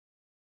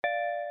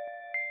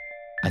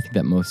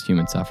think that most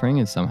human suffering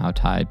is somehow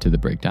tied to the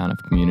breakdown of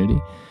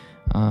community,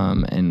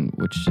 and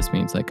which just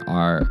means like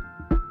our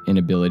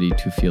inability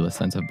to feel a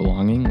sense of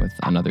belonging with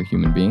another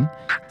human being.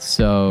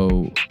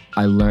 So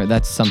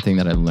that's something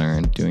that I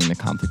learned doing the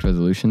conflict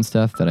resolution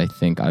stuff that I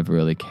think I've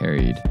really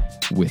carried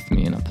with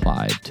me and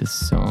applied to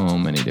so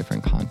many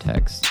different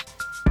contexts.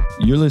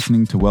 You're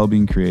listening to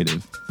Wellbeing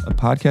Creative, a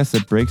podcast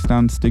that breaks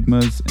down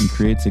stigmas and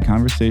creates a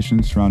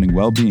conversation surrounding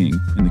well-being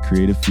in the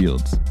creative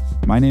fields.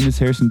 My name is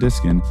Harrison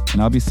Diskin,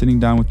 and I'll be sitting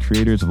down with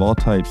creators of all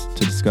types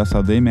to discuss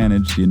how they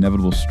manage the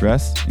inevitable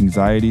stress,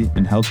 anxiety,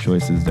 and health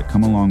choices that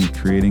come along with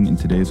creating in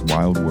today's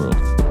wild world.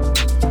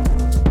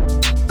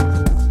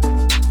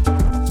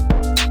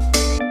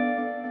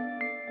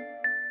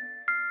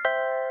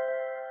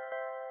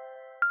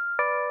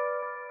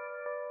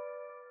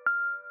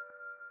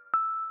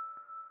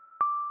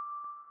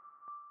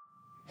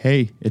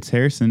 Hey, it's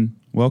Harrison.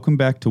 Welcome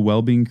back to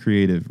Wellbeing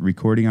Creative,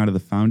 recording out of the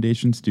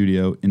Foundation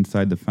Studio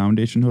inside the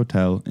Foundation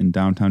Hotel in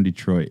downtown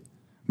Detroit.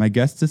 My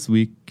guest this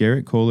week,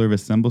 Garrett Kohler of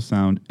Assemble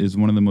Sound, is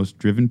one of the most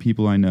driven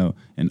people I know,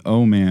 and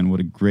oh man, what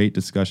a great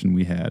discussion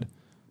we had.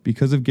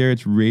 Because of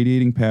Garrett's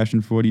radiating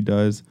passion for what he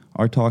does,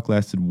 our talk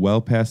lasted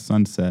well past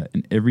sunset,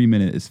 and every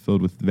minute is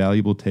filled with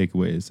valuable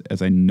takeaways,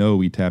 as I know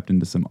we tapped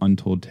into some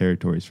untold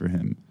territories for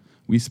him.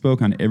 We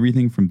spoke on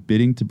everything from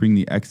bidding to bring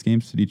the X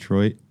Games to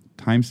Detroit,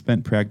 time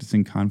spent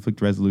practicing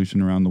conflict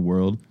resolution around the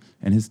world,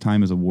 and his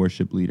time as a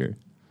warship leader.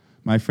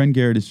 My friend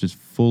Garrett is just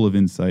full of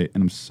insight,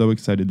 and I'm so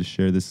excited to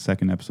share this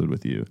second episode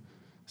with you.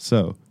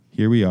 So,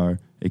 here we are,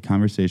 a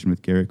conversation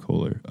with Garrett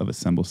Kohler of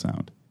Assemble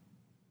Sound.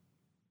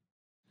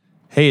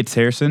 Hey, it's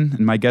Harrison,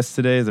 and my guest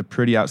today is a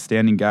pretty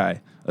outstanding guy,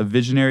 a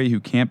visionary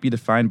who can't be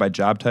defined by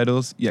job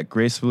titles, yet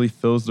gracefully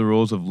fills the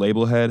roles of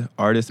label head,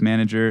 artist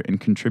manager, and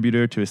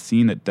contributor to a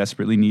scene that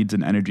desperately needs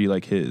an energy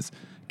like his.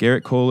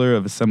 Garrett Kohler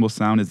of Assemble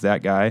Sound is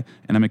that guy,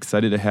 and I'm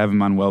excited to have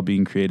him on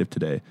Wellbeing Creative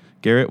today.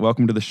 Garrett,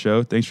 welcome to the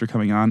show. Thanks for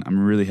coming on.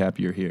 I'm really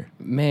happy you're here.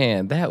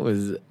 Man, that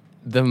was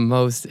the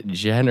most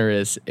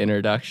generous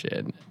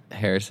introduction,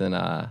 Harrison.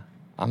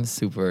 I'm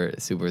super,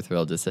 super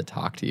thrilled just to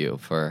talk to you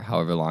for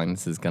however long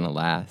this is going to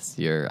last.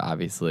 You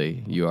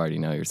already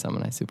know you're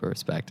someone I super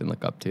respect and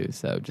look up to,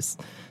 so just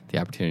the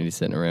opportunity to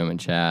sit in a room and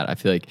chat. I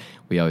feel like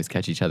we always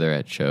catch each other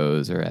at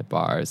shows or at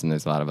bars, and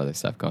there's a lot of other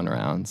stuff going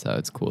around, so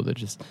it's cool to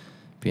just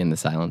be in the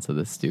silence of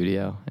the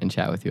studio and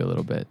chat with you a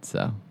little bit.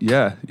 So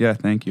yeah,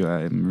 thank you.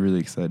 I'm really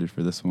excited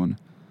for this one.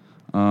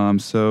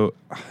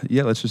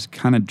 Let's just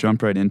kind of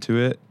jump right into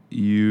it.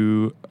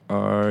 You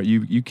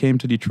came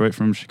to Detroit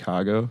from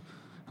Chicago,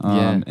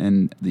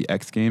 and the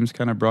X Games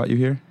kind of brought you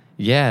here.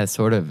 Yeah,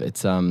 sort of.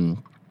 It's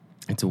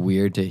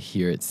weird to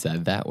hear it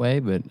said that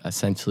way, but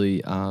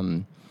essentially,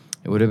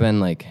 it would have been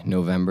like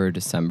November,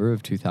 December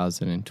of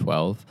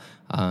 2012.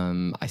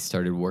 I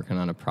started working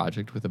on a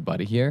project with a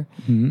buddy here,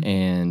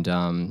 and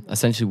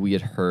essentially we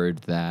had heard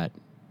that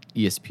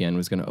ESPN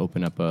was going to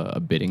open up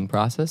a bidding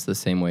process the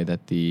same way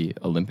that the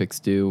Olympics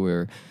do,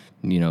 where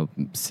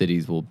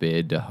cities will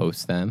bid to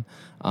host them.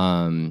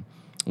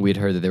 We had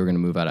heard that they were going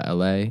to move out of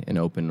LA and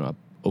open up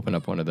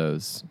one of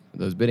those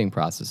bidding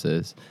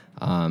processes,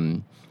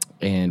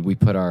 and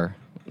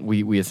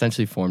we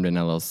essentially formed an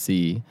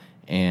LLC,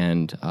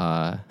 and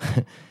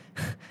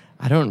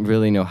I don't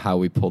really know how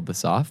we pulled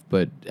this off,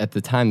 but at the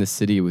time, the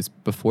city was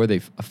before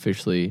they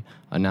officially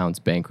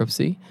announced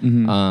bankruptcy.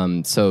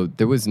 So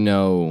there was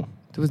no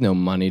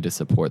money to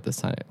support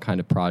this kind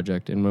of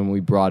project. And when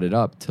we brought it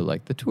up to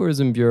like the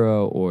tourism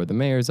bureau or the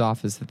mayor's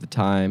office at the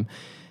time,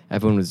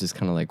 everyone was just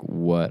kind of like,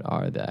 "What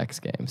are the X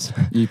Games?"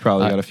 You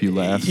probably got a few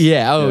laughs.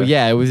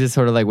 Yeah. It was just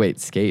sort of like, "Wait,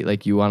 skate?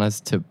 Like you want us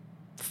to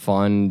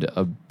fund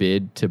a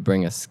bid to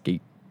bring a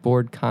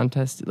skateboard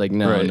contest? Like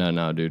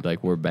no, dude.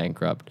 Like we're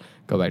bankrupt.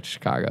 Go back to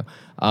Chicago."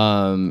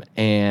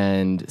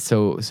 And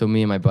so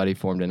me and my buddy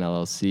formed an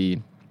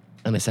LLC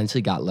and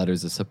essentially got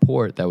letters of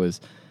support that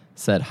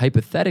said,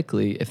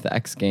 hypothetically, if the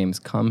X Games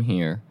come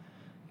here,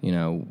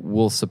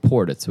 we'll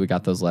support it. So we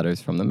got those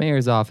letters from the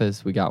mayor's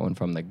office. We got one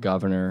from the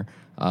governor.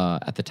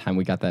 At the time,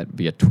 we got that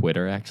via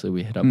Twitter, actually.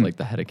 We hit up like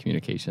the head of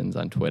communications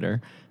on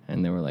Twitter,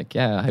 and they were like,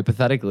 yeah,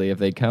 hypothetically, if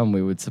they come,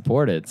 we would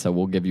support it. So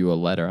we'll give you a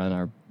letter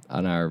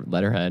on our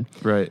letterhead.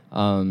 Right.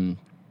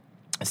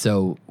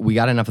 So we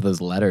got enough of those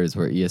letters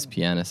where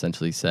ESPN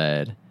essentially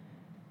said,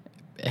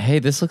 hey,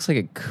 this looks like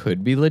it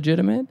could be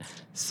legitimate,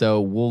 so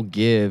we'll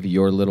give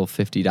your little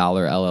 $50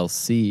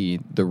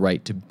 LLC the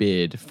right to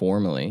bid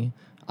formally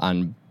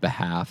on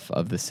behalf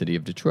of the city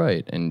of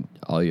Detroit, and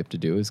all you have to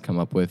do is come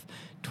up with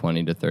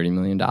 $20 to $30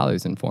 million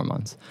in 4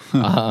 months.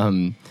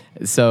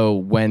 So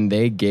when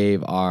they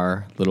gave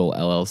our little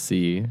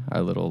LLC,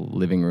 our little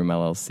living room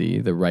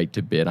LLC, the right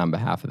to bid on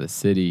behalf of the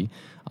city,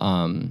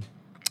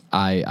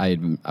 I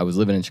was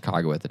living in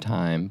Chicago at the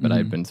time, but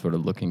I'd been sort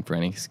of looking for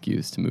any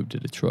excuse to move to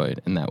Detroit,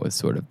 and that was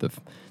sort of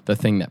the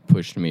thing that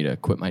pushed me to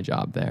quit my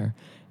job there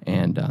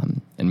and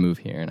move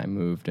here. And I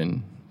moved,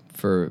 and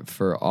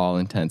for all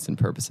intents and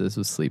purposes,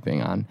 was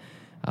sleeping on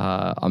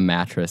a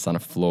mattress on a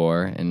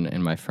floor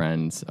in my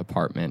friend's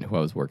apartment who I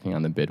was working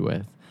on the bid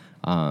with.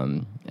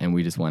 And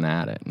we just went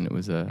at it, and it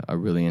was a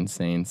really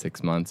insane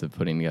 6 months of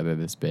putting together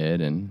this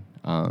bid. And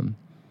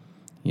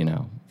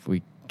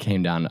we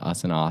came down to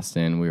us in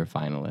Austin. We were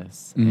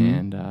finalists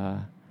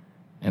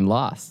and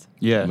lost.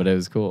 Yeah, but it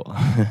was cool.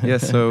 Yeah.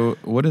 So,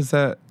 what does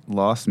that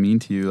loss mean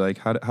to you? Like,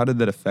 how did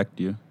that affect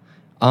you?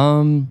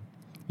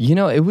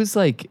 It was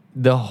like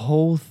the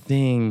whole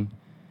thing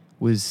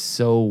was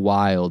so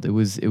wild. It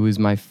was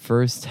my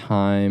first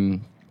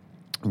time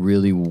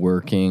really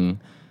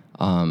working.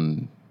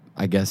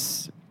 I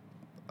guess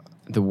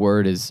the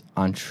word is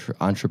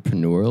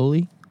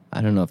entrepreneurially.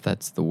 I don't know if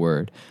that's the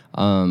word.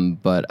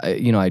 But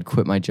I'd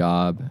quit my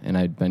job, and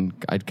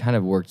I'd kind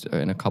of worked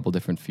in a couple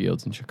different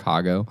fields in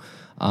Chicago.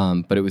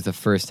 But it was the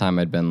first time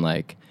I'd been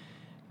like,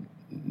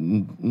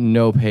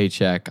 no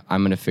paycheck.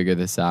 I'm going to figure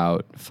this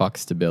out. Fuck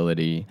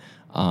stability.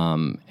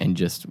 And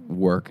just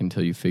work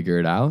until you figure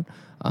it out.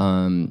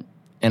 And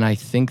I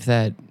think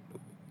that,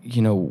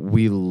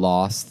 we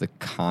lost the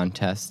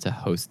contest to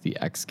host the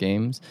X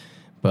Games,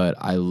 but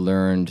I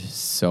learned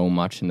so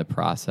much in the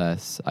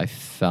process. I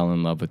fell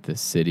in love with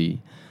this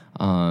city.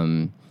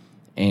 And,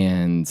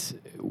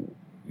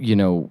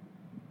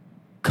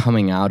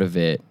 coming out of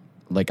it,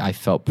 like, I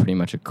felt pretty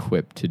much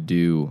equipped to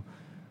do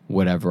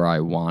whatever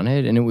I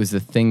wanted. And it was the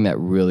thing that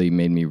really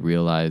made me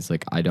realize,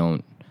 like, I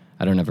don't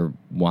ever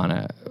want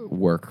to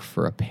work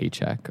for a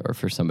paycheck or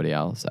for somebody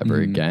else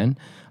ever again.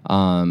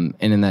 And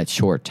in that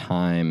short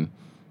time,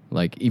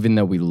 like, even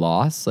though we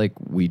lost, like,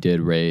 we did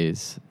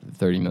raise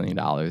 $30 million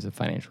of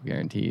financial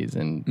guarantees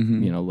in,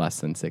 less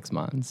than 6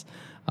 months,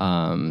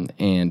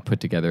 and put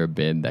together a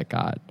bid that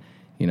got,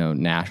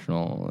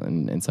 national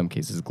and in some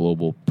cases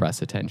global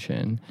press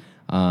attention.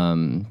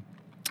 And,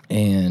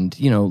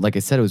 like I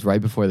said, it was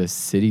right before the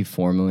city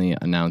formally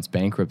announced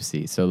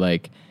bankruptcy. So,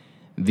 like,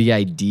 the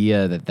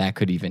idea that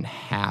could even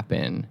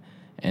happen,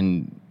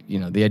 and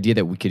the idea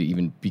that we could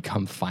even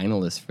become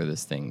finalists for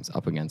this thing's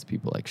up against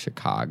people like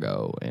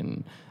Chicago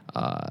and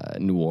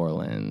New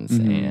Orleans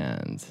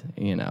and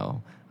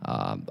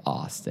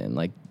Austin,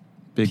 like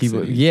big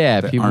people,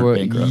 cities people aren't were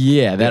bankrupt.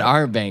 that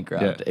aren't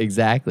bankrupt. Yeah.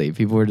 Exactly.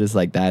 People were just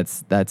like,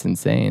 that's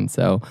insane.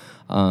 So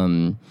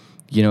it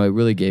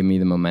really gave me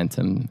the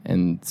momentum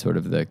and sort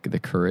of the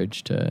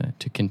courage to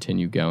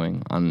continue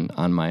going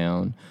on my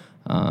own.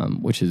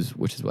 Which is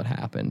what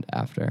happened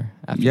after.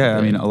 Yeah,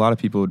 I mean, a lot of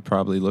people would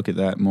probably look at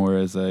that more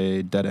as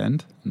a dead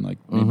end and like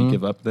maybe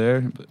give up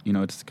there. But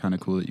it's kind of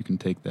cool that you can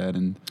take that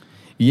and.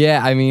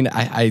 Yeah, I mean,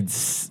 I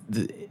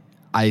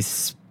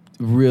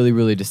really,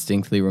 really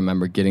distinctly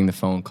remember getting the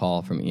phone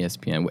call from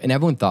ESPN, and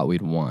everyone thought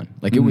we'd won.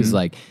 Like, it was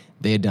like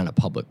they had done a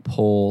public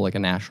poll, like a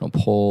national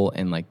poll,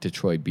 and like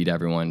Detroit beat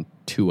everyone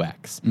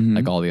 2x,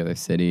 like all the other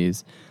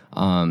cities.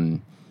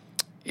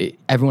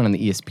 Everyone on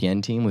the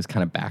ESPN team was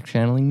kind of back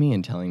channeling me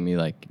and telling me,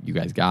 like, you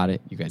guys got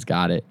it.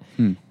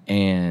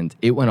 And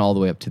it went all the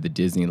way up to the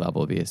Disney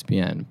level of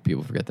ESPN.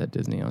 People forget that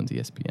Disney owns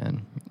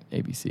ESPN,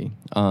 ABC.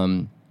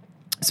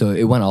 So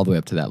it went all the way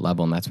up to that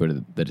level, and that's where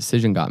the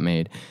decision got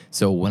made.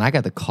 So when I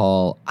got the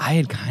call, I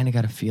had kind of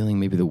got a feeling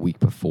maybe the week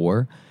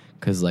before,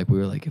 because like we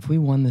were like, if we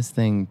won this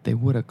thing, they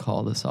would have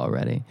called us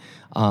already.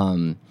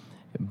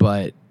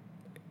 But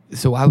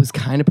so I was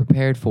kind of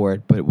prepared for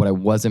it, but what I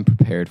wasn't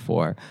prepared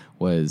for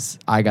was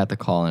I got the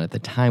call, and at the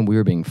time we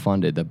were being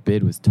funded, the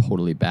bid was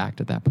totally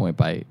backed at that point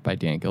by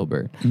Dan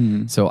Gilbert.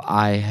 So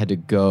I had to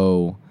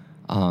go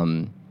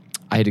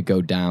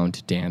down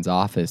to Dan's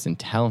office and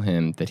tell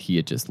him that he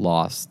had just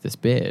lost this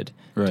bid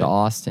to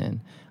Austin.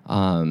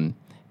 And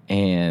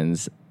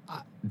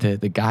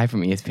the guy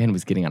from ESPN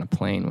was getting on a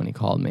plane when he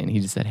called me, and he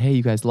just said, "Hey,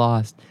 you guys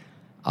lost.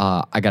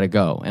 I got to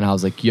go." And I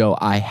was like, "Yo,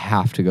 I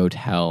have to go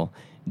tell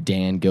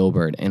Dan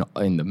Gilbert and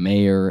the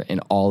mayor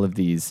and all of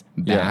these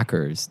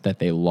backers that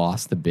they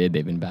lost the bid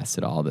they've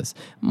invested all this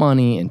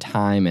money and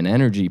time and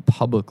energy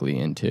publicly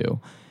into.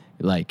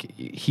 Like,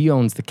 he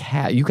owns the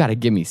cat. You got to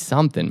give me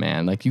something,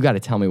 man. Like, you got to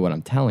tell me what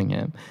I'm telling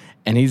him."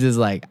 And he's just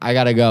like, "I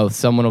got to go.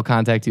 Someone will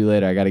contact you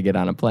later. I got to get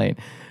on a plane."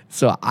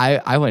 So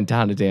I went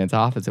down to Dan's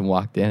office and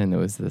walked in, and there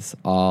was this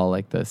all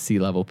like the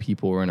C-level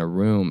people were in a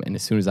room. And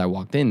as soon as I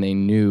walked in, they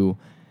knew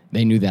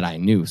that I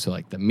knew. So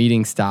like the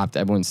meeting stopped,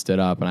 everyone stood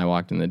up, and I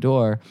walked in the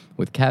door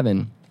with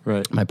Kevin,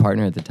 my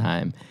partner at the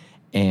time,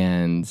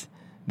 and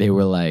they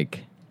were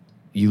like,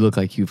 "You look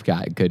like you've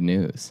got good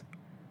news."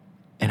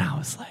 And I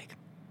was like,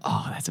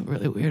 "Oh, that's a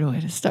really weird way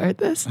to start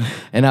this."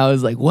 And I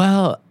was like,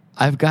 "Well,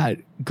 I've got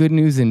good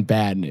news and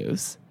bad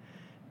news."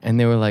 And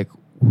they were like,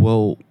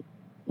 "Well,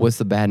 what's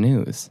the bad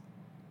news?"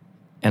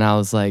 And I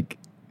was like,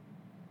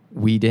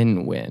 "We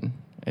didn't win.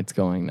 It's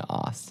going to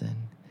Austin."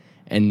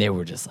 And they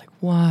were just like,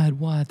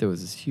 what? There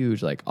was this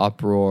huge like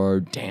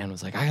uproar. Dan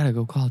was like, "I gotta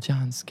go call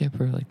John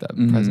Skipper," like the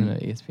president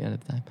of ESPN at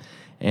the time.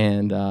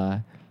 And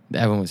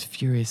everyone was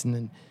furious. And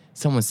then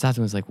someone stopped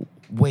and was like,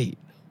 "Wait,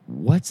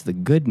 what's the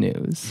good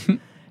news?"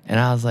 And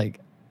I was like,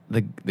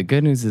 the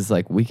good news is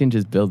like we can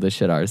just build this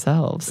shit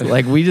ourselves.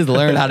 Like we just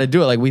learned how to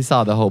do it. Like we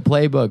saw the whole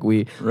playbook.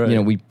 We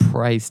we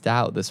priced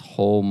out this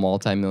whole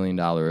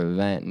multi-million-dollar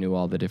event, knew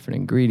all the different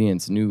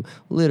ingredients, knew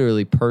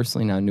literally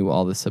personally now knew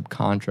all the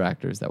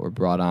subcontractors that were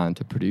brought on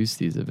to produce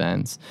these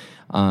events.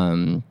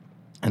 And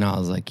I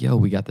was like, yo,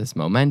 we got this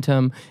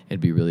momentum.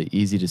 It'd be really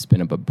easy to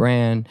spin up a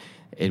brand.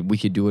 We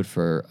could do it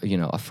for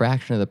a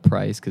fraction of the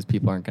price because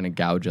people aren't going to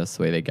gouge us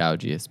the way they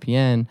gouge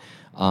ESPN.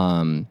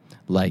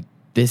 Like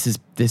this is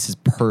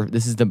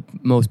the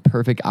most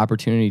perfect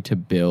opportunity to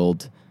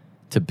build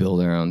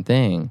our own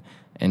thing,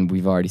 and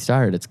we've already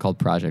started. It's called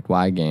Project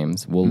Y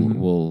Games.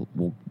 We'll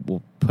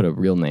put a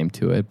real name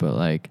to it, but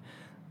like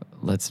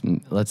let's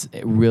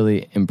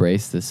really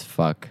embrace this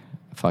fuck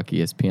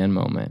ESPN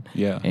moment.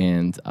 Yeah,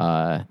 and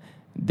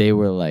they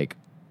were like,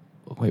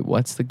 wait,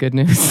 what's the good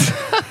news?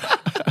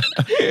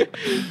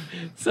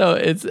 So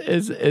it's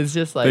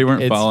just like they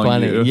weren't following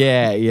funny. you.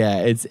 Yeah.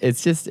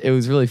 It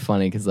was really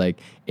funny because like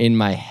in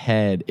my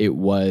head it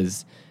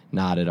was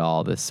not at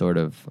all this sort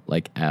of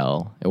like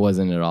L. It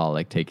wasn't at all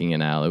like taking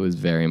an L. It was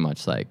very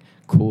much like,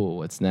 cool,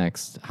 what's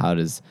next? How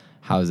is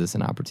this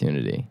an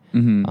opportunity?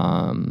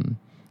 Mm-hmm.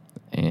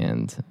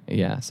 And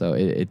yeah, so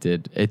it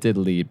did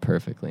lead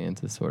perfectly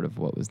into sort of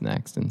what was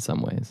next in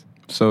some ways.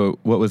 So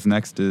what was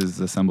next is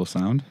Assemble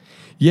Sound?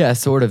 Yeah,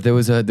 sort of. There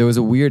was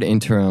a weird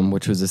interim,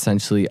 which was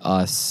essentially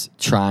us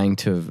trying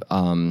to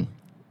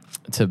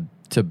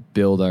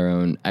build our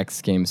own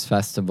X Games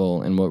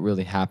festival. And what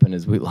really happened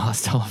is we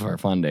lost all of our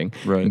funding,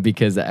 right?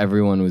 Because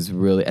everyone was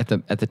really at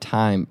the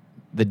time.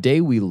 The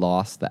day we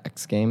lost the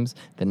X Games,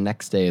 the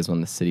next day is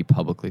when the city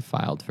publicly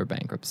filed for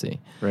bankruptcy,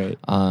 right?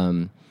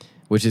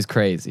 Which is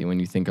crazy when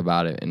you think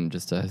about it in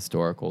just a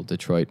historical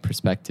Detroit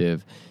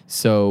perspective.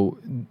 So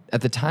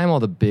at the time,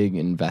 all the big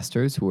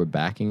investors who were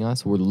backing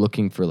us were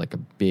looking for like a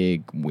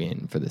big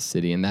win for the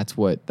city, and that's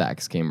what the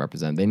X Game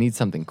represented. They need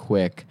something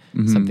quick,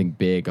 something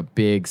big, a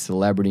big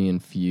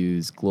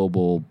celebrity-infused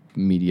global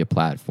media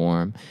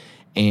platform.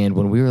 And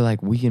when we were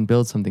like, we can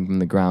build something from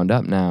the ground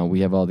up now,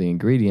 we have all the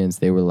ingredients,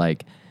 they were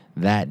like,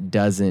 that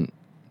doesn't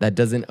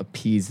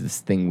appease this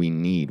thing we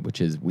need,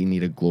 which is we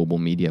need a global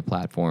media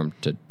platform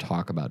to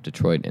talk about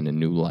Detroit in a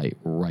new light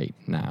right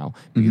now,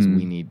 because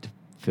we need to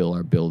fill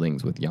our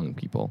buildings with young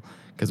people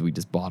because we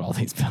just bought all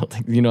these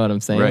buildings. You know what I'm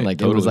saying? Right, like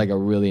totally. It was like a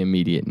really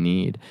immediate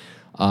need.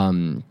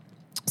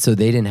 So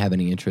they didn't have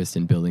any interest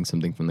in building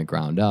something from the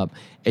ground up.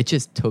 It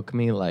just took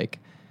me like,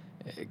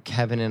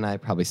 Kevin and I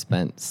probably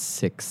spent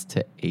 6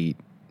 to 8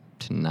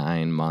 to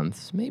 9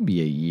 months,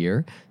 maybe a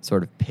year,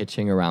 sort of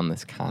pitching around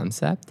this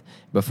concept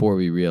before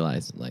we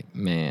realized, like,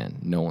 man,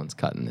 no one's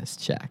cutting this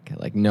check.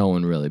 Like, no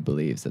one really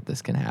believes that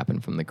this can happen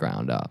from the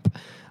ground up.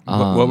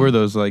 What were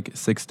those like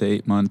 6 to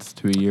 8 months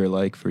to a year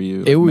like for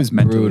you? It was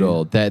mentally?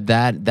 brutal. That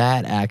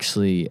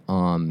actually,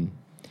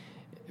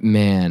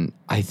 man,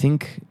 I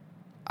think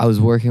I was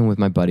working with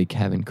my buddy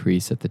Kevin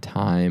Crease at the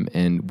time,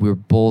 and we were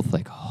both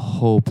like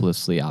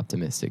hopelessly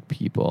optimistic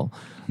people.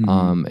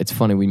 It's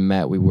funny, we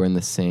were in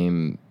the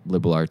same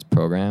liberal arts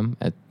program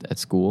at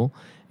school,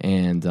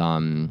 and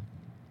I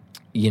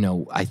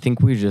think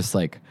we were just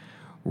like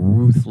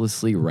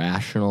ruthlessly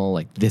rational,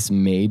 like this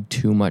made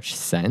too much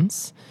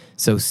sense,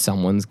 so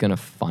someone's gonna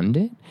fund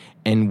it.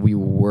 And we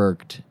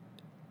worked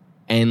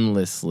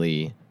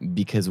endlessly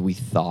because we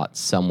thought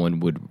someone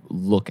would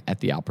look at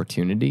the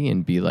opportunity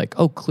and be like,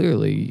 oh,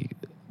 clearly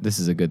this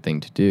is a good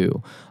thing to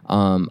do.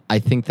 I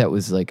think that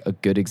was like a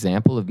good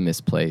example of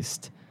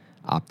misplaced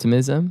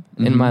optimism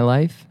in my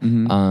life.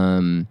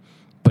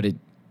 But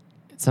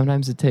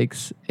sometimes it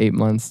takes 8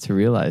 months to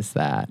realize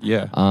that.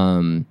 Yeah.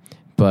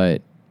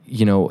 But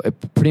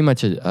pretty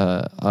much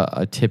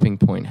a tipping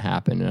point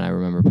happened, and I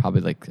remember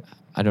probably like,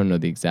 I don't know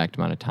the exact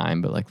amount of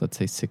time, but like let's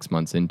say 6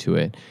 months into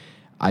it,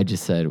 I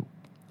just said,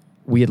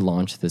 we had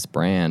launched this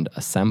brand,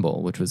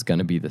 Assemble, which was going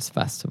to be this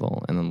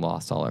festival, and then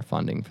lost all our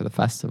funding for the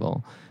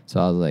festival. So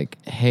I was like,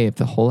 hey, if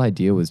the whole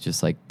idea was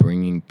just like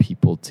bringing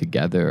people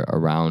together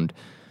around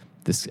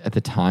this, at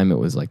the time it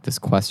was like this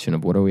question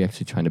of what are we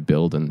actually trying to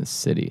build in this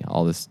city?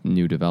 All this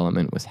new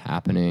development was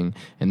happening,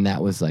 and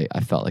that was like, I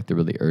felt like the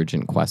really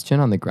urgent question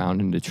on the ground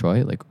in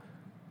Detroit, like,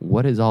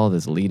 what is all of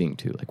this leading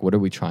to? Like, what are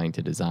we trying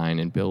to design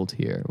and build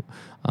here?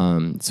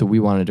 So we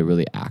wanted to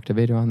really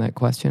activate around that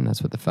question.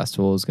 That's what the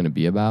festival is going to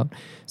be about.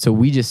 So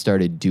we just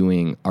started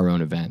doing our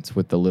own events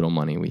with the little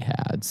money we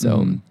had.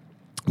 So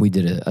we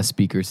did a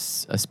speaker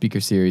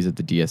series at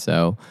the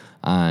DSO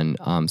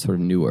on sort of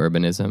new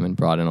urbanism, and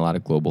brought in a lot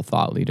of global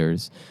thought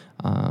leaders.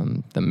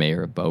 The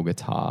mayor of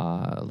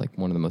Bogota, like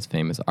one of the most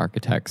famous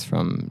architects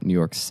from New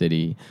York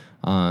City,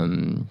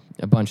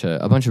 a bunch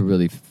of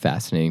really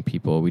fascinating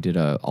people. We did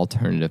a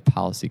alternative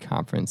policy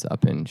conference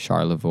up in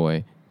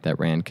Charlevoix that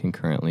ran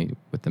concurrently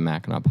with the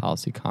Mackinac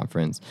Policy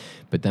Conference.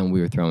 But then we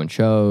were throwing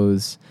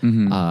shows. We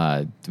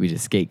did a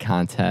skate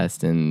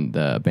contest in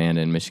the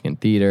abandoned Michigan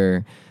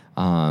Theater.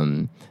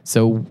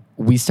 So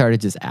we started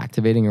just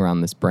activating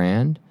around this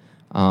brand.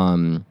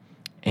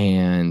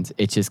 And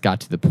it just got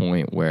to the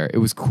point where it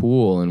was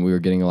cool and we were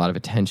getting a lot of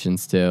attention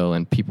still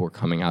and people were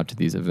coming out to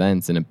these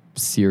events in a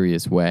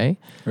serious way.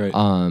 Right.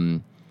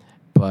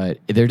 But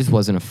there just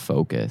wasn't a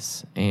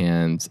focus.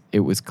 And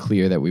it was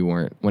clear that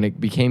when it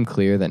became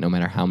clear that no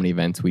matter how many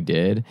events we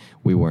did,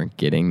 we weren't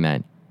getting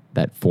that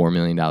 $4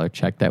 million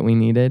check that we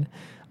needed.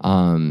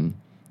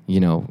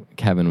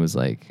 Kevin was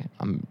like,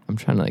 I'm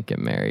trying to like get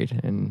married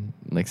and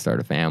like start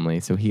a family.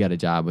 So he got a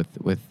job with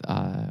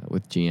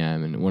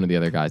GM, and one of the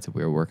other guys that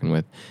we were working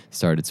with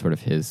started sort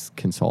of his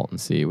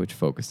consultancy, which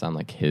focused on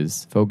like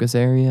his focus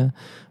area.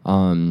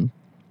 And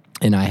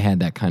I had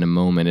that kind of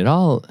moment.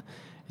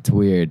 It's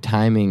weird.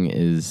 Timing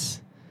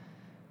is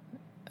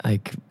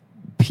like,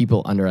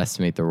 people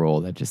underestimate the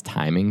role that just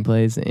timing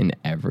plays in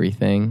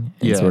everything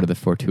and sort of the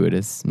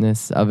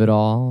fortuitousness of it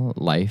all,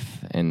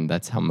 life. And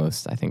that's how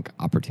most, I think,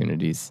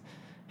 opportunities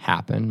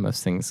happen.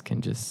 Most things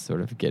can just sort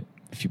of get,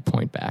 if you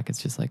point back,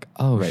 it's just like,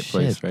 oh, right shit,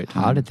 place, right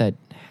time. How did that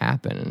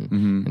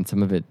happen? And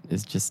some of it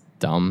is just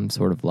dumb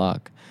sort of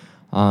luck.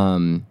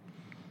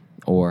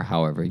 Or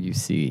however you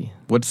see.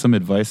 What's some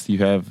advice you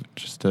have,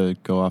 just to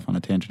go off on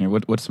a tangent here,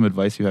 what's some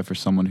advice you have for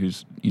someone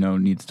who's,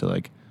 needs to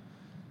like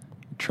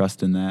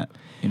trust in that?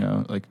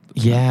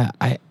 Yeah,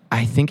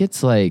 I think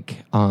it's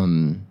like,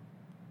 I'm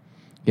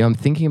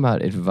thinking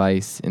about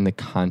advice in the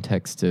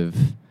context of,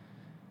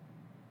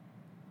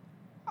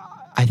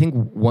 I think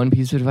one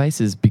piece of advice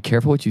is be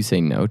careful what you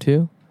say no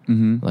to.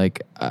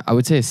 Like, I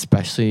would say,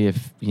 especially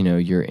if,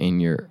 you're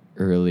in your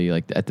early,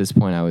 like at this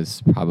point I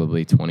was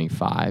probably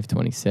 25,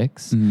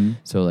 26.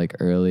 So like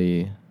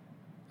early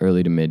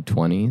to mid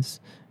 20s.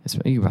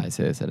 You could probably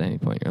say this at any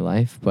point in your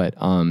life, but,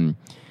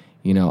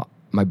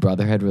 my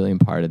brother had really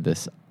imparted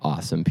this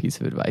awesome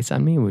piece of advice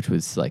on me, which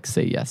was like,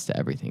 say yes to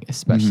everything,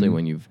 especially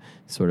when you've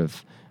sort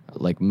of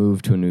like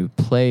moved to a new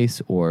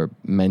place or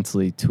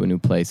mentally to a new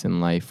place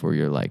in life where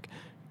you're like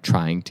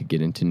trying to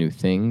get into new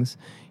things.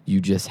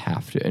 You just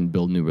have to, and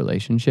build new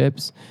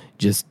relationships.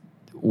 Just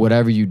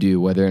whatever you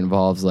do, whether it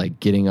involves like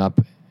getting up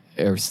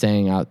or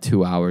staying out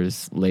 2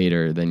 hours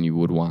later than you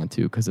would want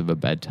to because of a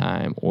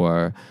bedtime,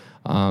 or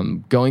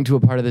going to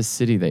a part of the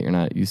city that you're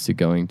not used to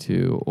going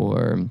to,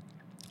 or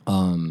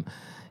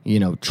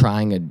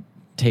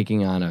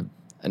taking on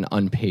an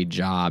unpaid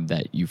job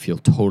that you feel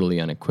totally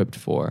unequipped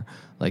for.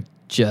 Like,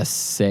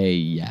 just say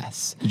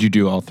yes. Did you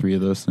do all three of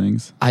those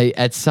things?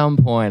 At some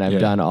point I've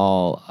done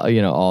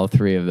all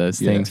three of those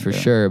things for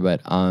sure.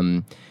 But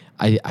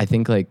I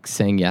think like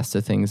saying yes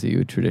to things that you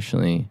would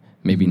traditionally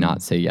maybe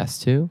not say yes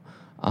to.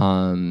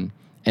 And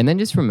then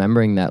just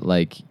remembering that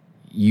like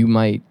you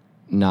might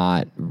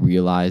not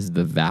realize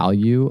the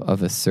value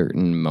of a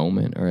certain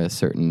moment or a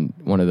certain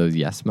one of those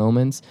yes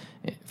moments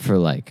for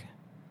like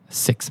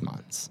 6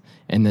 months.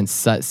 And then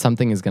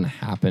something is going to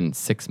happen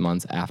 6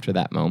 months after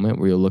that moment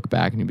where you'll look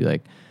back and you'll be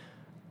like,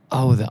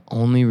 oh, the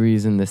only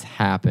reason this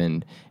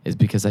happened is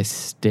because I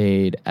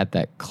stayed at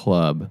that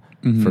club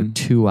for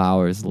 2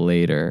 hours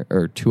later,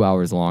 or 2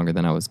 hours longer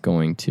than I was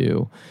going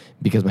to,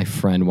 because my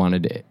friend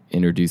wanted to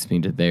introduce me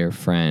to their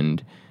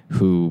friend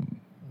who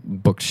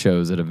booked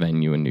shows at a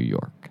venue in New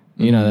York.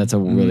 That's a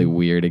really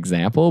weird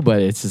example,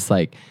 but it's just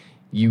like,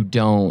 you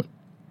don't,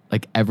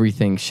 like,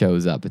 everything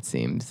shows up, it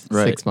seems,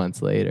 6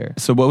 months later.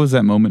 So what was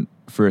that moment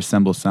for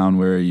Assemble Sound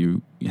where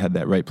you had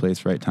that right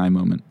place, right time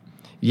moment?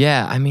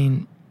 Yeah, I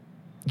mean,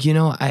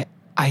 I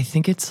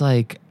think it's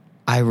like,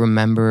 I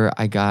remember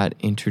I got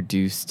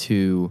introduced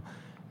to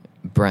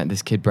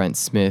this kid Brent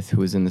Smith,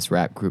 who was in this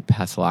rap group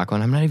Pasalaco,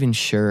 and I'm not even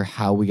sure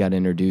how we got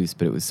introduced,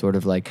 but it was sort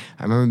of like,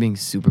 I remember being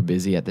super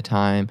busy at the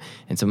time,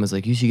 and someone was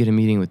like, you should get a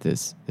meeting with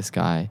this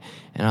guy.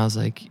 And I was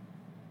like,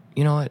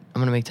 you know what,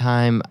 I'm gonna make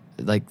time,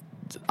 like,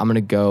 I'm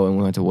gonna go. And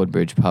we went to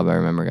Woodbridge Pub, I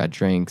remember, got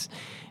drinks,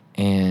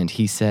 and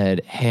he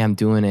said, hey,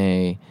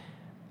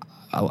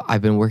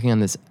 I've been working on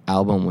this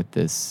album with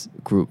this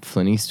group,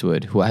 Flint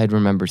Eastwood, who I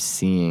remember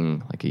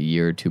seeing like a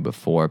year or two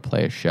before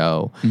play a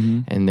show.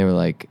 And they were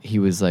like, he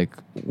was like,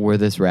 we're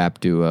this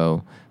rap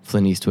duo.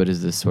 Flint Eastwood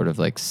is this sort of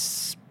like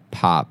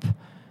pop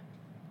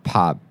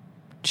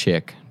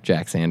chick,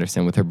 Jax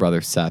Anderson, with her brother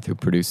Seth, who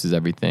produces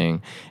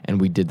everything. And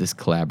we did this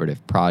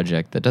collaborative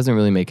project that doesn't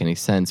really make any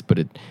sense, but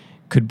it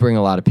could bring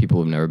a lot of people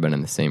who've never been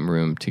in the same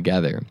room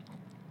together.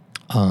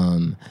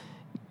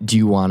 Do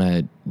you want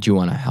to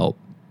help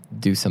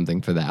do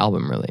something for the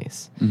album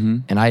release?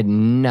 And I'd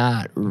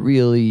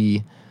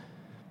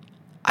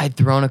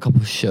thrown a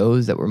couple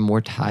shows that were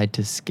more tied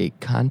to skate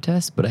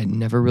contests, but I'd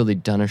never really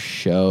done a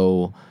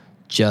show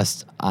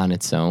just on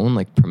its own,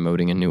 like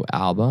promoting a new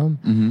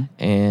album.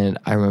 And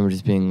I remember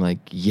just being like,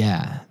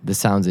 yeah, this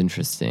sounds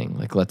interesting.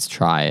 Like, let's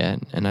try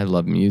it. And I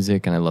love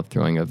music and I love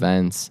throwing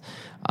events.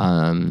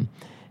 And,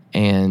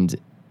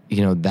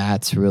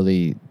 that's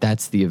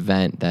the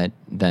event that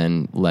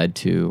then led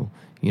to,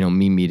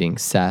 me meeting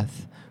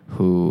Seth,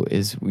 who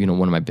is, one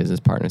of my business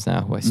partners now,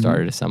 who I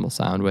started Assemble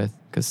Sound with,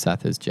 because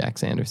Seth is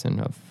Jax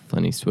Anderson of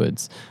Flint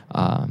Eastwood's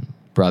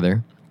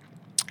brother.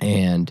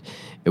 And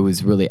it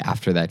was really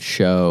after that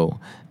show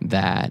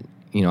that,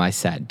 I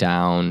sat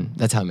down.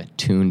 That's how I met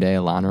Tunde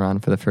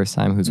Alanaran for the first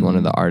time, who's one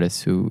of the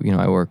artists who,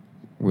 I work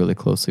really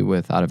closely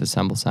with out of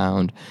Assemble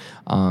Sound.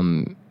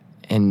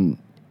 And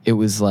it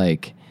was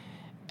like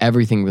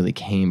everything really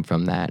came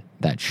from that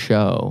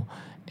show.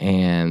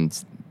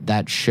 And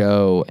that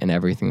show and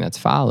everything that's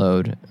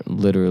followed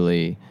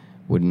literally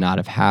would not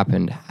have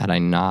happened had I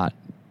not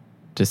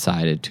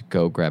decided to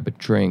go grab a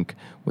drink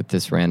with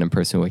this random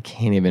person who I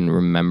can't even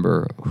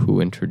remember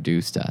who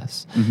introduced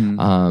us.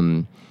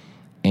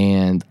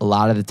 And a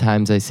lot of the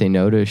times I say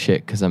no to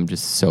shit because I'm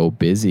just so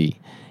busy.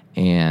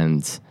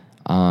 And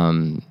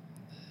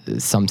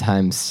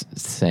sometimes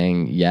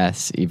saying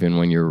yes, even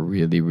when you're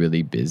really,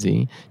 really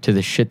busy, to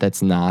the shit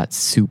that's not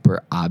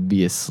super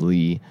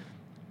obviously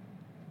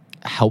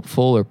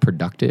helpful or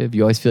productive.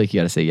 You always feel like you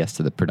got to say yes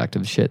to the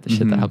productive shit, the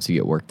shit that helps you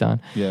get work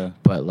done. Yeah.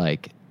 But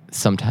like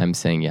sometimes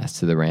saying yes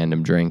to the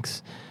random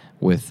drinks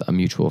with a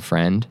mutual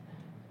friend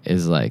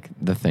is like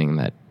the thing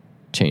that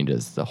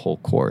changes the whole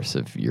course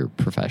of your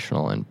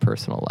professional and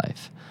personal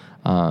life.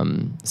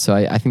 So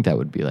I think that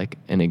would be like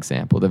an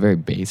example. The very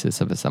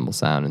basis of Assemble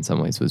Sound in some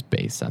ways was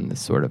based on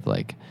this sort of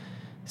like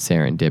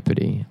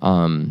serendipity.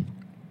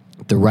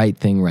 The right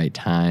thing, right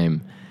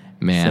time,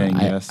 man. Saying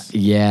yes.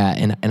 Yeah,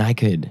 and I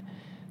could.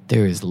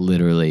 There is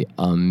literally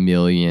a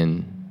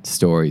million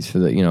stories for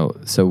the,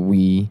 so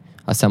we,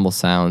 Assemble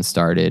Sound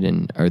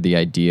started or the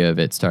idea of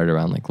it started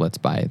around like, let's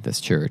buy this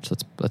church.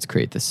 Let's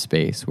create this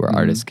space where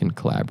artists can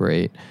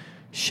collaborate,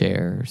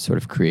 share sort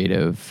of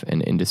creative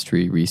and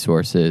industry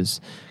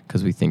resources,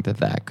 because we think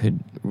that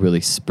could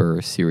really spur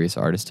serious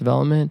artist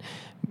development.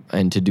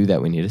 And to do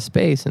that, we need a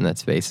space, and that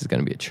space is going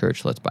to be a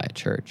church. Let's buy a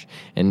church.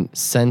 And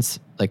since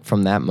like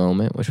from that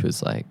moment, which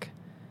was like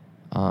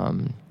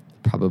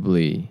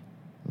probably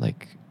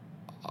like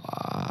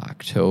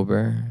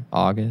September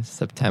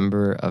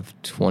of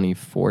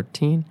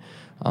 2014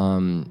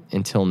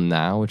 until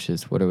now, which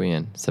is, what are we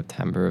in?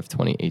 September of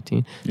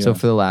 2018. Yeah. So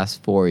for the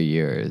last 4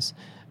 years,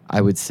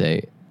 I would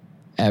say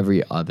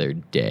every other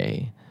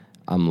day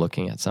I'm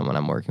looking at someone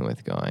I'm working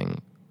with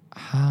going,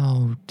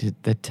 how did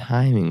the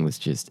timing was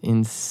just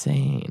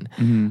insane.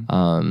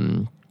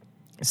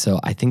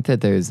 So I think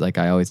that there's like,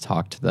 I always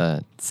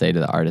say to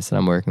the artists that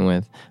I'm working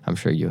with, I'm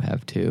sure you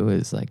have too,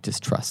 is like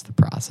just trust the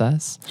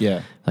process.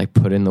 Yeah. Like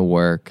put in the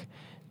work,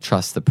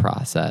 trust the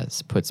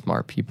process, put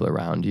smart people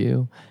around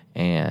you,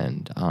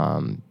 and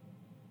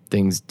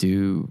things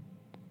do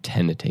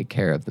tend to take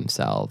care of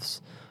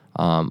themselves.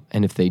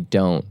 And if they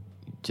don't,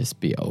 just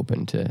be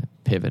open to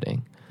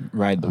pivoting.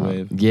 Ride the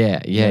wave.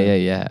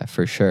 Yeah,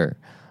 for sure.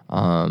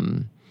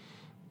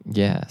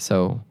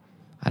 So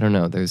I don't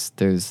know.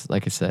 There's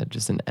like I said,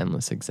 just an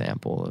endless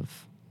example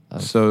of.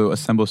 So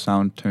Assemble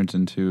Sound turns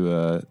into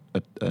a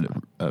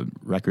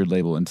record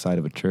label inside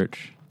of a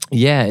church.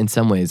 Yeah, in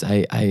some ways,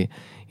 I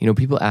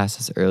people asked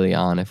us early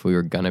on if we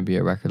were gonna be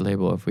a record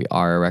label, if we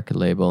are a record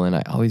label, and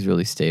I always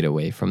really stayed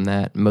away from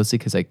that, mostly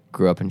because I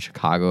grew up in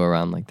Chicago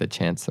around like the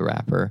Chance the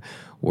Rapper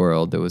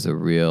world. There was a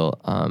real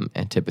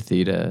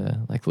antipathy to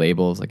like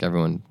labels. Like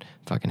everyone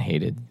fucking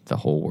hated the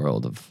whole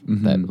world of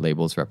that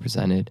labels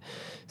represented.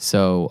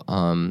 So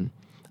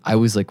I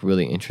was like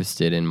really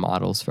interested in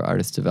models for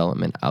artist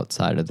development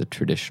outside of the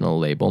traditional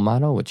label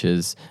model, which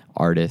is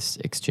artists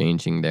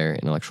exchanging their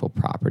intellectual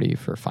property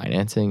for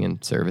financing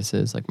and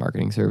services, like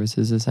marketing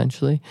services,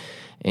 essentially.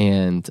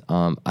 And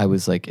I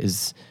was like,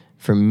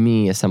 for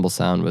me, Assemble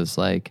Sound was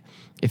like,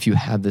 if you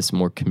have this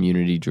more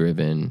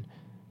community-driven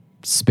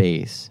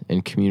space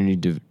and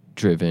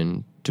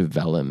community-driven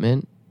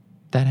development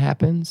that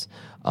happens,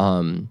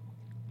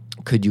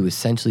 could you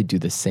essentially do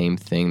the same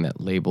thing that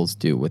labels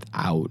do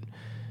without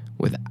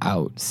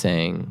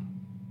saying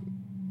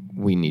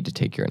we need to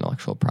take your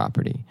intellectual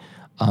property?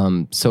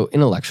 So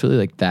intellectually,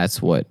 like that's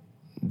what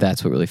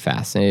really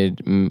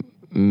fascinated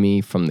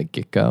me from the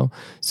get-go.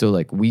 So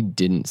like we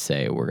didn't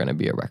say we're going to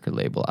be a record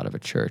label out of a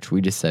church. We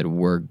just said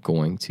we're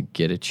going to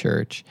get a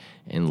church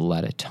and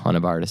let a ton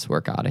of artists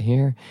work out of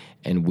here,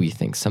 and we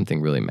think something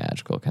really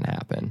magical can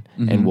happen,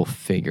 and we'll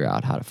figure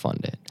out how to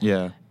fund it.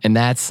 Yeah. And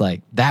that's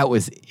like, that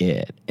was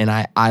it. And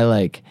I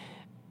like,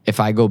 if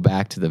I go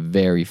back to the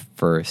very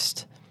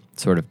first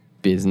sort of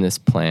business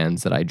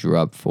plans that I drew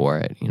up for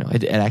it,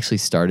 it actually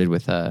started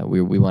with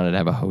we wanted to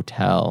have a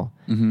hotel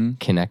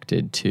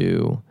connected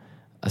to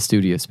a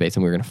studio space,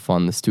 and we were going to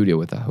fund the studio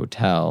with a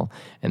hotel,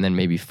 and then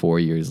maybe 4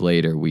 years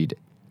later we'd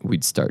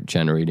start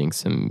generating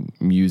some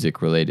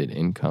music related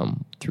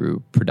income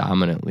through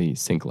predominantly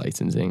sync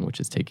licensing, which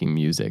is taking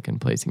music and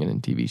placing it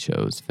in TV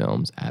shows,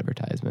 films,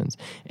 advertisements,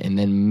 and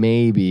then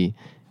maybe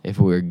if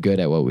we were good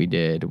at what we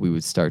did, we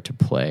would start to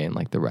play in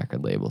like the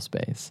record label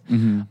space.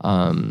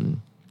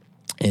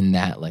 And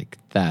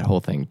that whole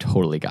thing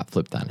totally got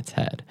flipped on its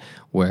head,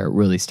 where it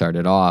really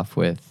started off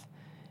with,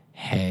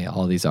 hey,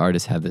 all these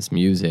artists have this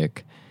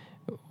music.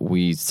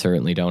 We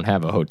certainly don't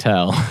have a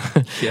hotel.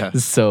 Yeah.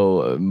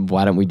 So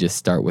why don't we just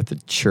start with a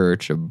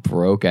church, a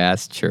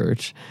broke-ass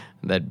church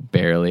that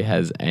barely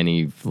has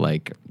any,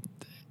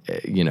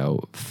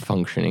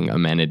 functioning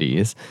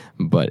amenities,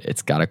 but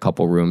it's got a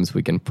couple rooms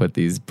we can put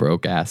these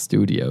broke-ass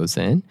studios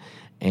in,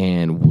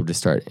 and we'll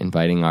just start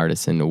inviting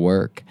artists into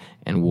work,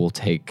 and we'll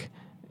take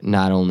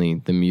not only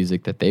the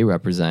music that they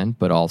represent,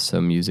 but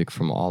also music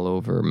from all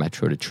over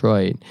Metro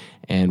Detroit,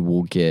 and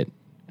we'll get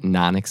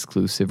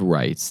non-exclusive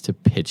rights to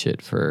pitch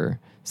it for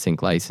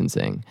sync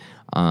licensing.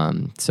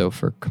 So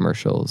for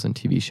commercials and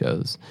TV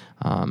shows.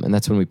 And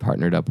that's when we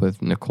partnered up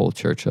with Nicole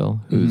Churchill,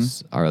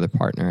 who's our other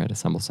partner at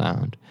Assemble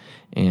Sound.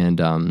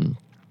 And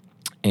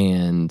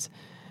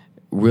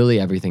really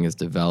everything is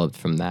developed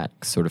from that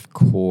sort of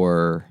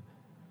core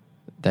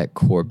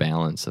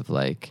balance of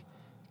like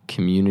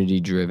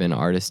community-driven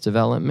artist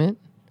development,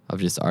 of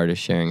just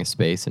artists sharing a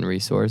space and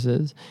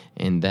resources,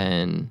 and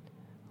then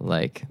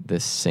like the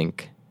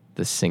sync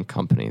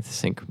company, the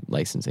sync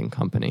licensing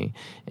company.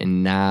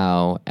 And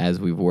now, as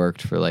we've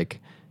worked for like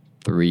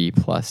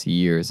 3+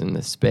 years in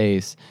this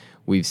space,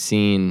 we've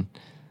seen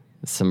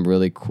some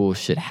really cool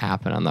shit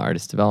happen on the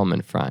artist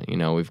development front. You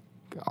know, we've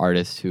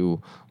artists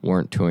who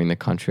weren't touring the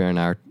country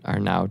are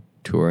now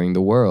touring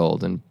the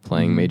world and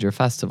playing major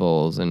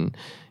festivals and,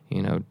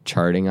 you know,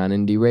 charting on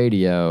indie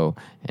radio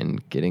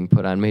and getting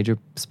put on major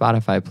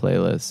Spotify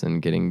playlists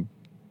and getting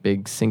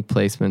big sync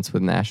placements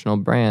with national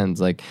brands.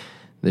 Like,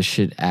 this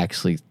shit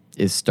actually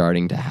is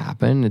starting to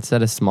happen. It's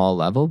at a small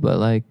level, but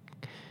like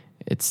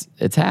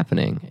it's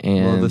happening.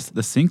 And well,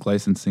 the sync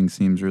licensing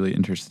seems really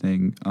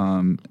interesting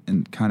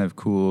and kind of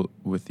cool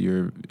with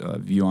your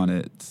view on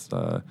it. It's,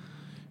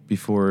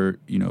 before,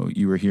 you know,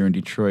 you were here in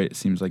Detroit, it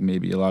seems like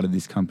maybe a lot of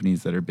these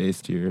companies that are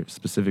based here,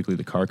 specifically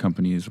the car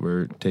companies,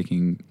 were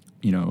taking,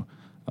 you know,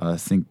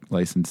 sync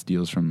license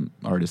deals from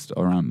artists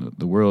around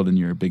the world, and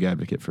you're a big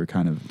advocate for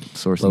kind of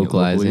sourcing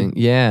localizing. It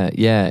locally.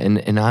 Yeah.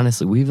 And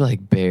honestly, we've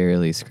like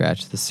barely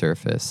scratched the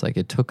surface. Like,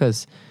 it took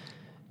us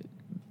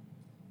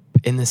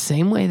in the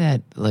same way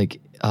that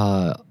like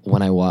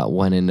when I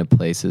went into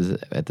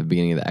places at the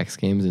beginning of the X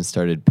Games and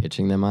started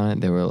pitching them on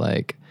it, they were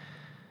like,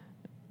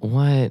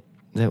 what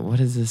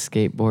is this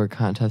skateboard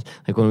contest?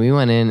 Like, when we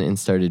went in and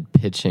started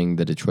pitching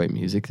the Detroit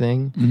music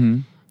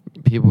thing,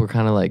 people were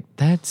kind of like,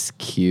 that's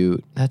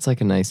cute. That's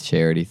like a nice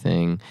charity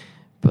thing.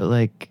 But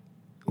like,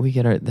 we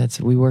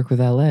work with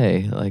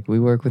LA. Like, we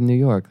work with New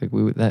York.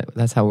 Like,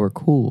 that's how we're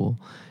cool.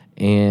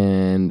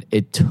 And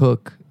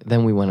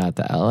then we went out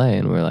to LA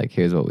and we're like,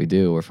 here's what we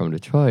do. We're from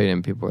Detroit.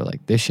 And people were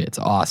like, this shit's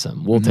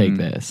awesome. We'll take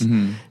this.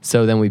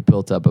 So then we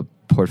built up a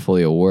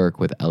portfolio work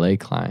with LA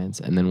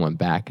clients and then went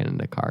back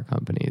into car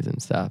companies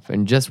and stuff.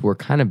 And we're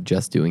kind of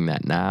just doing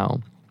that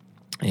now.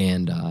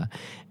 And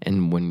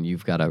when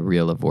you've got a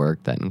reel of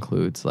work that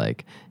includes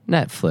like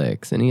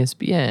Netflix and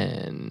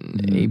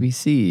ESPN,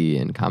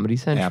 ABC and Comedy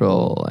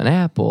Central and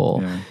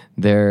Apple,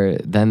 they're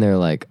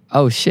like,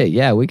 oh shit,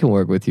 yeah, we can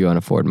work with you on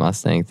a Ford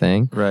Mustang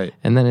thing, right?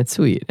 And then it's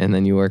sweet, and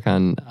then you work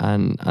on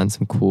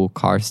some cool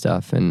car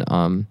stuff, and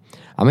I'm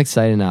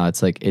excited now.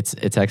 It's like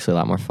it's actually a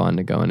lot more fun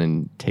to go in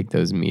and take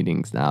those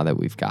meetings now that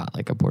we've got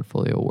like a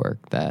portfolio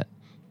work that.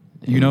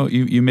 You know,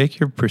 you make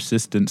your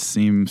persistence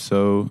seem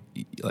so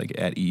like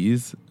at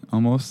ease.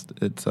 Almost,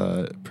 it's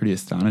pretty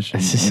astonishing.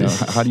 You know,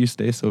 how do you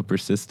stay so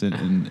persistent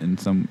in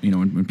some, you know,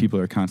 when people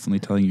are constantly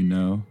telling you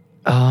no?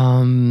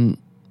 I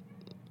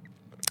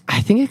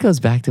think it goes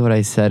back to what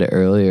I said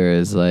earlier.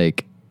 Is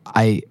like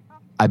I've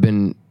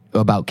been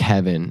about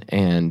Kevin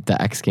and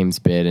the X Games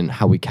bid and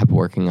how we kept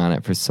working on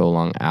it for so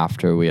long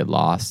after we had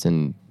lost,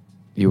 and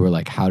you were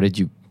like, how did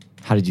you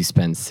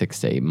spend 6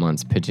 to 8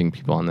 months pitching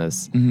people on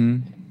this,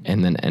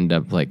 and then end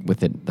up like with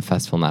the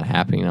festival not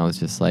happening? And I was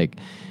just like,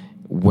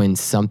 when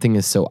something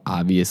is so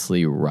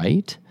obviously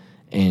right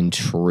and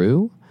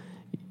true,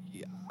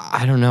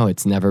 I don't know,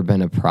 it's never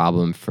been a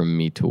problem for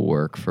me to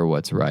work for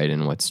what's right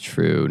and what's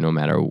true, no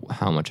matter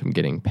how much I'm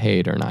getting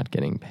paid or not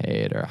getting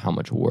paid, or how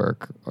much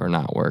work or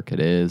not work it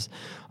is.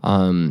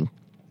 And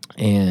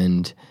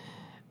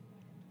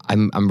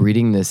I'm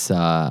reading this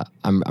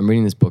I'm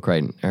reading this book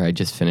I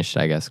just finished it,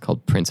 I guess,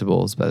 called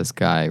Principles by this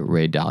guy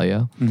Ray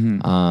Dalio.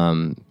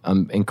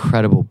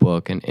 Incredible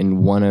book,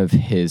 and one of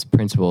his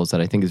principles that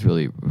I think is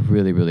really,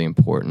 really, really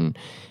important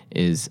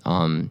is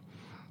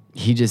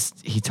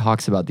he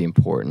talks about the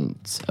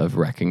importance of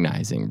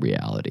recognizing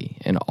reality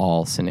in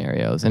all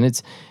scenarios, and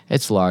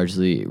it's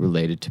largely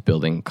related to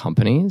building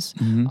companies.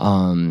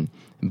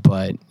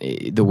 But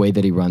the way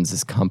that he runs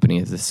this company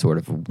is this sort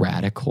of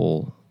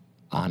radical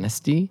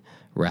honesty,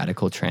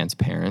 radical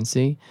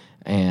transparency,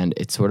 and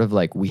it's sort of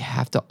like we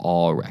have to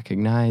all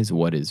recognize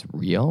what is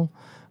real.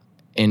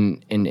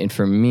 And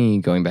for me,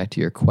 going back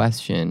to your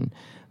question,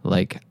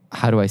 like,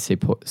 how do I say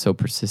so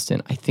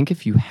persistent? I think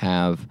if you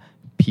have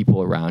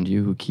people around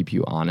you who keep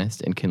you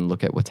honest and can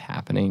look at what's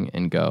happening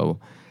and go,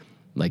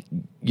 like,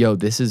 yo,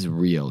 this is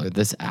real, or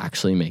this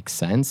actually makes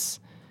sense,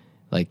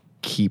 like,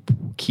 keep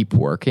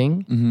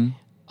working.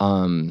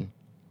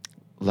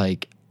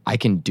 Like, I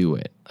can do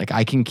it. Like,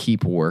 I can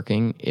keep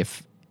working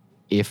if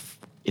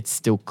it's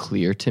still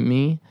clear to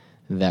me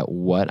that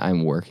what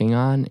I'm working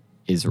on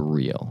is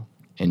real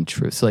and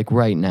true. So like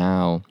right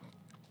now,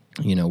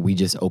 you know, we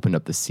just opened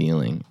up the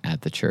ceiling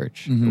at the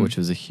church, which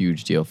was a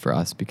huge deal for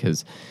us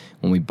because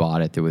when we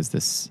bought it, there was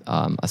this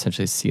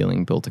essentially a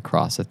ceiling built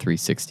across a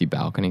 360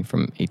 balcony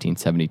from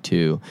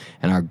 1872.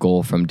 And our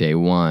goal from day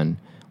one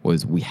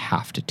was we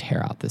have to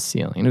tear out the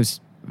ceiling. And it was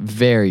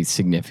very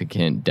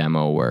significant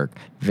demo work,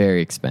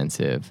 very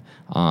expensive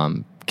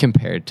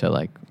compared to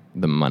like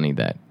the money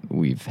that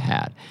we've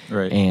had.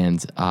 Right.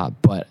 And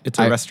but it's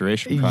a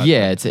restoration project.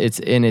 Yeah,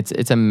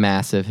 it's a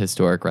massive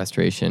historic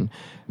restoration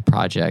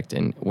project.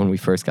 And when we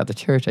first got the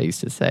church, I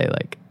used to say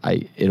like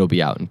it'll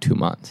be out in 2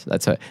 months.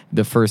 That's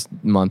the first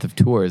month of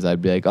tours.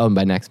 I'd be like, oh,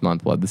 by next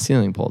month we'll have the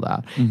ceiling pulled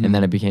out. Mm-hmm. And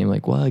then it became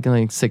like, well, like in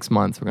like 6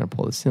 months we're gonna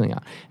pull the ceiling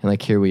out. And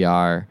like here we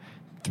are,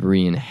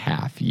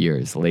 3.5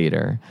 years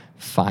later,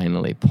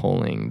 finally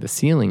pulling the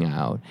ceiling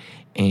out.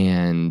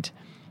 And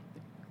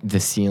the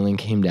ceiling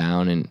came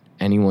down, and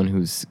anyone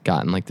who's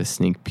gotten like the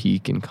sneak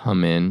peek and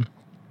come in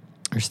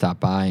or stopped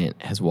by and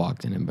has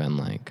walked in and been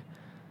like,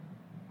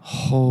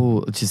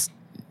 oh,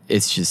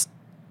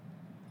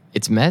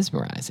 it's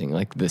mesmerizing.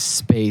 Like the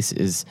space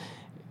is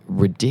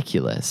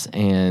ridiculous.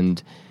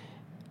 And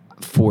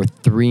for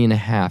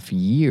 3.5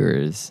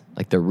 years,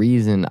 like the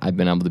reason I've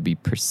been able to be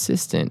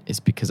persistent is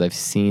because I've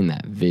seen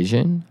that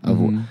vision of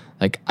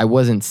like, I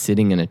wasn't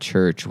sitting in a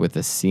church with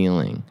a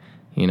ceiling.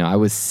 You know, I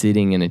was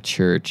sitting in a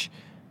church.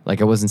 Like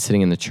I wasn't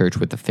sitting in the church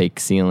with the fake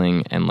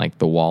ceiling and like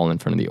the wall in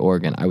front of the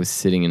organ. I was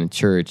sitting in a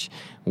church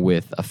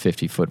with a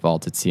 50-foot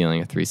vaulted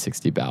ceiling, a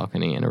 360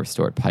 balcony, and a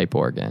restored pipe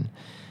organ.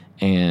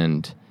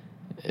 And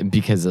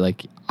because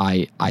like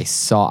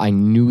I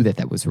knew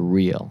that was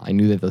real. I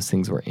knew that those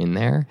things were in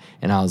there.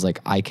 And I was like,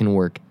 I can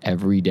work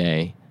every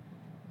day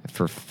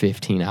for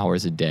 15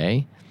 hours a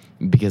day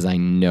because I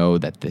know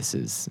that this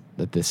is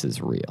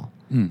real.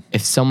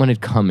 If someone had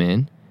come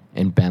in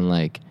and been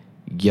like,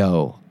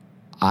 yo,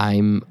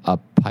 I'm a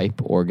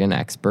pipe organ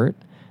expert,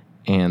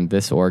 and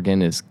this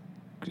organ is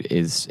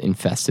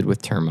infested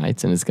with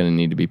termites and is going to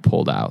need to be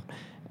pulled out,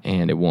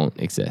 and it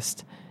won't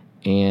exist.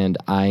 And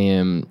I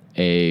am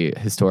a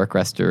historic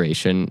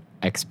restoration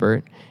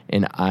expert,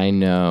 and I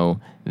know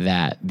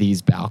that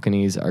these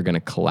balconies are going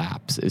to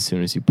collapse as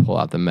soon as you pull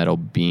out the metal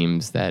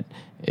beams that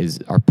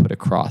are put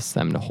across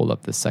them to hold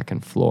up the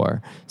second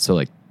floor. So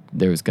like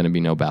there was going to be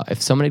no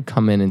if someone had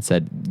come in and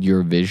said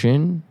your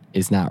vision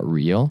is not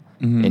real,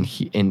 and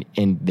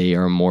they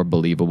are a more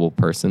believable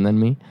person than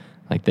me,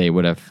 like they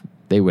would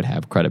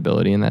have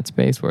credibility in that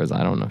space, whereas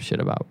I don't know shit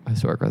about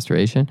historic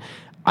restoration.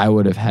 I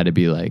would have had to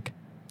be like,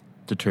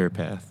 deter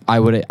path. I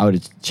would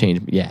have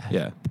changed.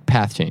 Yeah.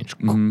 Path change.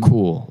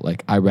 Cool.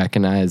 Like I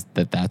recognize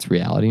that that's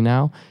reality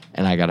now,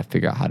 and I got to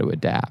figure out how to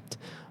adapt.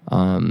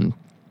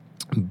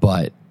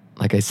 But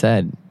like I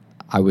said,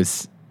 I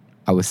was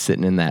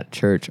sitting in that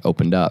church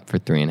opened up for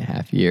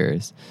 3.5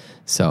 years.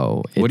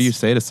 So what do you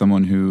say to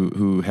someone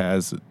who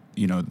has,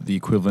 you know, the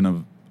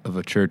equivalent of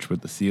a church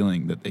with the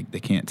ceiling that they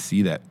can't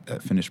see that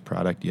finished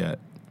product yet?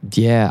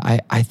 Yeah,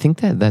 I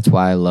think that's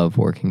why I love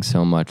working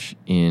so much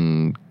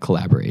in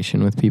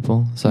collaboration with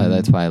people. So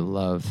that's why I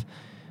love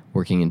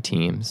working in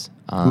teams.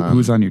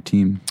 Who's on your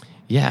team?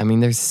 Yeah, I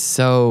mean, it's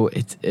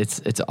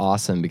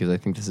awesome because I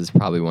think this is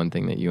probably one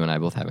thing that you and I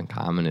both have in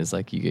common is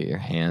like you get your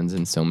hands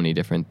in so many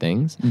different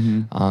things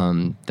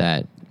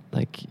that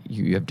like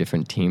you have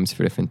different teams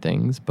for different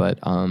things. But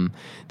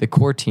the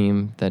core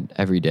team that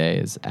every day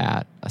is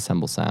at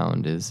Assemble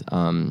Sound is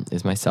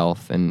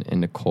myself and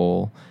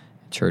Nicole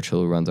Churchill,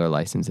 who runs our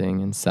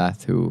licensing, and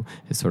Seth, who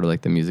is sort of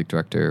like the music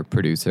director,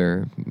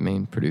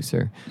 main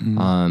producer.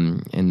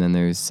 And then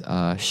there's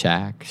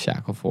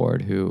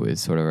Shackleford, who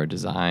is sort of our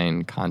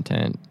design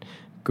content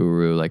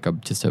guru, like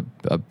just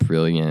a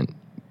brilliant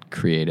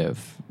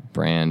creative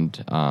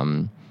brand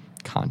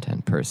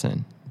content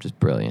person, just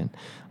brilliant.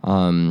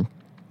 And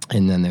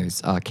then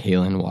there's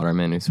Kaylin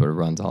Waterman, who sort of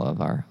runs all of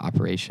our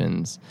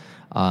operations.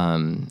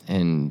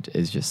 And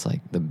is just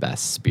like the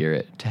best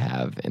spirit to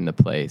have in the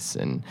place,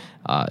 and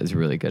is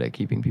really good at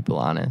keeping people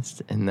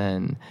honest. And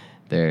then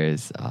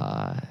there's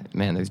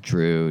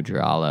Drew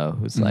Girallo,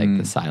 who's like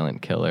the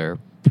silent killer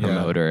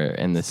promoter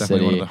in the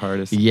city. One of the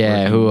hardest.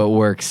 Yeah, who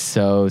works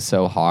so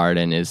hard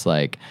and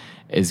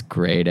is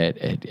great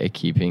at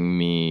keeping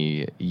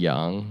me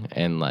young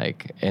and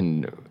like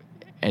and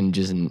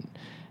just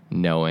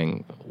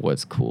knowing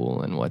what's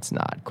cool and what's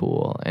not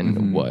cool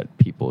and what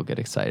people get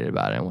excited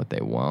about and what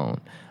they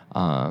won't.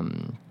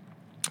 And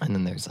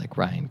then there's like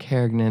Ryan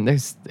Kerrigan,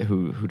 there's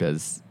who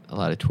does a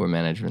lot of tour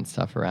management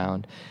stuff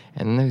around.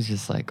 And then there's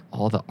just like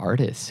all the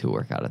artists who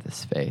work out of this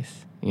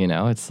space. You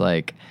know, it's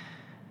like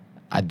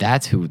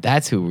that's who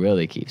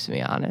really keeps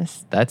me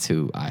honest. That's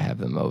who I have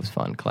the most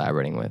fun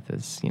collaborating with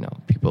is, you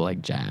know, people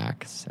like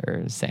Jax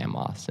or Sam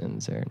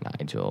Austins or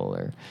Nigel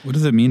or. What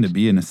does it mean to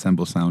be an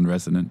Assemble Sound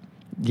resident?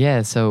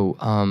 Yeah, so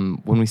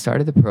when we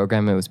started the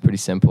program, it was pretty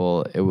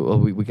simple.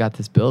 We got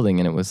this building,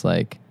 and it was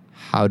like,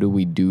 how do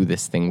we do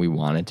this thing we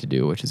wanted to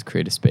do, which is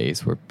create a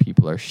space where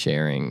people are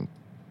sharing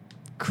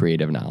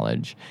creative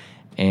knowledge.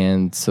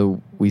 And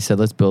so we said,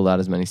 let's build out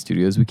as many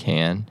studios as we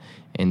can,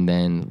 and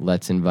then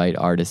let's invite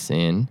artists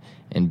in.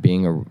 And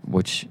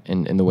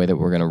in the way that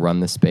we're going to run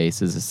the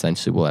space is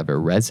essentially we'll have a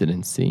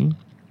residency.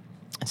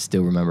 I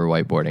still remember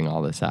whiteboarding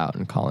all this out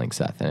and calling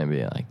Seth and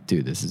being like,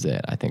 dude, this is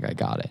it. I think I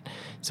got it.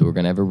 So we're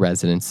going to have a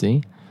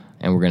residency,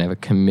 and we're going to have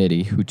a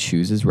committee who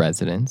chooses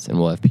residents, and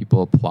we'll have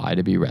people apply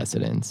to be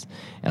residents.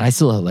 And I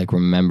still like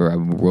remember I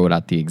wrote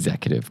out the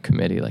executive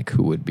committee, like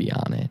who would be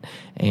on it.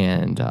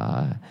 And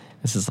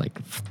this is like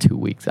 2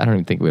 weeks. I don't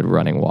even think we had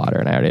running water,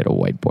 and I already had a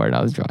whiteboard, and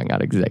I was drawing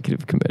out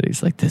executive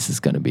committees. Like, this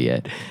is going to be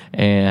it.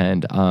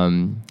 And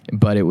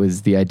but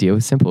the idea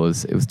was simple.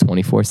 It was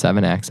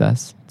 24/7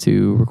 access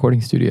to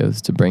recording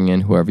studios to bring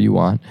in whoever you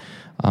want.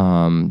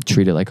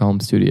 Treat it like a home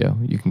studio.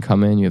 You can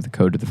come in, you have the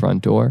code to the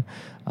front door.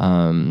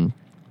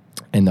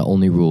 And the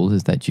only rule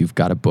is that you've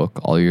got to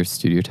book all your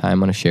studio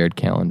time on a shared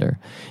calendar.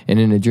 And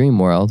in a dream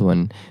world,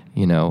 when,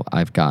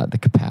 I've got the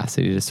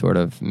capacity to sort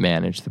of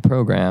manage the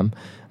program,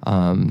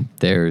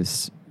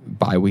 there's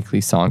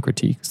bi-weekly song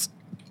critiques,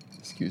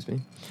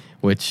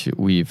 which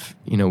we've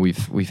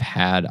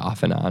had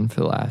off and on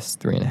for the last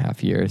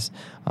 3.5 years,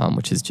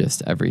 which is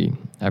just every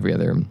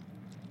other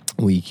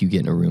week you get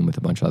in a room with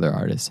a bunch of other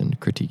artists and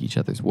critique each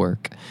other's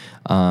work.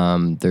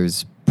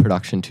 There's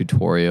production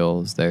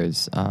tutorials.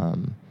 There's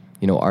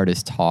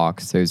artist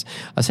talks. There's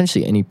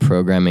essentially any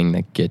programming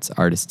that gets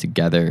artists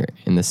together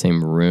in the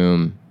same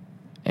room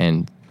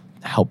and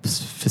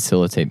helps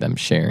facilitate them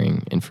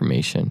sharing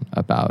information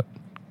about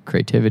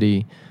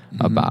creativity,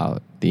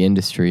 about the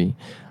industry.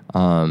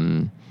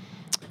 And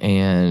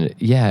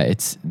yeah,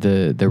 it's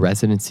the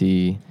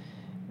residency.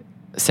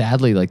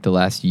 Sadly, like the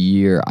last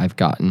year, I've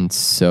gotten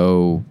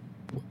so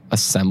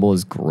Assemble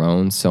has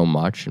grown so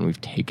much and we've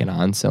taken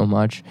on so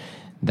much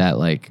that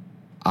like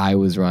I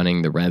was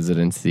running the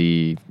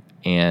residency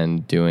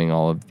and doing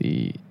all of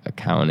the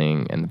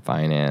accounting and the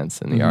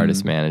finance and the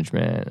artist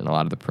management and a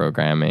lot of the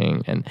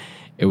programming. And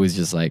it was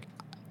just like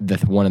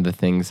one of the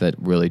things that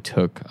really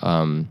took,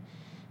 got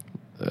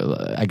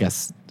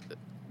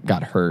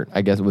hurt,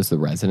 was the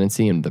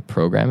residency and the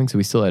programming. So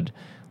we still had,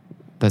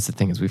 that's the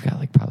thing is we've got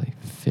like probably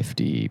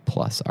 50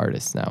 plus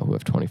artists now who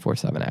have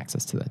 24/7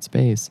 access to that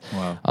space.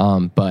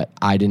 Wow. But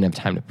I didn't have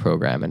time to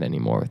program it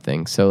anymore with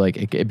things. So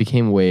like it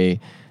became a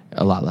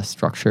lot less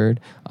structured.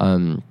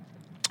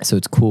 So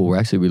it's cool. We're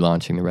actually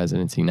relaunching the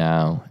residency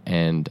now,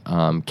 and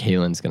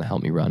Kaylin's going to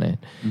help me run it.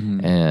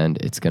 And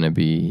it's going to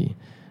be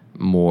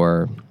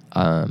more,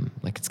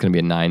 it's going to be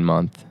a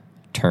 9-month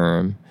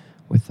term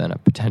with then a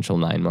potential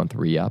 9-month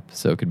re-up.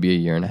 So it could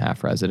be a 1.5-year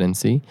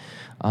residency.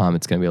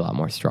 It's going to be a lot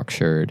more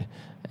structured,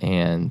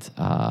 and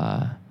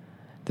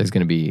there's going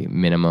to be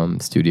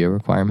minimum studio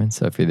requirements.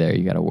 So if you're there,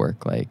 you got to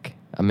work like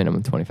a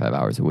minimum 25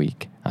 hours a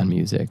week on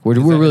music. We're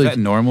really, is that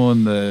normal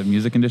in the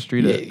music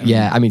industry?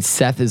 I mean,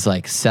 Seth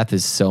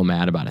is so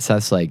mad about it.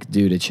 Seth's like,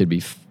 dude, it should be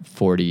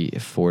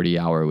 40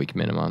 hour a week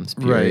minimums,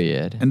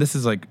 period. Right. And this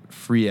is like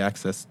free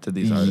access to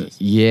these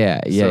artists.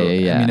 Yeah. I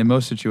mean, in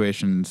most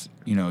situations,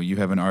 you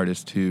have an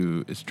artist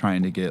who is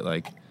trying to get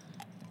like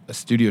a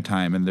studio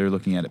time, and they're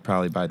looking at it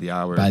probably by the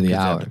hour. They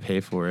have to pay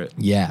for it.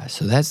 Yeah.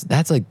 So that's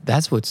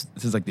what's.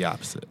 This is like the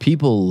opposite.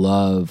 People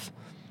love,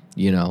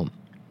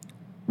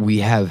 we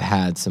have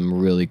had some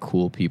really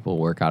cool people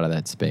work out of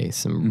that space.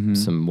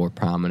 Some more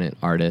prominent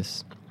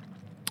artists,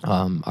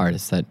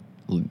 artists that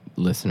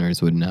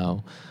listeners would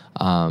know,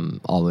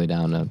 all the way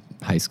down to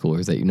high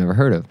schoolers that you've never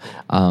heard of.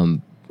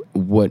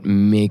 What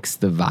makes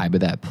the vibe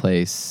of that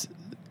place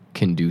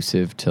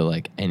conducive to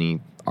like any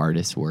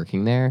artist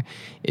working there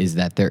is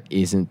that there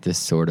isn't this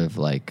sort of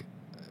like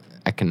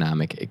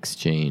economic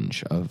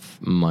exchange of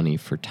money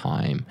for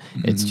time.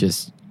 It's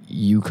just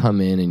you come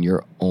in and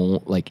your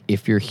own, like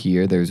if you're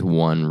here, there's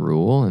one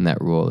rule, and that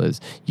rule is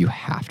you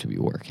have to be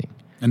working.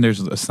 And there's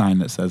a sign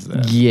that says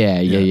that. Yeah.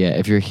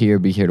 If you're here,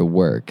 be here to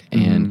work.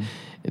 And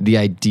the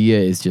idea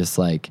is just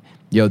like,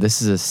 yo,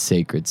 this is a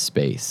sacred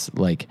space.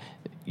 Like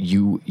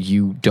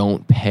you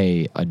don't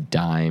pay a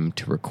dime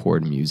to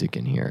record music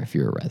in here if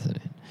you're a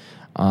resident.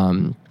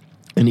 And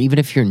even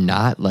if you're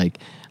not, like,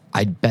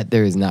 I bet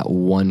there is not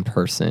one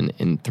person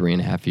in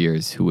 3.5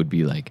 years who would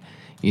be like,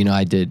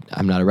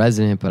 I'm not a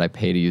resident, but I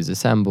pay to use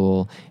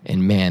Assemble.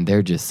 And man,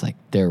 they're just like,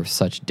 they're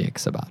such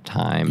dicks about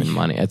time and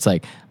money. It's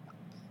like,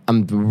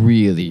 I'm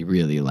really,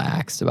 really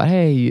laxed about,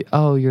 hey,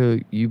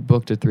 you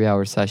booked a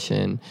 3-hour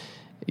session.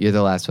 You're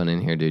the last one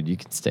in here, dude. You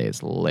can stay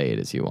as late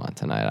as you want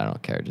tonight. I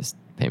don't care. Just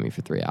pay me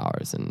for 3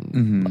 hours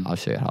and I'll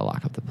show you how to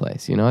lock up the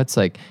place. It's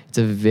like, it's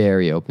a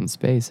very open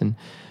space. And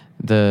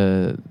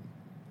that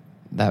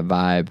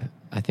vibe,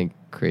 I think,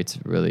 creates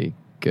really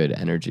good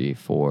energy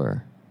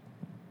for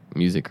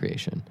music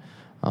creation.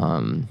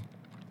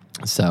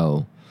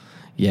 So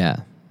yeah,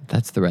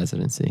 that's the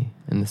residency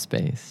in the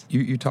space.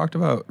 You talked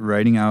about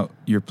writing out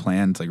your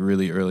plans like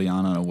really early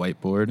on a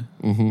whiteboard.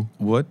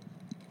 What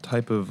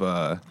type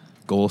of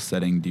goal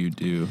setting do you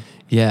do?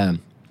 Yeah,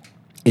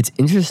 it's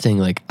interesting.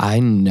 Like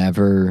I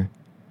never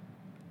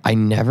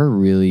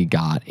really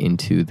got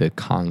into the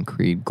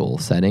concrete goal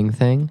setting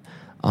thing.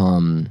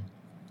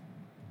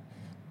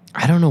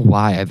 I don't know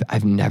why.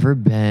 I've never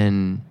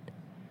been.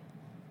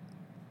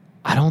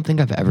 I don't think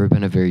I've ever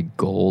been a very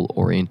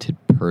goal-oriented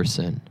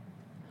person,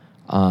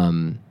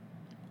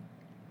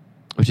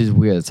 which is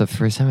weird. It's the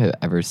first time I've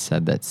ever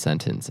said that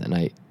sentence,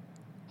 and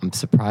I'm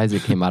surprised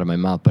it came out of my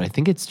mouth, but I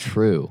think it's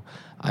true.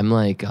 I'm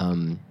like,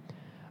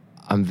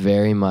 I'm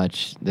very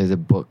much, there's a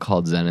book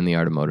called Zen and the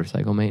Art of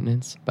Motorcycle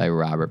Maintenance by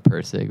Robert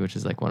Pirsig, which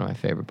is like one of my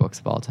favorite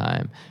books of all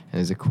time. And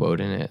there's a quote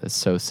in it that's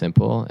so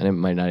simple, and it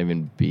might not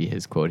even be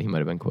his quote. He might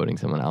have been quoting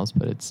someone else,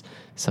 but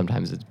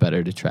sometimes it's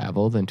better to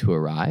travel than to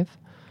arrive.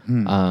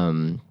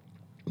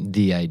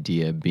 The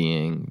idea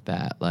being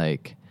that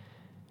like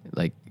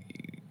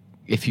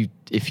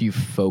if you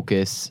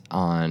focus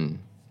on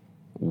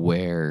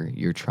where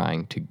you're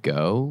trying to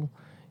go,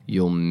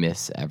 you'll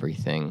miss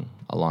everything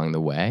along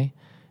the way.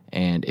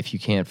 And if you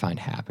can't find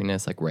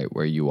happiness like right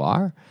where you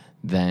are,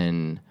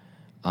 then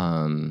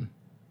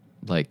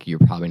like you're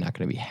probably not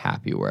going to be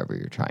happy wherever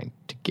you're trying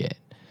to get.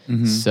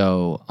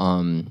 So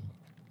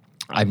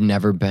I've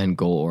never been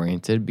goal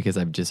oriented because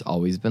I've just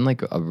always been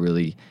like a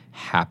really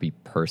happy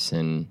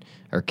person,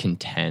 or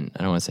content.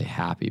 I don't want to say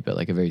happy, but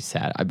like a very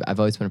sad. I've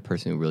always been a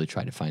person who really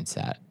tried to find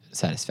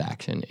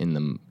satisfaction in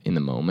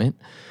the moment.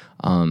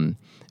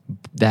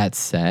 That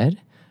said,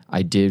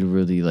 I did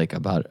really, like,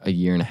 about a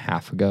year and a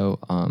half ago,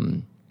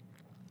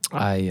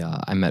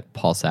 I met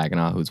Paul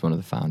Saginaw, who's one of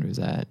the founders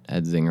at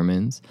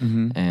Zingerman's,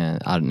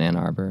 and out in Ann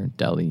Arbor,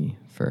 Delhi.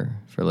 For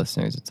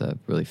listeners, it's a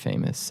really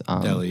famous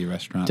deli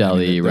restaurant.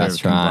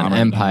 Restaurant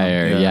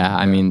empire. Yeah,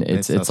 I mean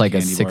it's like a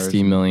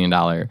 $60 million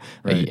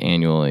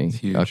annually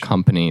a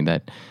company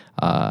that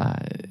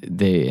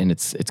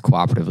it's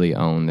cooperatively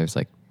owned. There's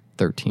like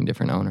 13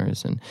 different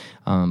owners, and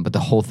but the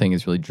whole thing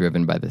is really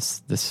driven by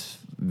this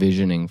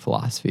visioning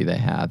philosophy they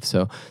have.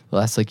 So the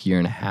last like year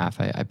and a half,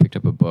 I picked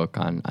up a book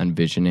on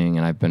visioning,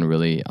 and I've been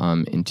really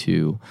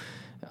into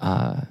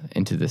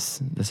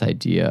this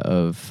idea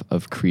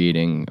of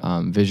creating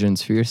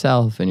visions for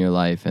yourself and your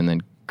life, and then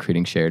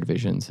creating shared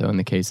visions. So in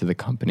the case of the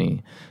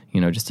company,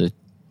 just to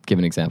give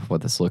an example of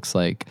what this looks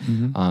like,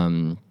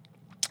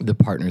 the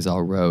partners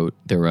all wrote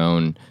their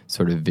own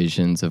sort of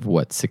visions of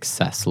what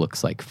success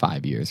looks like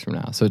 5 years from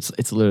now. So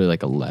it's literally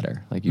like a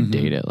letter. Like you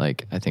date it.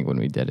 Like I think when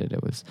we did it,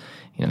 it was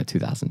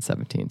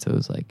 2017. So it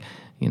was like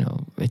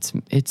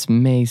it's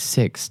May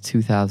 6th,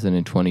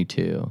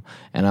 2022,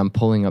 and I'm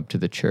pulling up to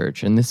the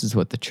church, and this is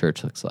what the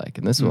church looks like,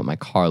 and this is what my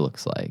car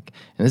looks like,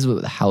 and this is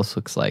what the house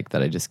looks like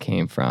that I just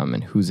came from,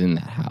 and who's in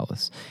that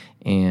house.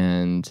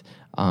 And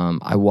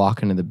I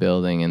walk into the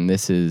building, and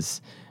this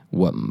is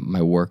what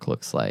my work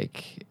looks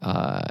like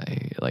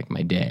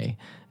my day.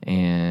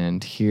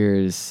 And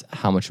here's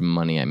how much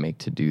money I make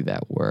to do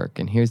that work.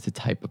 And here's the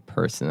type of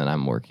person that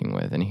I'm working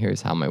with. And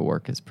here's how my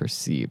work is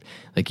perceived.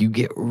 Like you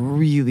get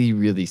really,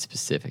 really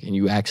specific, and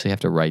you actually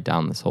have to write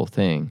down this whole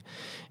thing.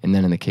 And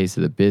then in the case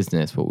of the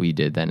business, what we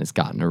did then is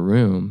got in a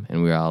room,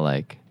 and we were all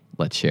like,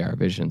 let's share our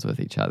visions with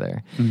each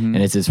other. And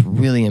it's this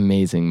really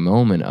amazing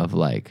moment of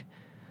like,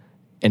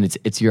 and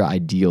it's your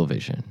ideal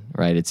vision,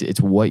 right?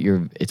 It's what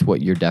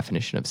your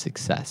definition of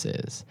success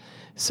is.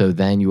 So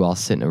then you all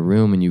sit in a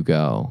room and you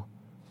go,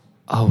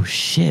 oh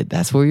shit,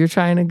 that's where you're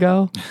trying to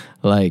go?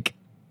 Like,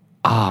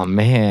 oh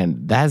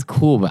man, that's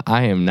cool, but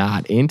I am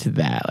not into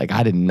that. Like,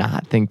 I did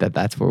not think that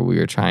that's where we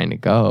were trying to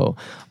go.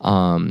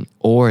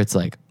 Or it's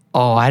like,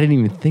 oh, I didn't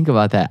even think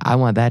about that. I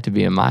want that to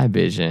be in my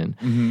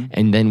vision.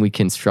 And then we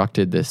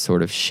constructed this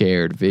sort of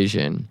shared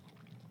vision.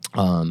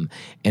 And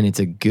it's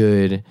a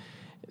good...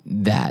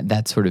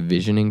 that sort of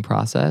visioning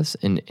process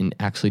and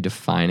actually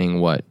defining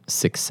what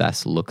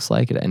success looks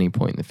like at any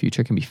point in the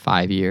future. It can be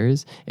 5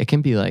 years. It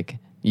can be like,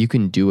 you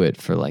can do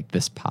it for like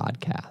this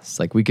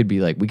podcast. Like we could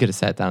have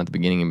sat down at the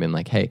beginning and been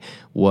like, hey,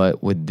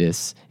 what would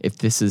this, if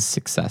this is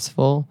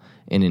successful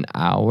in an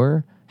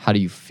hour, how do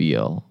you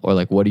feel? Or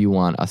like, what do you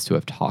want us to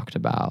have talked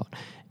about?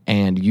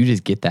 And you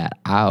just get that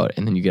out,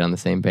 and then you get on the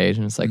same page,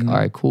 and it's like, all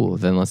right, cool.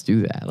 Then let's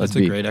do that. That's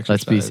a great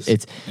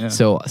exercise.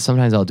 So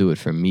sometimes I'll do it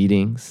for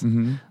meetings.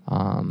 Do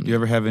you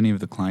ever have any of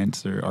the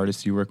clients or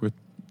artists you work with?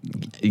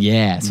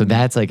 Yeah, so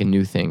that's like a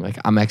new thing. Like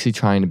I'm actually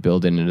trying to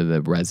build it into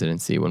the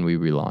residency when we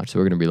relaunch. So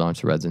we're going to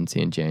relaunch the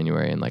residency in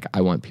January, and like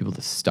I want people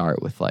to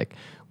start with like,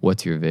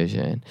 what's your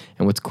vision?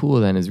 And what's cool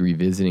then is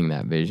revisiting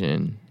that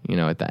vision,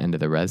 at the end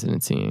of the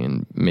residency,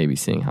 and maybe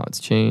seeing how it's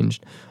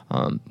changed.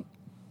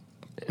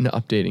 And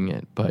updating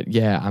it. But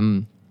yeah,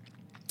 I'm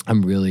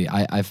really,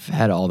 I've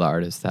had all the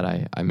artists that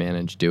I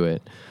manage do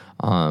it.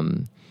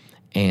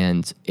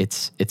 And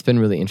it's been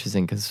really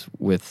interesting because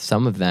with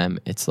some of them,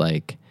 it's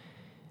like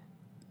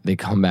they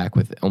come back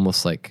with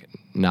almost like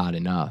not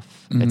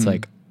enough. It's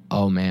like,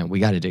 oh man, we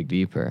got to dig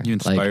deeper. You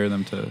inspire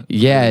them to.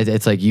 Yeah,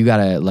 it's like you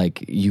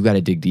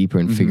gotta dig deeper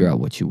and figure out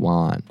what you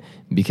want,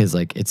 because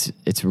like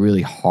it's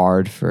really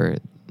hard for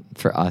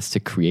us to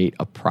create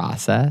a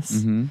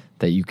process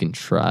that you can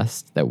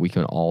trust, that we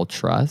can all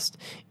trust,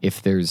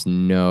 if there's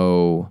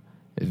no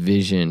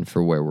vision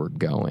for where we're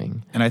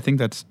going. And I think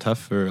that's tough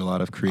for a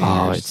lot of creators.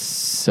 Oh, it's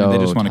so they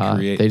just want to tough.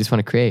 create. They just want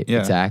to create.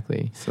 Yeah.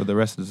 Exactly. So the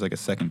rest is like a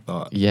second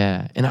thought.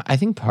 Yeah. And I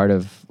think part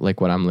of like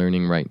what I'm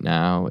learning right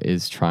now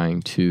is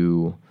trying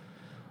to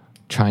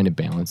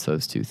balance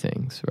those two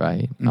things,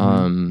 right?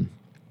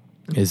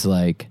 Is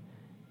like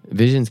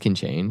visions can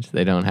change.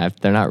 They're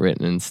not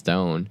written in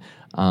stone.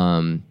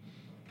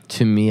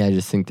 To me, I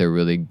just think they're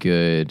really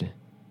good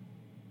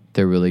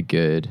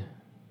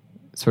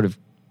sort of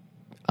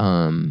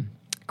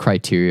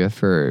criteria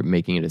for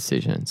making a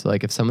decision. So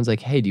like if someone's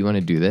like, hey, do you want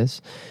to do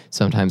this?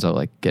 Sometimes I'll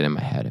like get in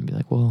my head and be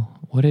like, well,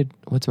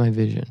 what's my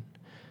vision?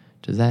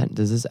 Does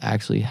this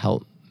actually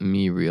help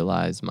me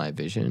realize my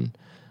vision?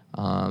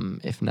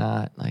 If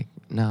not, like,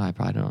 no, I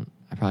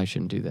probably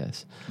shouldn't do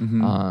this.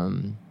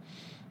 And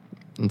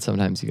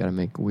sometimes you got to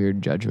make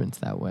weird judgments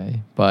that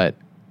way. But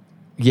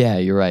yeah,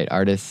 you're right.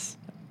 Artists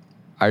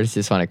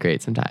just want to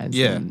create sometimes.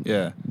 Yeah. And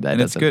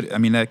it's good. I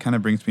mean, that kind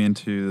of brings me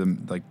into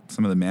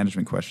some of the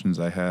management questions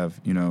I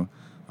have. You know,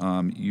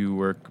 you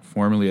work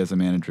formerly as a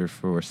manager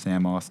for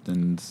Sam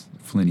Austin's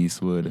Flint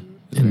Eastwood.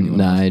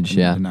 Nige,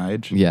 yeah.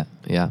 Nige?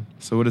 Yeah.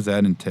 So what does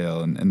that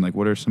entail? And like,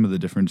 what are some of the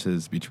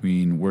differences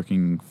between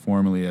working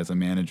formally as a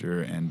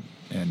manager and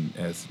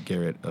as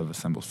Garrett of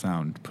Assemble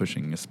Sound,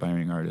 pushing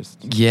aspiring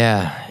artists?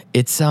 Yeah,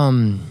 it's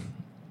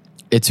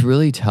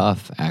really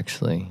tough,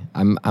 actually.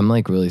 I'm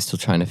like really still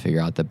trying to figure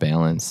out the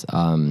balance.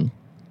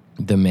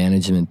 The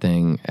management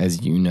thing,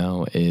 as you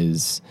know,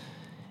 it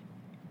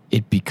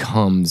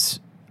becomes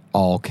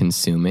all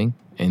consuming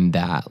in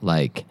that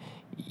like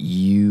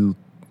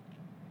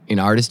an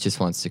artist just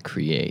wants to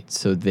create,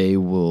 so they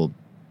will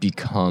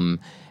become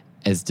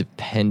as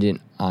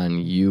dependent on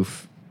you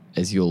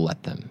as you'll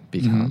let them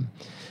become.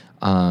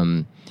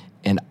 And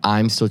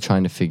I'm still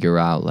trying to figure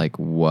out like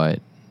what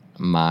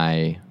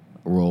my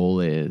role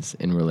is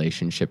in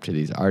relationship to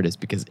these artists,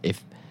 because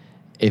if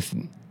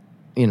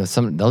you know,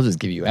 they'll just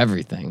give you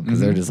everything because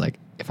they're just like,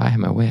 if I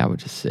had my way, I would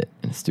just sit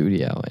in a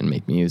studio and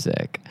make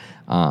music,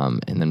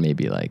 and then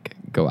maybe like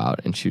go out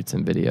and shoot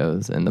some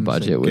videos, and the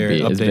budget would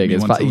be as big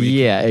as possible.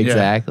 Yeah,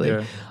 exactly.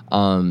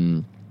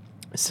 Yeah.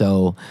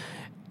 So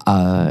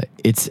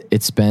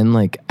it's been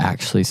like,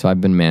 actually, so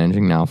I've been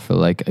managing now for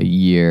like a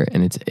year,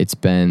 and it's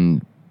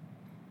been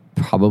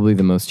probably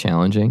the most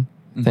challenging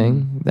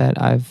thing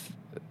that I've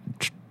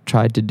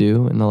tried to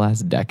do in the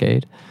last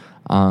decade.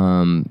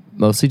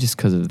 Mostly just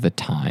because of the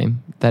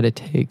time that it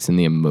takes and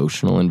the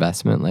emotional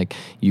investment. Like,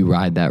 you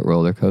ride that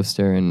roller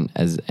coaster, and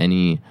as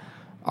any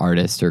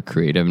artist or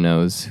creative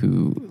knows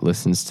who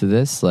listens to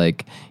this,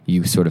 like,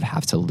 you sort of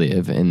have to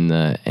live in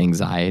the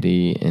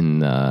anxiety, in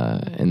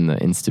the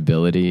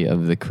instability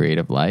of the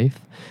creative life.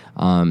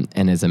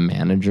 And as a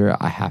manager,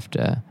 I have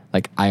to,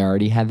 like, I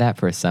already had that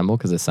for Assemble,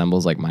 because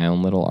Assemble's like my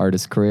own little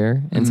artist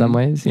career in some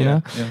ways, you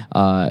know?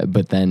 Yeah.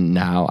 But then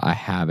now I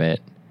have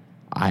it.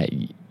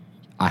 I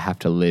have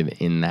to live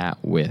in that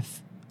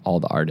with all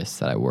the artists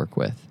that I work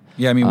with.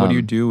 Yeah, I mean, what do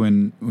you do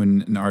when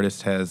an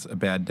artist has a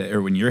bad day,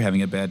 or when you're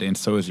having a bad day and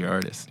so is your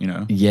artist, you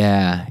know?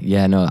 Yeah,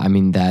 no, I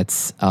mean,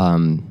 that's,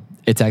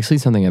 it's actually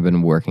something I've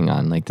been working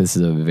on. Like, this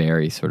is a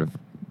very sort of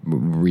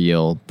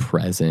real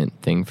present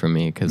thing for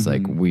me, because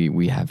like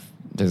we have,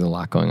 there's a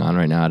lot going on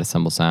right now at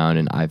Assemble Sound,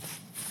 and I've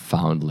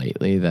found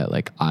lately that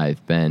like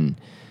I've been,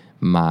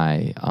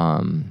 my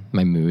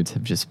moods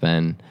have just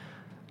been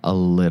a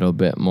little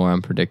bit more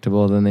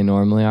unpredictable than they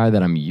normally are,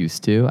 that I'm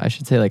used to. I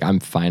should say, like, I'm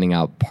finding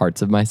out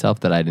parts of myself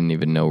that I didn't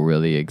even know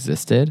really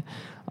existed,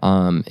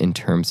 in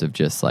terms of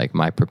just like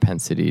my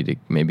propensity to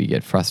maybe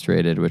get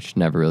frustrated, which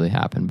never really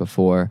happened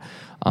before.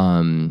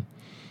 And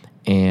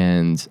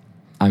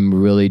I'm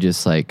really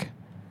just like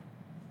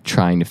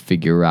trying to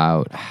figure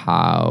out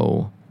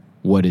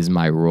what is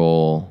my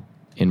role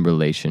in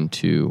relation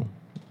to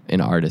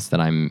an artist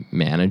that I'm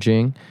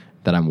managing,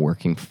 that I'm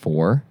working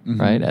for,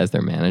 right, as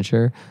their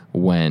manager,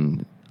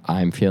 when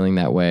I'm feeling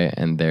that way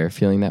and they're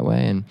feeling that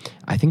way. And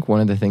I think one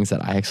of the things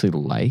that I actually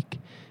like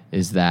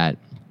is that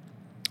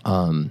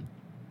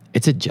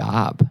it's a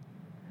job.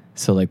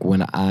 So like,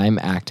 when I'm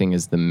acting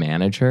as the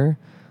manager,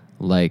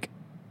 like,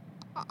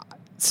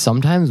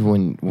 sometimes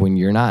when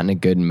you're not in a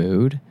good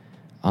mood,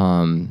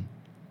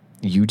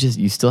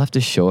 you still have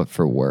to show up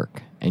for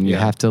work, and you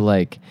have to,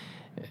 like,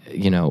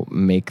 you know,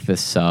 make the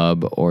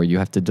sub, or you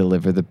have to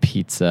deliver the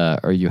pizza,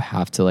 or you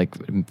have to like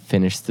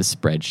finish the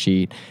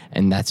spreadsheet.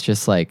 And that's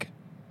just like,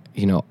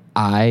 you know,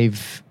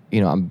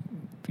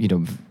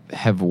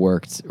 have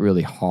worked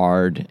really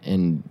hard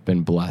and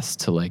been blessed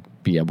to like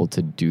be able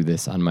to do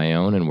this on my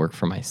own and work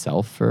for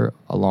myself for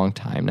a long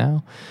time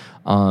now.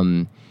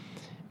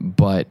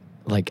 But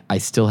like, I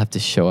still have to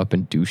show up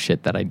and do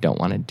shit that I don't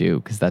want to do,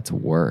 because that's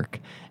work.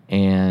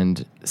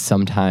 And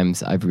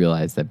sometimes I've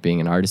realized that being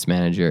an artist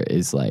manager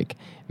is like,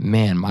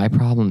 man, my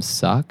problems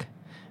suck,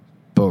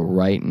 but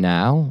right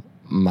now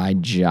my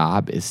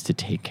job is to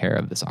take care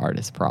of this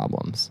artist's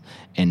problems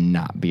and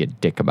not be a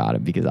dick about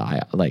it, because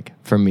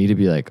for me to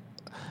be like,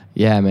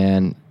 yeah,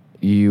 man,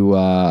 you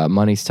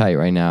money's tight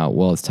right now.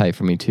 Well, it's tight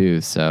for me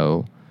too,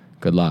 so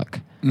good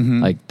luck.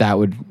 Like, I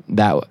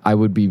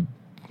would be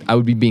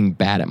being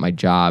bad at my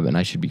job, and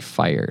I should be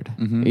fired.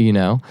 You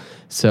know?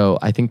 So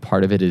I think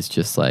part of it is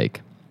just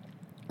like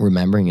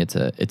remembering it's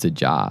a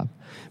job.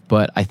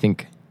 But I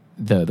think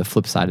the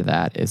flip side of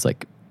that is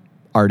like,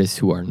 artists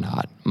who are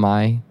not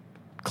my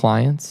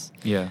clients,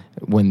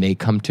 when they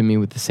come to me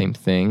with the same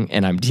thing,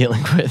 and I'm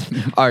dealing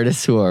with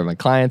artists who are my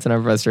clients, and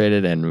I'm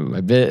frustrated, and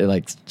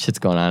like shit's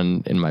going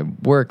on in my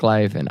work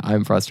life, and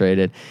I'm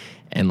frustrated,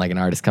 and like an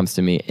artist comes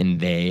to me and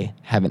they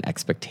have an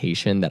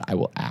expectation that I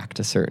will act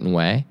a certain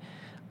way,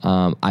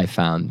 I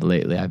found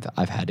lately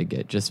I've had to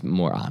get just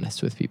more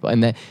honest with people,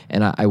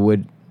 and I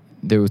would,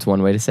 there was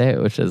one way to say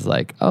it, which is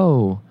like,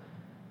 oh,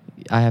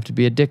 I have to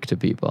be a dick to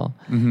people.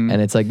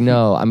 And it's like,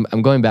 no,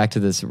 I'm going back to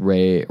this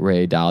Ray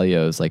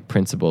Dalio's like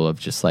principle of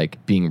just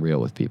like being real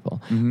with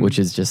people, which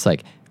is just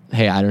like,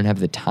 hey, I don't have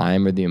the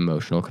time or the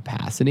emotional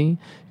capacity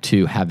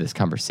to have this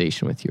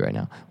conversation with you right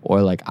now.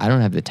 Or like, I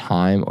don't have the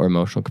time or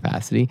emotional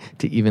capacity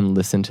to even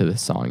listen to the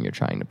song you're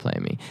trying to play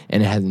me.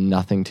 And it has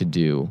nothing to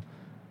do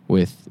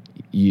with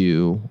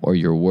you or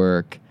your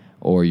work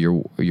or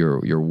your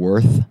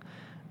worth.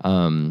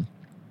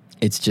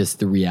 It's just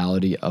the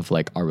reality of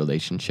like our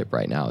relationship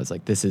right now is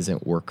like, this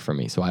isn't work for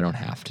me, so I don't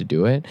have to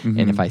do it.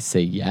 And if I say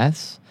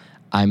yes,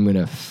 I'm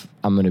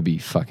gonna be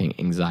fucking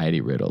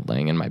anxiety riddled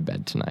laying in my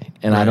bed tonight,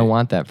 and I don't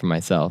want that for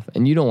myself,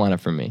 and you don't want it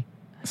for me.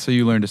 So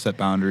you learn to set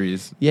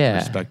boundaries,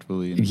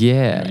 respectfully. And,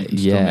 you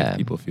still make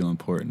people feel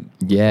important.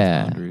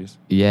 Yeah, boundaries.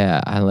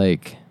 Yeah. I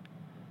like,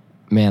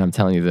 man, I'm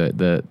telling you,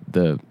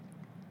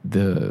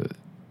 the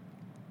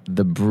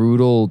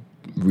brutal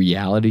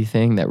reality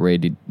thing that Ray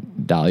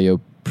Dalio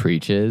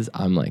preaches,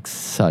 I'm like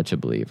such a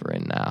believer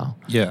in now.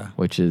 Yeah.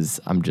 Which is,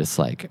 I'm just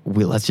like,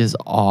 let's just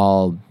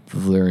all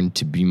learn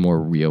to be more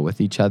real with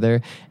each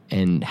other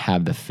and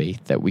have the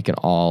faith that we can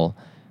all,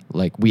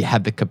 like, we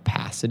have the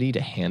capacity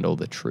to handle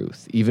the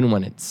truth, even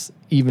when it's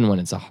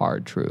a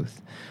hard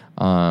truth.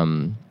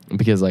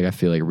 Because like I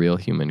feel like real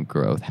human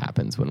growth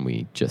happens when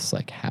we just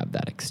like have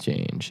that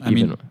exchange,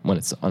 even when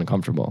it's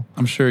uncomfortable.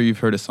 I'm sure you've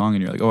heard a song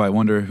and you're like, oh, I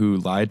wonder who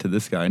lied to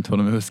this guy and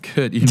told him it was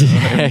good. You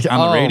know, like,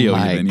 on the radio,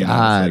 my even.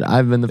 God, like,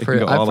 I've been the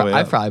person.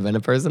 I've probably been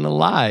a person to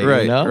lie.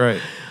 Right, you know?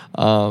 right.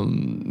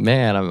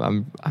 Man,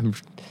 I'm.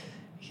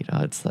 You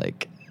know, it's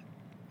like,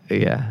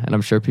 yeah, and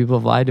I'm sure people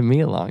have lied to me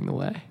along the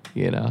way.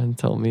 You know, and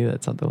told me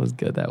that something was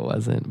good that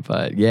wasn't.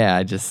 But yeah,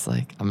 I just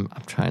like I'm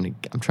trying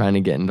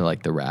to get into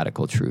like the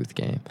radical truth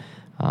game.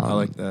 I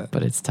like that.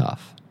 But it's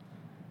tough.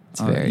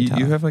 It's very tough.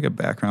 You have like a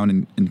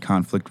background in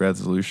conflict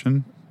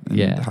resolution. And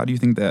yeah. How do you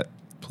think that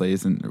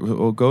plays in?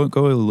 Well, go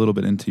a little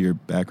bit into your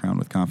background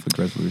with conflict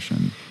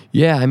resolution.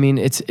 Yeah, I mean,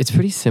 it's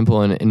pretty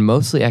simple and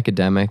mostly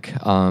academic.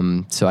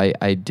 So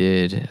I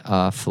did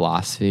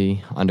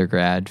philosophy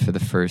undergrad for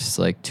the first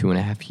like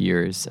 2.5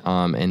 years,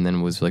 and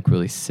then was like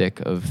really sick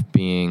of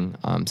being.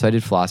 So I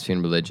did philosophy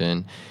and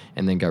religion,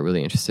 and then got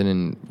really interested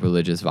in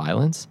religious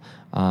violence.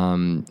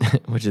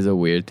 Which is a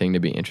weird thing to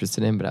be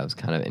interested in, but I was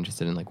kind of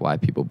interested in like why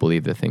people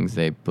believe the things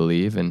they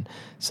believe, and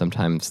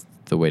sometimes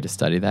the way to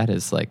study that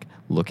is like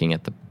looking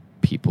at the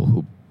people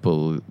who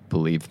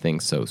believe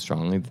things so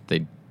strongly that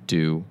they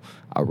do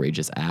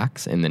outrageous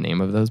acts in the name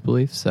of those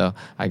beliefs. So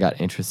I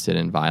got interested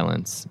in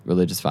violence,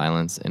 religious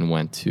violence, and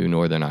went to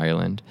Northern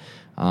Ireland,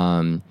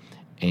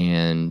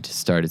 and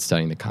started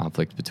studying the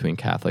conflict between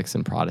Catholics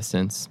and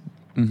Protestants,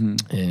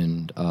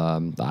 and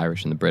the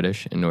Irish and the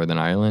British in Northern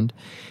Ireland.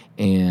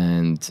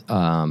 And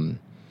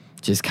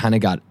just kind of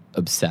got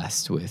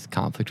obsessed with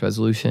conflict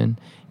resolution,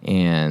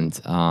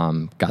 and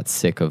got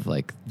sick of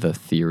like the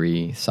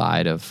theory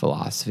side of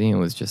philosophy, and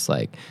was just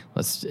like,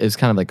 it was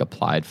kind of like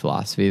applied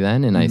philosophy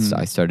then. And I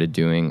started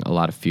doing a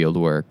lot of field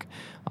work,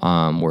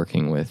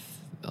 working with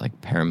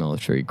like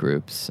paramilitary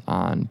groups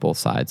on both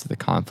sides of the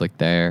conflict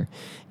there,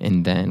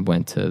 and then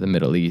went to the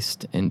Middle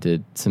East and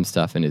did some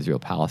stuff in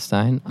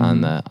Israel-Palestine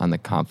on the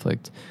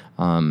conflict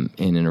in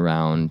and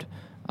around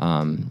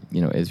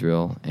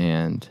Israel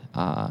and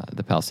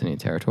the Palestinian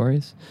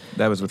territories.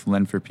 That was with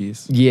Lend for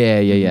Peace?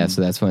 Yeah.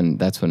 So that's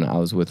when I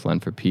was with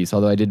Lend for Peace.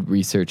 Although I did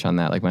research on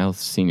that. Like my whole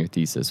senior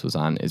thesis was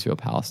on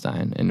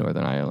Israel-Palestine and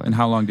Northern Ireland. And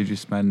how long did you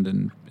spend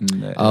in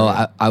that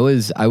area?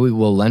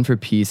 Well, Lend for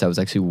Peace, I was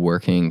actually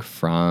working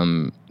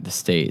from the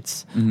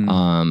States.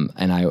 And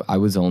I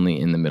was only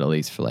in the Middle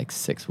East for like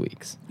 6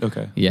 weeks.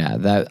 Okay.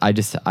 Yeah,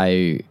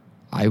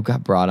 I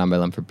got brought on by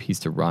Lend for Peace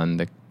to run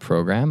the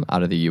program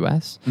out of the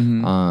U.S.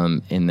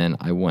 And then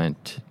I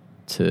went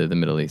to the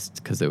Middle East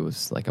because there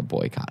was like a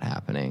boycott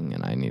happening,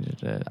 and I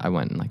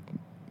went and like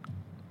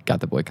got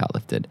the boycott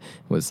lifted.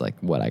 Was like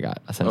what I got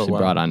essentially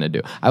brought on to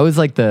do. It was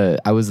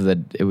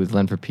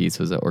Lend for Peace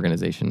was an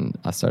organization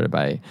started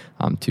by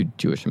 2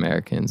 Jewish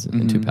Americans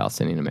and 2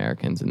 Palestinian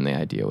Americans, and the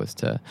idea was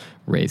to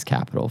raise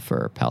capital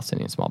for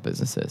Palestinian small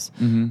businesses,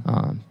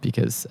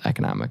 because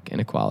economic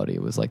inequality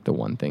was like the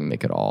one thing they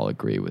could all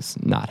agree was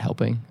not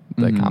helping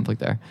the conflict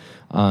there.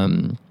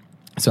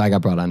 So I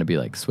got brought on to be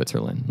like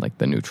Switzerland, like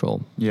the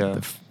neutral,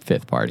 the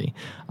fifth party.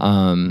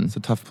 It's a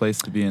tough place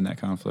to be in that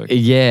conflict.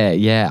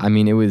 Yeah. I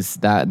mean, it was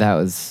that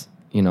was,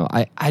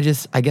 I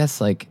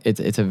guess like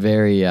it's a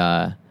very,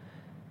 that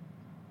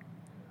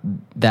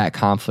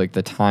conflict,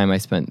 the time I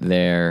spent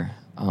there,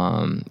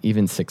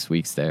 even 6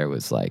 weeks there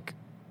was like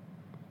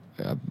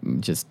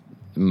just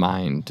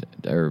mind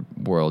or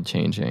world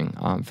changing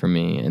for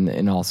me.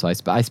 And also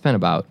I spent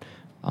about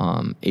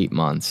 8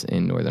 months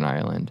in Northern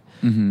Ireland.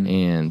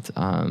 And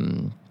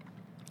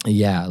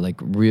like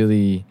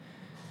really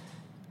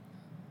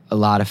a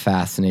lot of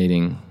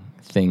fascinating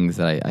things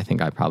that I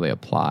think I probably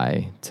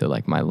apply to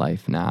like my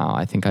life now.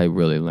 I think I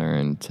really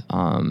learned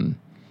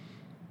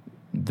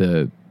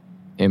the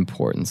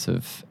importance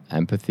of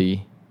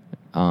empathy,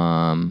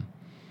 and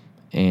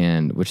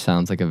which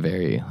sounds like a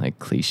very like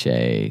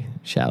cliche,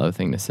 shallow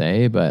thing to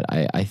say, but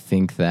I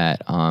think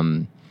that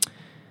a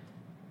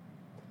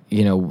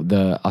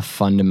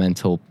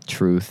fundamental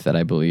truth that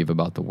I believe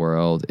about the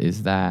world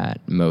is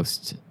that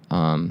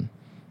I'm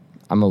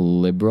a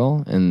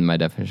liberal, and my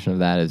definition of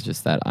that is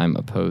just that I'm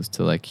opposed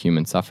to like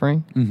human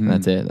suffering. Mm-hmm.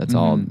 That's it. That's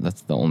all.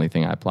 That's the only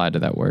thing I apply to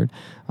that word.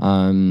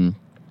 And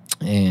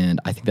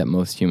I think that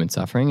most human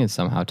suffering is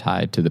somehow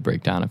tied to the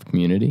breakdown of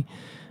community,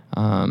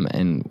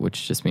 and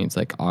which just means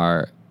like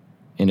our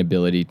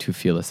inability to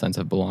feel a sense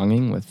of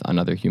belonging with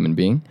another human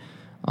being.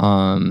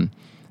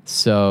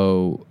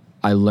 So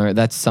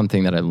that's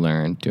something that I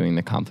learned doing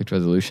the conflict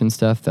resolution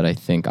stuff that I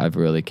think I've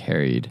really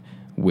carried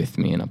with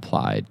me and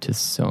applied to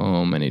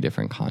so many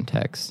different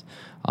contexts.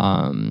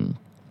 And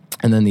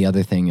then the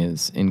other thing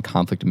is in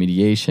conflict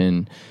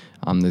mediation,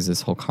 there's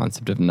this whole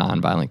concept of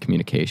nonviolent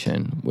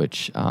communication,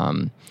 which,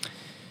 I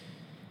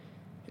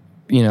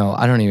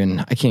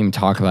can't even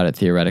talk about it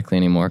theoretically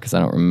anymore because I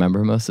don't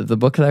remember most of the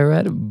book that I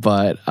read,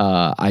 but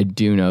I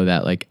do know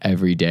that like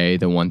every day,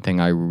 the one thing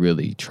I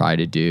really try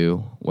to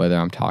do, whether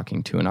I'm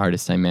talking to an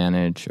artist I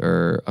manage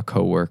or a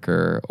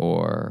coworker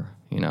or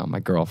my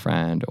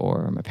girlfriend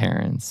or my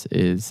parents,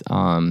 is,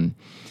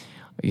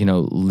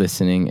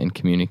 listening and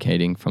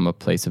communicating from a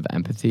place of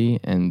empathy.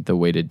 And the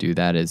way to do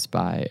that is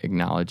by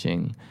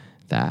acknowledging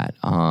that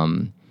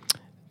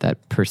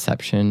that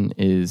perception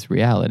is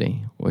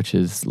reality, which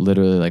is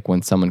literally like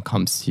when someone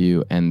comes to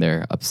you and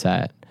they're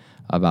upset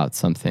about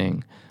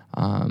something,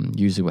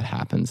 usually what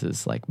happens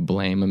is like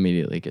blame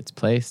immediately gets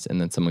placed, and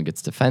then someone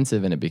gets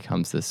defensive, and it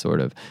becomes this sort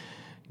of,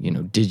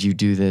 did you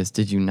do this?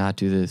 Did you not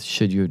do this?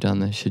 Should you have done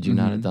this? Should you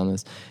not have done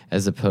this?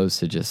 As opposed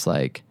to just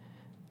like,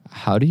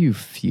 how do you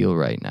feel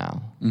right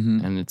now?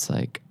 And it's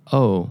like,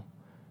 oh,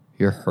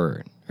 you're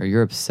hurt, or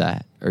you're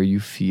upset, or you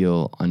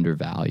feel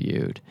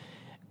undervalued.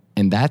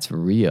 And that's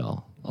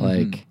real.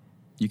 Like,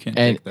 you can't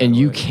take that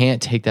you away.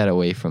 can't take that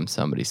away from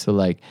somebody. So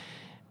like,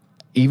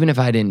 even if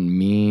I didn't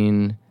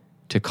mean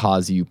to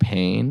cause you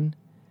pain,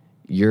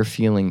 you're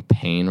feeling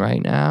pain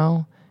right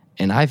now.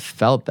 And I've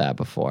felt that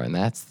before, and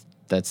that's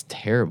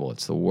terrible.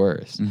 It's the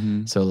worst.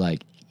 So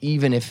like,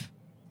 even if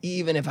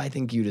I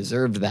think you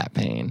deserved that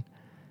pain,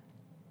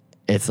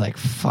 it's like,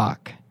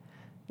 fuck.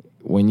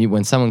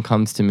 When someone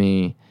comes to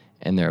me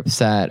and they're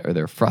upset or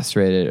they're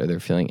frustrated or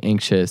they're feeling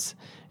anxious,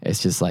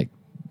 it's just like,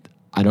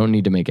 I don't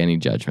need to make any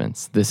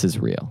judgments. This is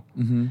real.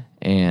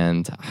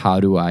 And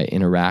how do I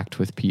interact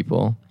with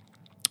people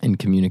and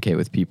communicate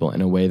with people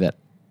in a way that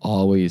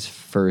always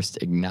first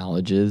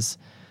acknowledges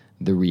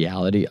the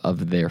reality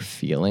of their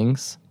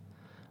feelings,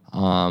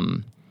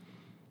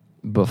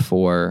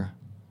 before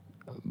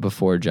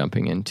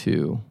jumping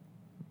into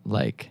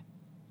like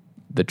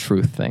the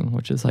truth thing,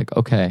 which is like,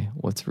 okay,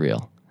 what's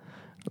real?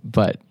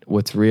 But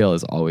what's real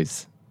is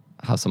always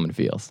how someone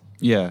feels.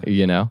 Yeah.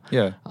 Yeah.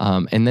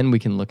 And then we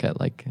can look at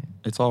like,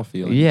 It's all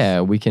feelings.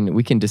 yeah, we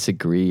can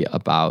disagree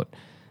about,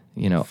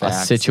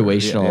 Facts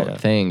situational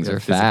things or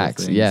physical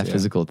facts. things,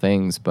 Physical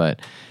things.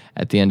 But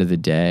at the end of the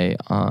day,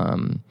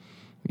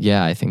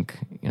 I think,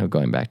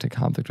 going back to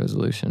conflict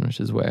resolution, which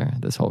is where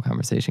this whole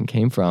conversation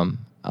came from,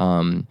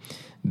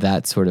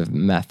 that sort of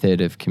method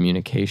of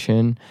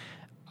communication,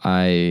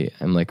 I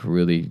am like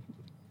really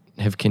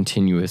have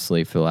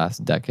continuously for the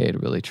last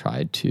decade really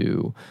tried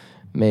to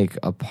make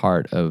a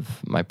part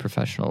of my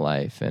professional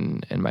life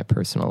and my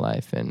personal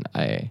life. And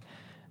I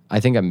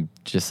think I'm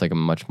just like a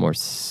much more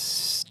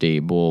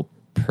stable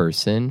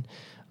person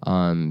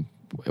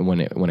when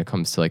it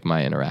comes to like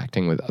my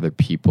interacting with other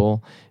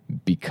people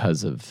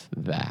because of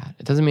that.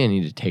 It doesn't mean I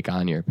need to take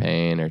on your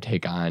pain or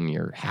take on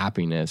your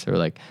happiness or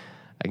like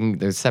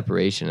there's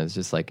separation. It's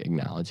just like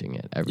acknowledging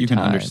it every time. You can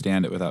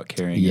understand it without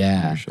carrying it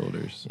on your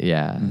shoulders.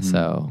 Yeah.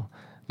 So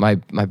my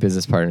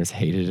business partners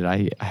hated it.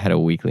 I had a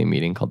weekly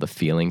meeting called the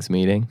feelings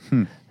meeting.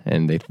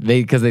 And they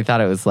because they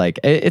thought it was like,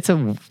 it's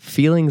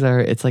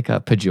like a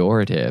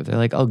pejorative. They're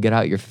like, oh, get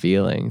out your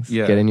feelings.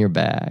 Yeah. Get in your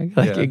bag.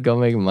 Like, go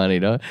make money.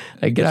 Don't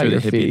like get out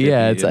your feelings.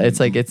 Yeah. It's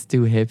like, it's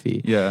too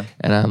hippie. Yeah.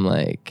 And I'm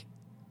like,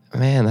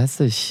 man, that's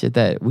the shit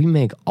that we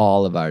make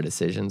all of our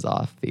decisions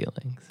off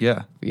feelings.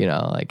 Yeah.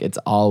 Like it's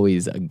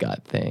always a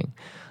gut thing.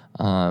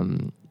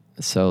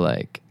 So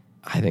like,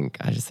 I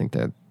just think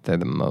they're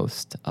the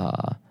most,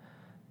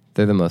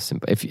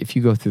 if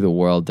you go through the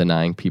world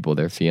denying people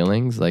their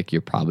feelings, like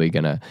you're probably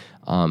gonna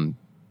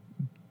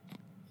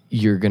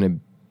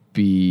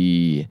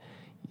be,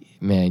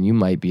 man, you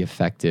might be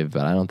effective,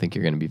 but I don't think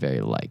you're gonna be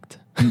very liked.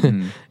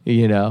 And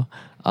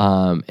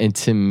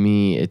to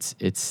me,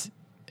 it's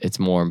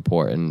more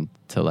important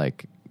to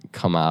like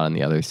come out on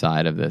the other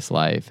side of this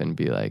life and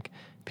be like,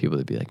 people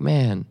to be like,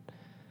 man,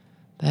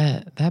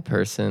 that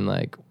person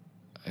like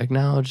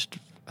acknowledged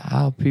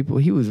how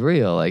he was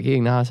real. Like he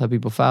acknowledged how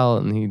people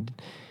felt, and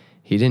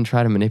he didn't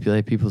try to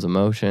manipulate people's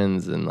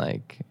emotions and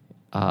like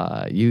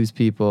use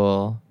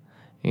people,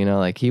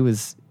 like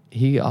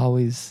he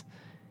always,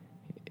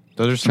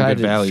 Those are some try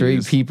good to values.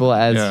 treat people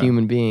as Yeah.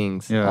 human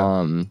beings.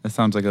 Yeah. That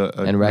sounds like a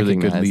and really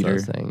recognize good leader.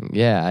 those things.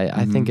 Yeah,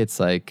 I think it's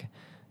like,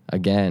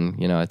 again,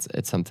 you know,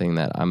 it's something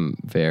that I'm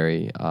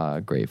very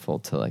grateful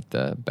to, like,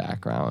 the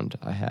background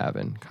I have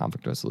in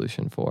conflict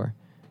resolution for,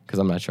 because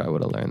I'm not sure I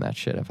would have learned that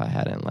shit if I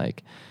hadn't,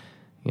 like,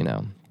 you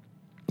know,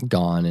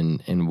 gone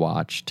and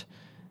watched,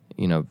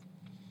 you know,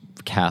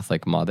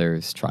 Catholic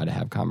mothers try to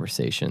have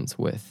conversations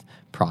with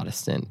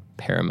Protestant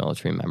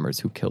paramilitary members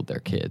who killed their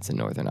kids in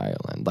Northern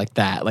Ireland. Like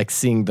that, like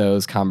seeing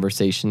those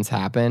conversations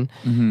happen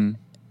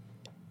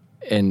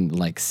and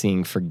like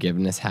seeing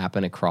forgiveness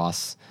happen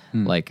across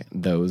like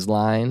those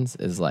lines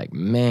is like,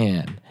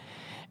 man,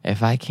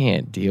 if I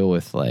can't deal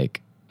with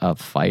like a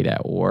fight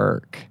at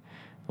work,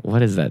 what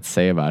does that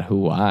say about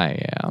who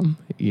I am?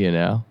 You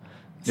know?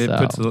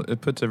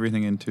 It puts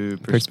everything into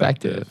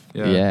perspective.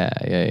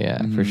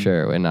 Yeah, for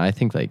sure. And I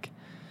think like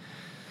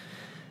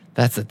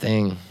that's the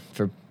thing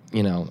for,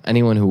 you know,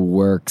 anyone who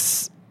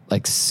works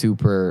like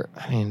super,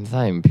 I mean, it's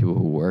not even people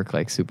who work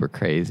like super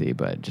crazy,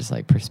 but just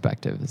like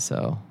perspective is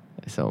so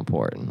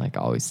important. Like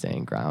always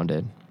staying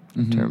grounded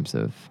in terms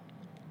of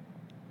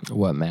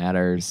what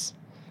matters.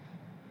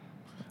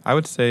 I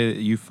would say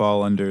that you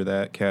fall under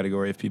that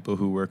category of people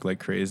who work like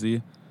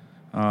crazy.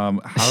 How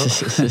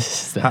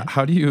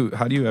do you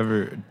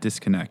ever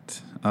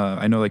disconnect?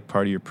 I know like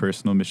part of your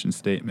personal mission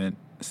statement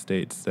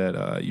states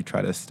that you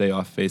try to stay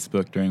off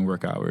Facebook during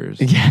work hours.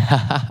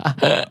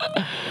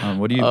 Yeah.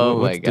 What do you? Oh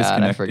what's my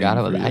God, I forgot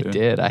about disconnecting that. for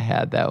I you? did. I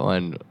had that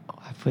one.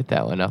 I put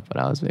that one up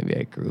when I was maybe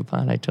at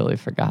Groupon. I totally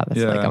forgot.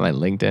 That's like Yeah. on my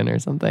LinkedIn or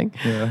something.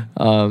 Yeah.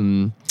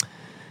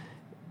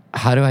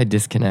 How do I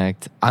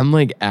disconnect? I'm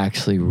like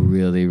actually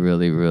really,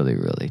 really, really,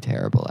 really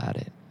terrible at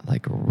it.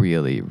 Like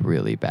really,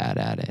 really bad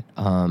at it.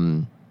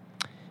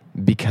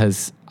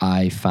 Because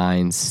I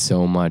find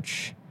so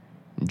much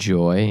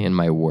joy in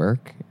my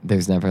work,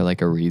 there's never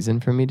like a reason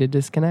for me to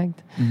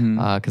disconnect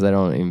because I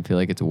don't even feel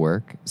like it's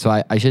work. So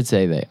I should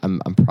say that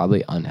I'm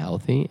probably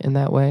unhealthy in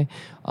that way,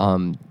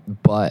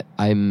 but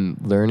I'm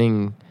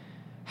learning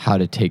how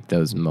to take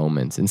those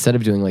moments instead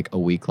of doing like a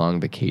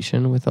week-long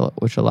vacation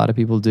which a lot of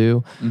people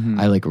do.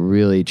 I like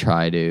really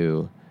try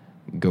to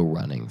go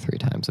running 3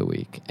 times a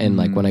week, and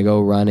like when I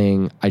go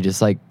running, I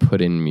just like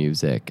put in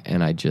music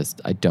and I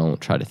don't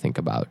try to think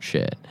about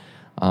shit.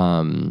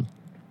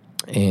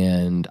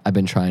 And I've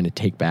been trying to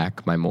take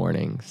back my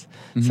mornings.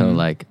 So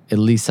like at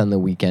least on the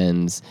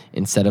weekends,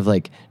 instead of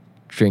like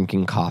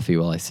drinking coffee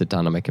while I sit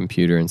down on my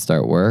computer and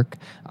start work,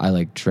 I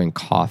like drink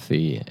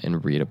coffee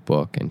and read a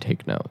book and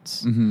take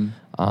notes. And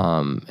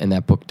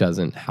that book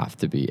doesn't have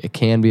to be, it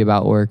can be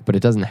about work, but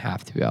it doesn't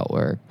have to be about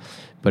work.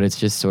 But it's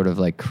just sort of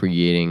like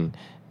creating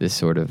this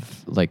sort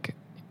of like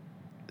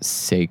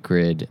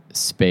sacred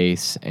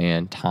space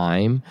and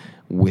time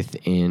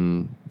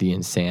within the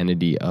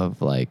insanity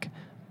of like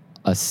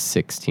a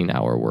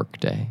 16-hour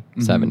workday,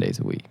 7 days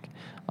a week.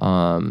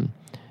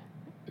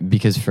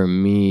 Because for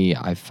me,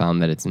 I've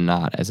found that it's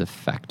not as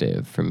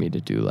effective for me to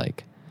do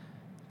like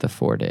the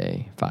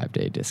 4-day,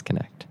 5-day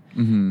disconnect,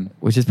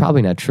 which is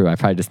probably not true. I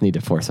probably just need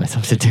to force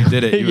myself to do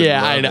Did it? You would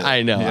Yeah, love it.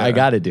 I know. Yeah. I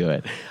got to do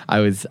it.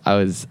 I'm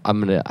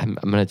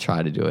gonna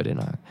try to do it in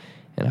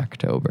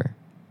October.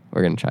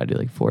 We're gonna try to do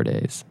like 4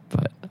 days,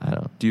 but I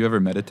don't. Do you ever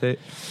meditate?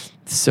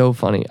 It's so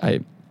funny. I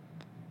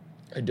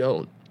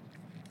don't.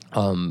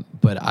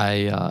 But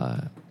I'm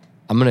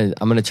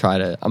gonna try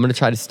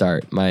to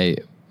start. My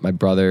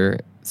brother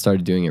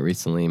started doing it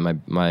recently.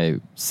 My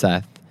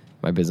Seth,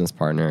 my business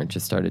partner,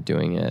 just started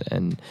doing it,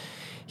 and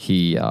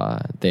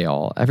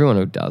everyone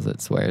who does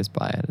it swears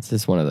by it. It's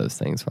just one of those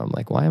things where I'm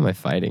like, why am I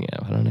fighting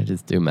it? Why don't I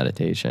just do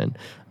meditation?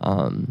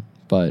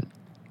 But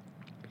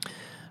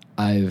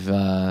I've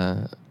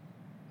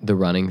the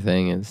running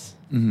thing is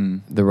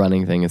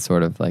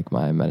sort of like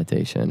my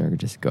meditation, or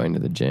just going to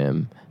the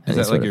gym. Is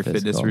that like your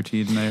fitness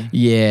routine there?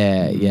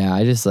 Yeah.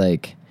 I just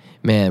like,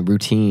 man,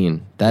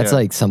 routine. That's Yeah.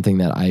 like something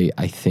that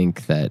I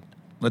think that.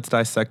 Let's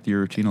dissect your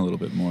routine a little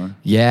bit more.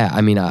 Yeah,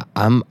 I mean,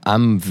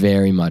 I'm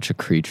very much a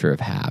creature of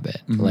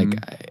habit.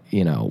 Like,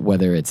 you know,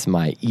 whether it's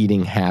my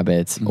eating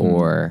habits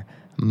or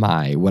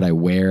what I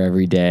wear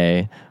every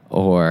day,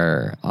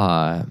 or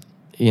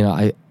you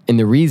know, and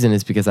the reason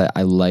is because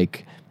I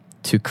like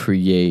to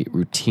create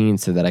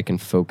routines so that I can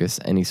focus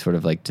any sort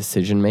of like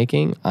decision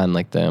making on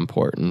like the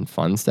important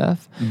fun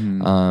stuff,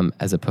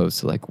 as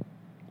opposed to like,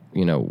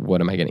 you know, what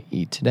am I going to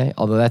eat today?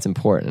 Although that's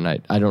important.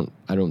 I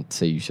don't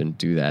say you shouldn't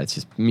do that. It's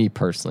just me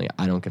personally,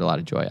 I don't get a lot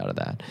of joy out of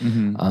that.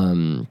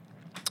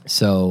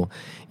 So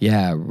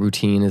yeah,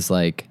 routine is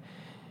like,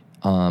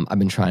 I've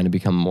been trying to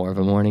become more of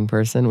a morning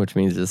person, which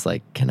means just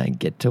like, can I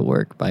get to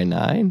work by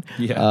 9?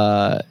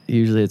 Yeah.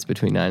 Usually it's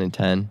between 9 and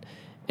 10.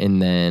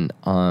 And then,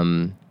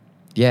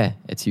 yeah,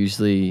 it's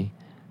usually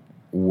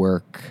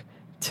work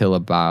till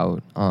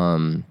about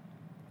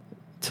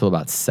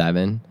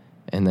 7,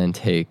 and then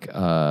take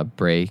a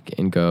break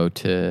and go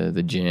to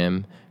the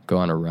gym, go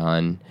on a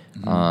run,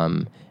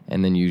 and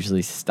then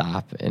usually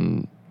stop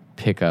and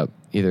pick up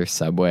either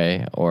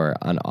Subway or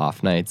on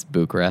off nights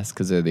Bucharest,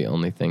 because they're the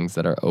only things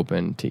that are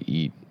open to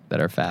eat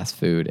that are fast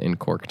food in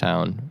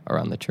Corktown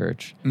around the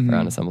church, Mhm.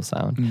 around Assemble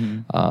Sound,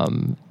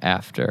 Mhm.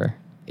 after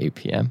 8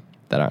 p.m.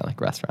 that aren't like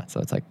restaurants. So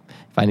it's like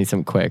if I need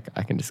something quick,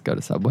 I can just go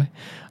to Subway.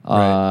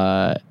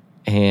 Right.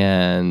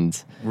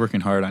 And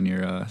Working hard on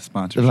your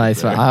sponsorship.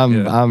 nice. there.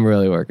 I'm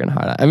really working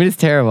hard. I mean, it's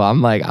terrible.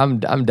 I'm like I'm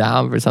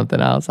down for something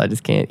else. I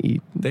just can't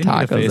eat They need a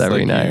tacos face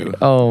every like night. you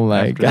Oh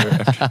my after- god!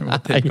 after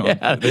what they've gone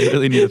Yeah. through. They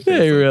really need a face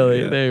like you,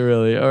 yeah. They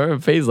really, or a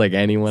face like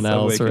anyone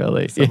else,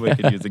 really. Subway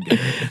could use a game.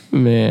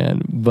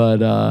 Man,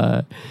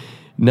 but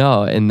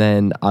no, and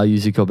then I'll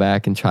usually go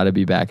back and try to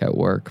be back at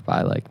work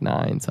by like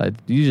 9. So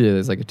usually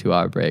there's like a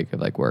 2-hour break of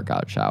like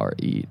workout, shower,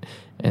 eat,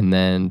 and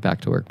then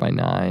back to work by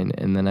 9.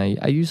 And then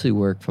I usually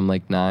work from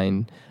like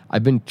 9.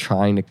 I've been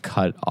trying to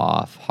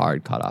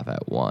hard cut off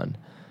at 1.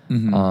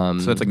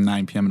 Mhm. So it's like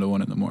 9 p.m. to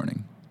 1 in the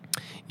morning.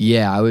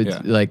 Yeah, I would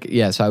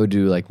Yeah. so I would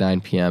do like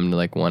 9 p.m. to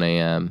like 1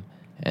 a.m.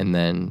 and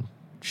then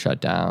shut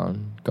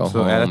down, go So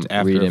home, that's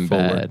after read a in full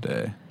bed. work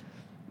day.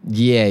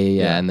 Yeah,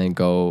 Yeah. and then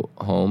go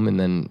home and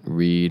then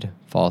read,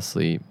 fall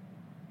asleep,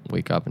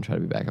 wake up and try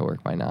to be back at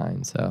work by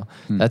 9. So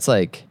that's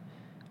like,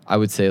 I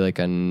would say like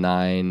a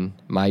 9.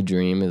 My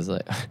dream is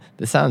like,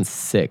 this sounds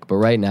sick, but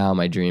right now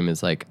my dream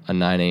is like a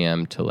 9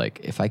 a.m. to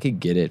like, if I could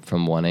get it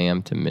from 1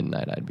 a.m. to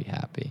midnight, I'd be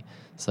happy.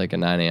 It's like a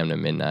 9 a.m. to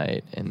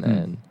midnight, and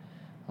then,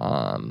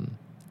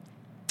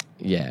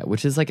 yeah,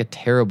 which is like a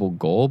terrible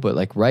goal, but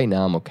like right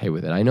now I'm okay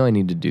with it. I know I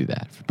need to do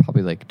that for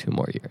probably like 2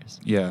 more years.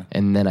 Yeah.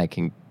 And then I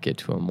can get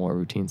to a more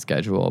routine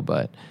schedule,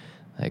 but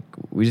like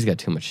we just got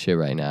too much shit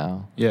right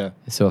now. Yeah.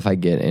 So if I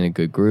get in a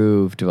good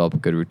groove, develop a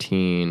good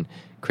routine,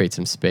 create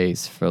some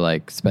space for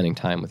like spending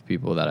time with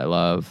people that I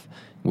love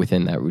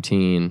within that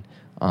routine,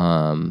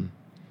 then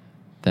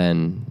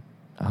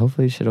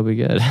hopefully shit'll be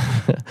good.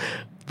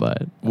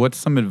 But What's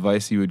some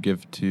advice you would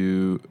give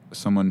to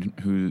someone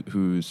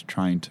who's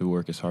trying to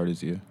work as hard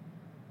as you?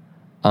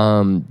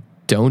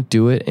 don't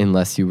do it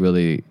unless you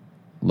really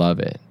love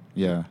it.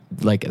 Yeah.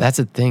 Like that's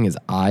the thing, is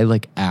I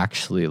like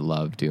actually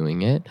love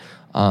doing it.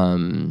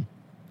 I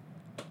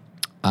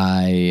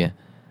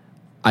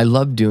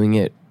love doing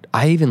it.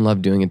 I even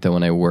love doing it though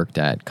when I worked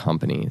at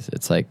companies.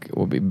 It's like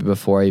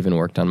before I even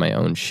worked on my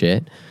own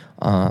shit.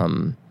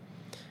 I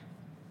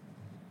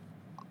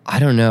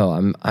don't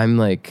know. I'm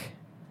like,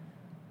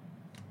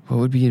 what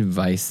would be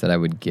advice that I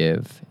would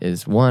give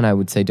is, one, I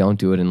would say don't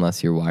do it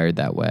unless you're wired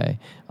that way.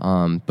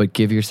 But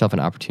give yourself an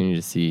opportunity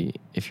to see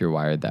if you're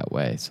wired that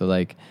way. So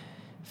like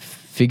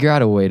figure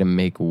out a way to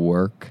make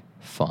work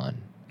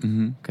fun.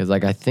 Because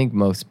like I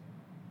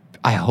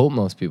hope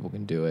most people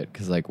can do it,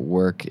 because like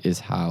work is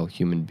how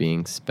human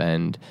beings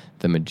spend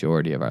the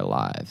majority of our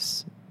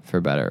lives, for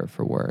better or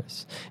for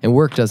worse. And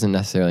work doesn't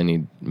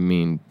necessarily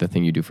mean the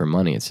thing you do for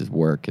money. It's just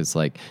work is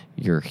like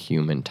your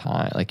human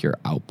time, like your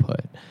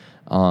output.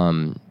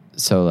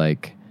 So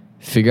like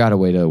figure out a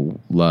way to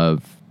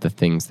love the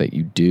things that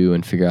you do,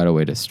 and figure out a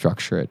way to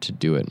structure it to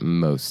do it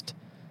most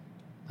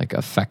like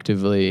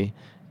effectively.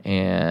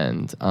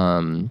 And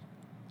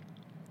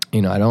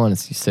you know, I don't want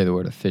to say the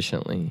word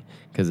efficiently,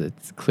 because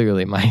it's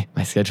clearly my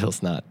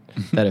schedule's not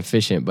that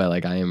efficient, but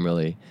like I am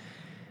really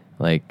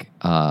like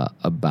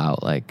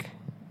about like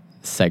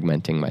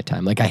segmenting my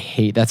time. Like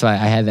that's why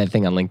I had that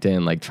thing on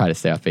LinkedIn, like try to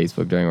stay off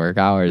Facebook during work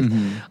hours.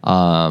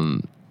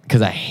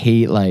 Because I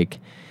hate, like,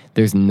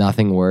 there's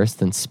nothing worse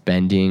than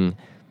spending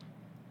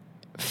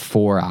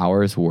 4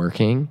 hours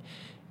working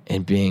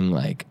and being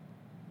like,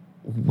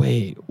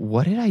 wait,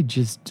 what did I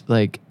just,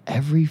 like,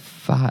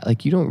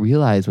 like, you don't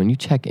realize when you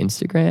check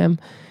Instagram,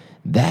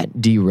 that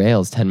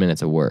derails 10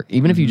 minutes of work.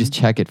 Even if you just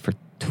check it for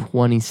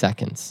 20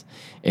 seconds,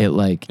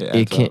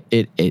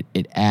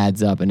 it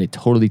adds up, and it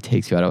totally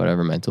takes you out of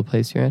whatever mental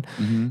place you're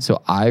in.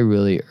 So I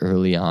really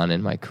early on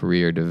in my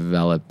career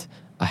developed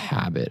a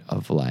habit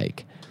of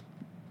like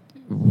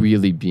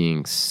really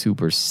being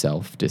super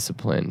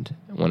self-disciplined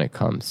when it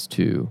comes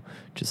to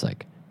just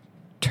like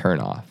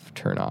turn off.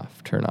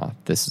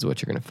 This is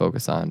what you're going to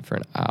focus on for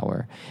an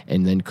hour,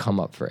 and then come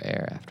up for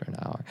air after an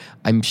hour.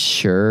 I'm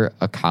sure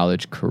a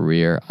college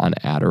career on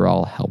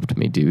Adderall helped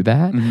me do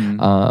that.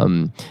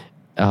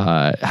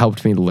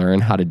 Helped me learn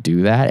how to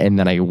do that, and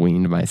then I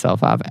weaned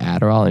myself off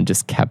Adderall and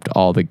just kept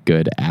all the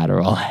good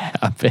Adderall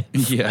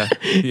habits. Yeah.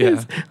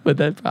 But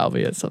that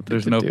probably has something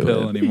There's to no do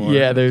pill with it. anymore.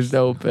 Yeah, there's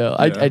no pill.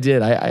 Yeah. I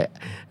did.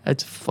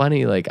 It's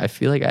funny. Like I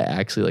feel like I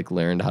actually like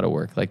learned how to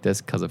work like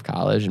this because of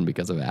college and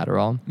because of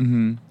Adderall.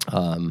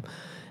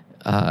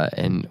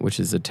 And which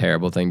is a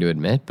terrible thing to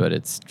admit, but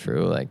it's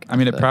true. Like I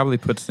mean, it probably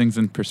puts things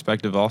in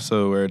perspective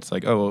also, where it's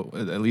like, oh,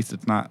 well, at least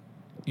it's not,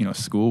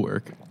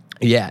 schoolwork.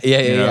 Yeah.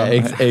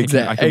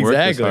 Exactly. I can work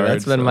this hard,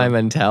 That's been so. my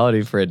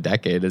mentality for a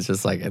decade. It's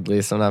just like, at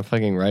least I'm not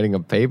fucking writing a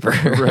paper.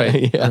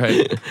 Right.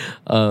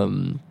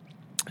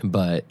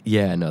 But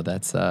yeah, no,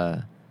 that's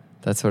sort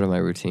of my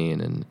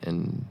routine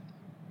and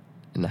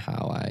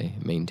how I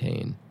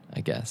maintain,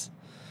 I guess.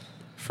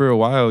 For a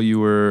while, you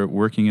were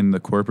working in the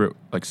corporate,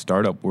 like,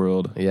 startup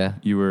world. Yeah.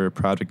 You were a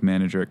project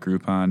manager at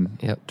Groupon.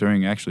 Yep.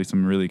 During actually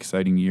some really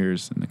exciting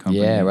years in the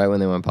company. Yeah, right when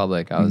they went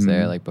public. I was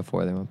there like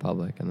before they went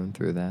public, and then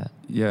through that.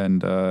 Yeah,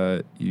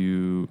 and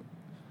you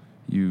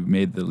you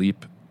made the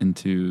leap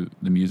into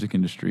the music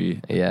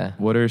industry. Yeah.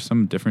 What are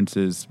some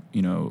differences,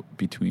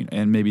 between,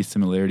 and maybe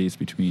similarities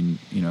between,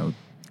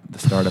 the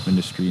startup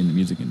industry and the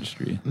music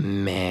industry?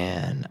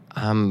 Man,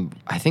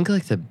 I think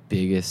like the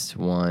biggest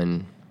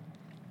one,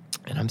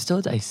 and I'm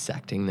still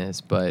dissecting this,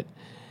 but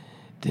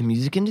the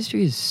music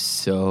industry is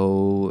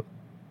the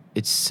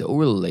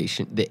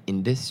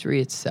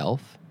industry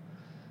itself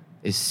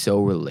is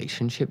so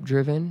relationship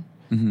driven,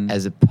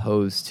 as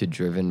opposed to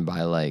driven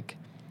by like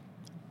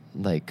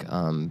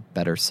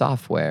better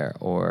software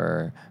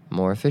or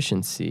more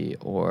efficiency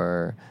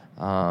or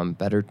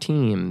better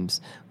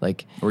teams,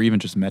 or even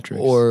just metrics,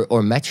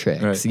 or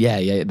metrics. Right. Yeah.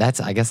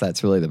 I guess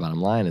that's really the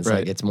bottom line. It's right.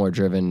 like it's more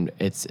driven.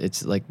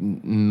 It's like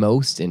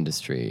most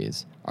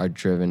industries are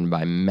driven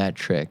by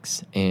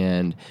metrics,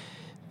 and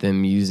the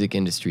music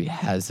industry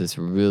has this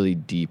really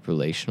deep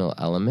relational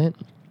element,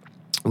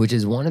 which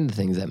is one of the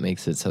things that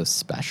makes it so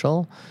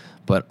special,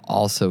 but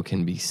also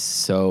can be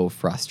so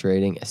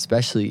frustrating,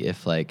 especially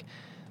if like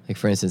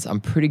for instance, I'm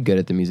pretty good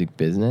at the music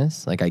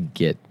business. Like I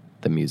get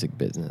the music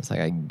business. Like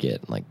I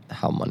get like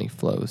how money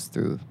flows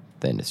through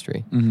the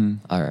industry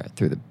or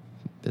through the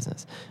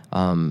business.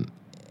 And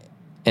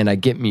I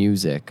get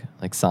music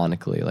like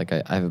sonically. Like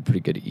I have a pretty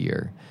good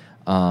ear.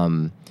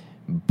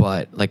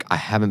 But like I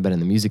haven't been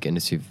in the music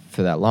industry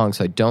for that long,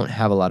 so I don't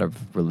have a lot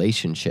of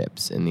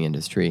relationships in the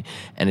industry.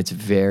 And it's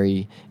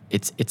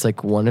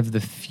like one of the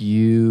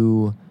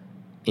few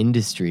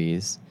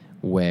industries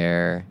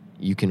where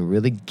you can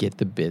really get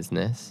the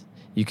business,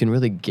 you can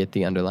really get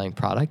the underlying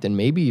product, and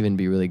maybe even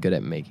be really good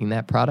at making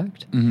that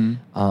product.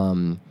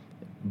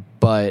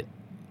 But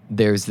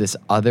there's this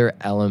other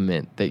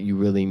element that you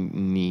really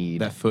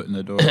need, that foot in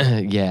the door.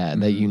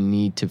 that you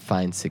need to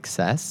find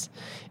success,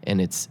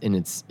 and it's in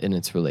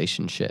its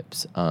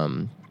relationships.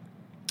 And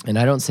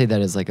I don't say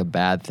that as like a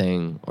bad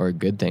thing or a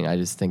good thing. I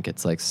just think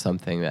it's like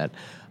something that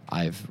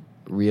I've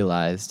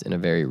realized in a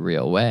very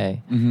real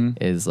way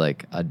is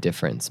like a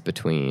difference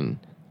between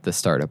the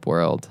startup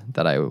world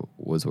that I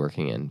was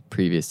working in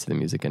previous to the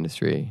music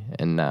industry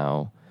and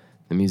now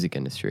the music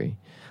industry.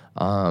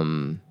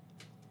 So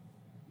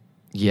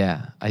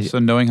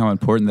knowing how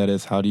important that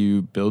is, how do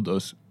you build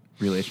those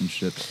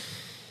relationships?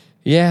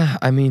 Yeah,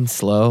 I mean,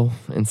 slow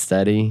and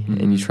steady,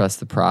 and you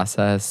trust the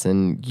process.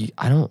 And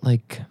I don't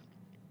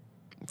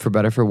for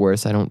better for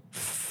worse, I probably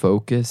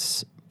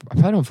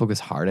don't focus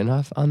hard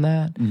enough on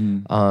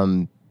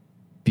that.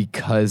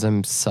 Because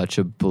I'm such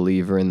a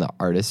believer in the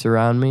artists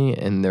around me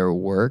and their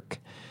work,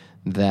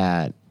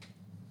 that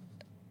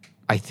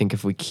I think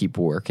if we keep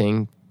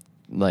working,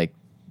 like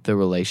the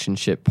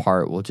relationship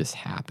part will just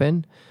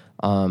happen.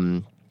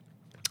 The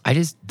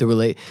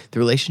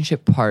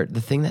relationship part,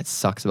 the thing that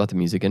sucks about the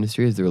music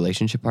industry is the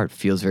relationship part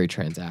feels very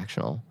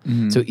transactional.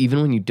 So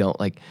even when you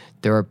don't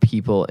there are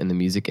people in the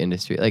music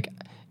industry, like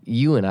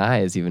you and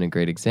I is even a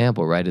great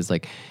example, right? Is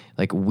like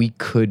we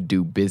could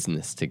do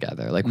business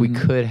together. Like we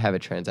could have a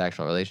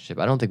transactional relationship.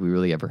 I don't think we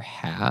really ever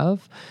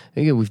have.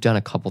 We've done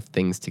a couple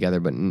things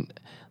together, but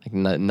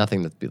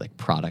nothing that'd be like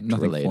product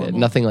related. Formal.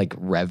 Nothing like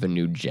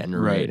revenue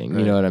generating. Right.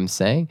 You know what I'm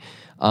saying?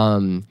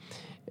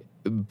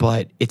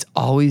 But it's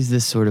always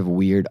this sort of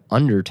weird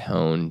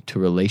undertone to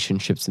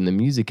relationships in the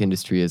music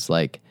industry is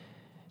like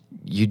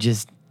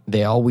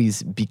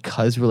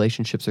because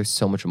relationships are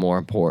so much more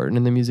important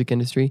in the music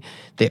industry,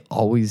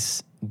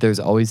 there's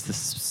always this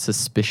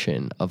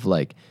suspicion of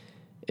like,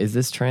 is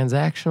this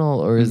transactional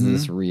or is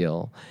this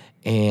real?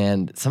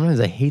 And sometimes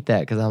I hate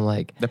that because I'm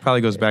like, that probably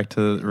goes back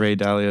to Ray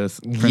Dalio's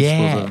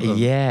principles of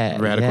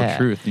radical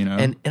truth,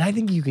 And I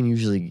think you can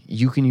usually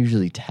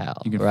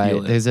tell, you can right?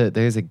 feel it.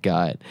 There's a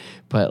gut,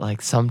 but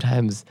like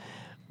sometimes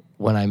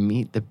when I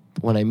meet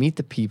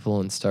the people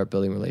and start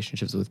building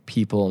relationships with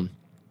people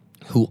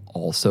who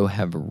also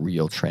have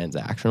real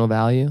transactional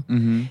value,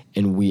 and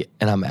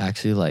I'm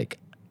actually like,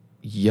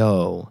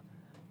 yo,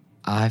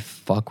 I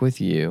fuck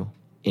with you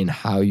in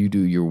how you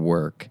do your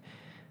work.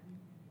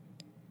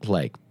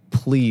 Like,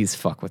 please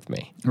fuck with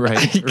me.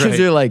 Right. Because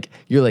you're like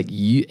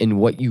you and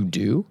what you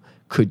do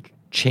could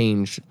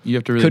change. You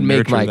have to really could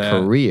make my that.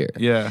 career.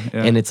 Yeah.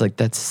 And it's like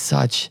that's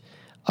such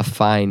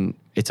a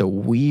it's a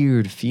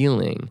weird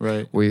feeling.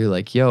 Right. Where you're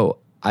like, yo,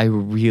 I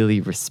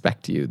really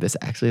respect you. This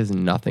actually has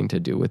nothing to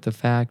do with the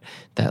fact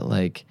that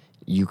like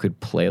you could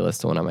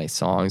playlist one of my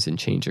songs and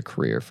change a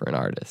career for an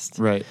artist.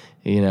 Right.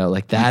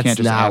 Like that's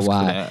not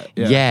why.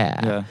 That.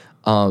 Yeah.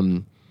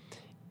 And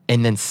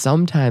then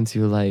sometimes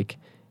you're like,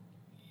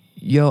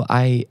 yo,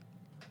 I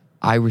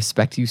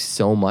respect you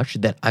so much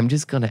that I'm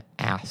just gonna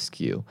ask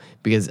you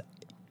because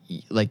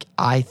like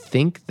I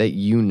think that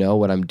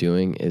what I'm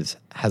doing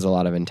has a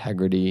lot of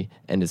integrity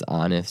and is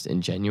honest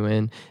and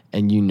genuine,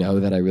 and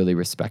that I really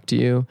respect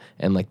you,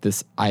 and like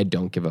this, I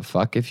don't give a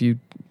fuck if you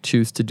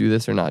choose to do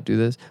this or not do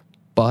this,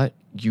 but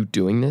you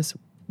doing this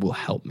will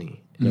help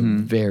me in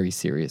a very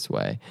serious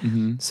way.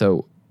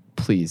 So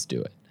please do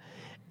it.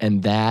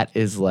 And that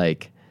is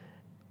like,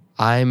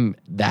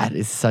 that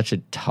is such a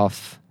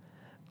tough,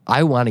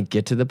 I want to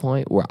get to the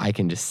point where I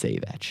can just say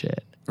that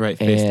shit. Right,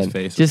 face to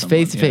face. Just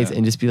face to face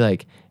and just be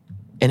like,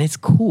 And it's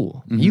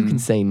cool. You Mm-hmm. can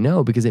say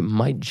no because it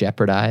might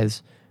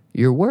jeopardize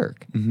your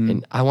work. Mm-hmm.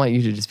 And I want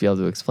you to just be able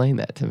to explain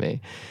that to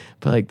me.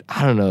 But like,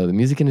 I don't know, the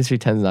music industry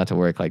tends not to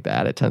work like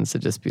that. It tends to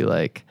just be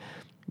like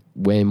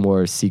way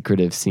more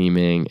secretive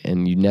seeming,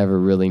 and you never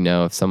really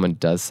know if someone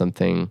does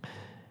something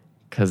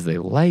because they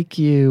like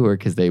you or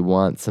because they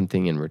want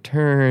something in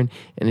return.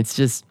 And it's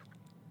just,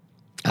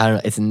 I don't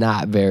know, it's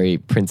not very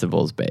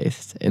principles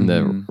based in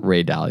the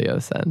Ray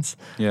Dalio sense.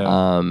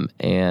 Yeah.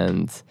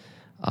 And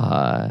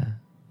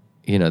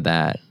you know,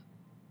 that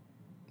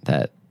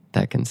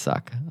can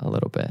suck a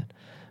little bit.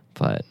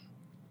 But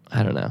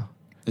I don't know.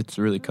 It's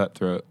really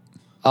cutthroat.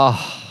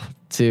 Oh,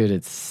 dude,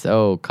 it's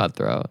so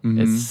cutthroat.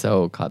 Mm-hmm. It's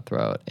so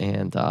cutthroat.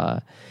 And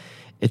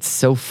it's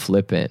so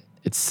flippant.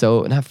 It's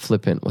so, not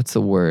flippant, what's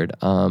the word?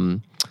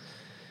 What's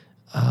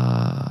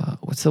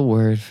the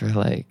word for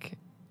like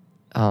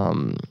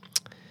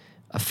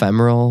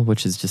ephemeral,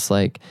 which is just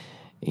like,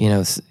 you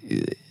know,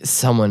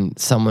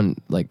 someone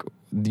like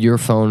your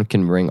phone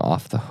can ring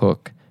off the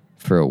hook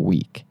for a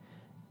week,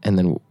 and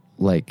then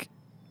like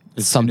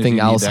As soon as something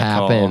you need else that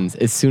call. happens.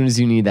 As soon as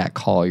you need that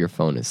call, your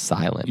phone is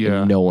silent.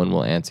 Yeah. And no one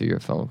will answer your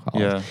phone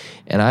calls. Yeah.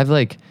 And I've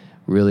like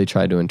really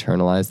tried to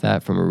internalize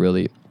that from a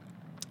really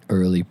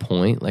early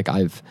point. Like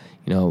I've,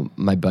 you know,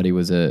 my buddy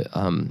was a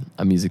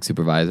music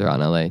supervisor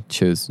on LA,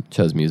 chose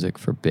music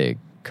for big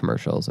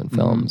commercials and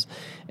films.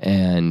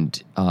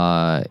 And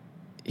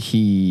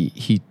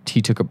he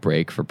took a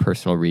break for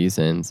personal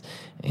reasons.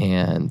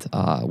 And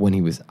when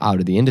he was out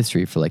of the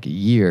industry for like a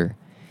year,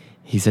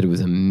 he said it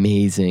was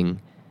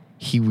amazing.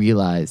 He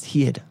realized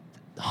he had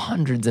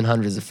hundreds and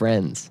hundreds of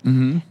friends.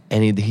 And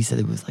he said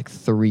it was like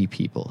 3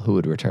 people who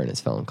would return his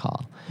phone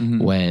call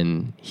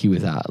when he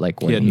was out,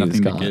 like when had he was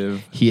nothing to gone.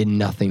 give. He had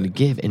nothing to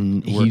give.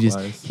 And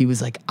Work-wise. he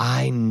was like,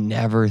 I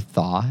never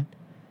thought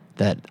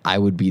that I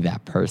would be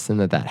that person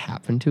that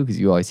happened to, because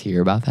you always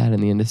hear about that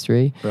in the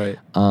industry. Right.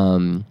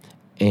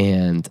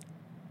 And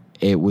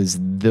it was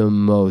the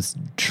most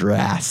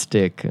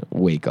drastic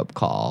wake-up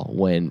call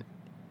when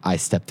I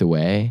stepped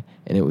away,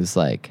 and it was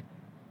like,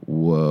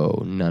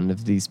 whoa, none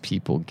of these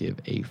people give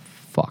a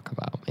fuck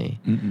about me.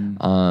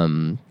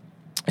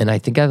 And I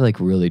think I've like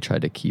really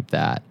tried to keep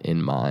that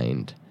in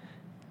mind,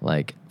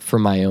 like for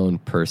my own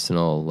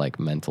personal like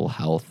mental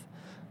health.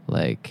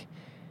 Like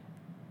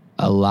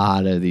a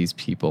lot of these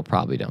people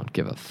probably don't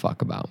give a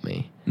fuck about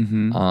me.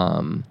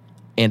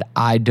 And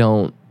I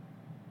don't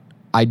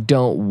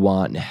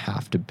want to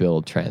have to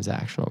build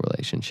transactional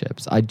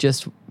relationships. I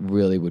just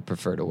really would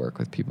prefer to work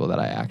with people that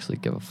I actually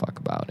give a fuck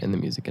about in the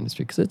music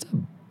industry, because it's a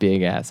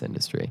big ass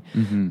industry.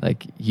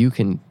 Like you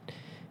can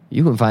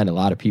find a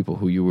lot of people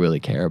who you really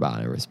care about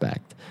and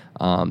respect.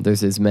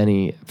 There's as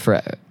many,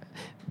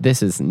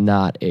 this is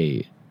not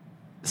a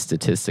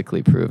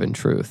statistically proven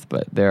truth,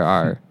 but there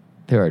are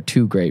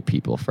 2 great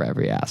people for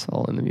every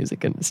asshole in the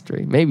music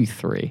industry. Maybe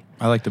 3.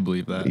 I like to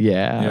believe that.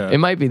 Yeah. It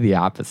might be the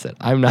opposite.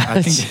 I'm not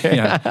I think, sure.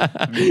 yeah.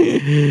 I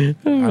mean,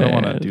 I don't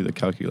want to do the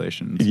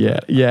calculations. Yeah,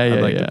 but yeah, I'd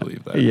yeah. like yeah. to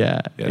believe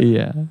that.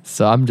 Yeah.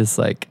 So I'm just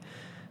like,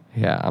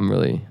 I'm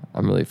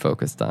really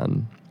focused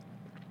on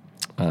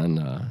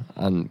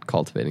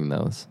cultivating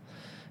those,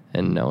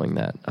 and knowing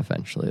that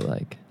eventually,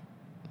 like,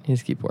 you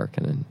just keep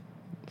working and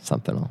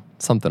something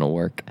will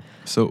work.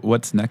 So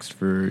what's next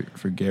for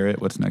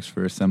Garrett? What's next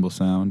for Assemble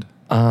Sound?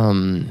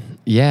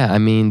 Yeah, I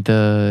mean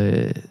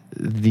the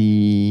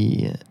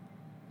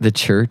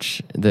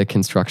church, the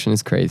construction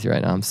is crazy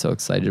right now. I'm so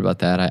excited about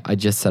that. I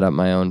just set up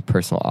my own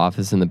personal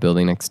office in the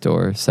building next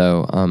door.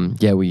 So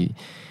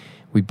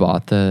we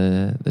bought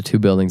the 2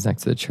 buildings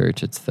next to the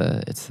church. It's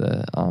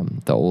the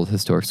old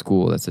historic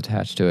school that's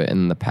attached to it,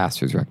 and the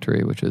pastor's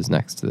rectory, which was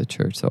next to the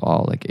church. So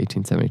all like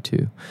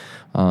 1872,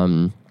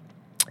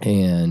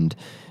 and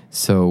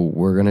so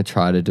we're going to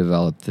try to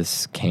develop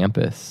this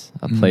campus,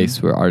 a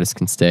place where artists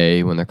can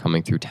stay when they're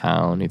coming through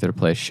town, either to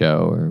play a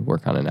show or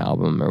work on an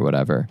album or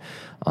whatever.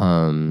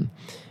 And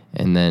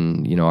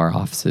then, you know, our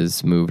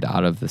offices moved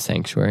out of the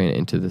sanctuary and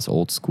into this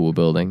old school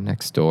building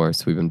next door.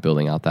 So we've been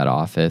building out that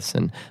office.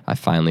 And I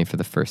finally, for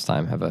the first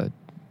time, have an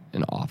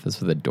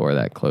office with a door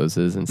that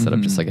closes instead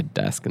of just like a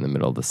desk in the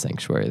middle of the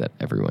sanctuary that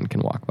everyone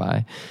can walk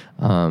by.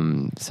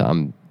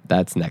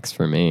 That's next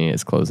for me,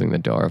 is closing the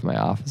door of my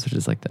office, which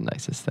is like the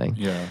nicest thing.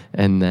 Yeah.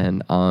 And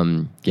then,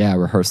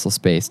 rehearsal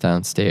space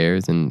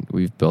downstairs. And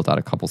we've built out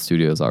a couple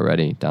studios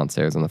already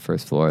downstairs on the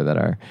first floor that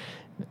are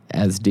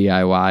as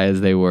DIY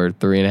as they were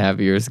 3.5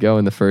 years ago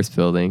in the first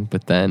building.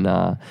 But then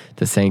the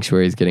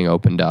sanctuary is getting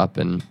opened up,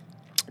 and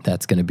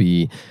that's going to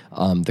be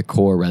the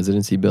core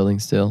residency building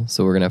still.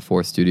 So we're going to have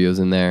 4 studios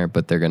in there,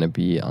 but they're going to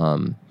be,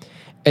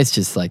 it's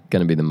just like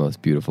going to be the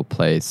most beautiful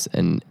place.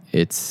 And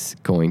it's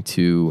going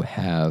to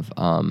have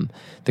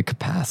the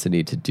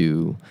capacity to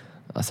do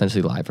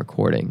essentially live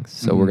recordings.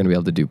 So we're going to be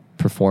able to do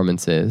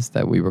performances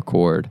that we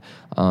record.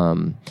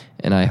 And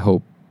I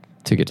hope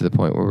to get to the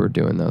point where we're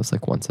doing those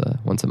like once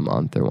a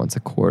month or once a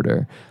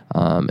quarter.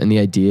 And the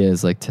idea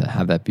is like to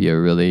have that be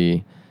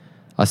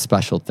a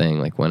special thing.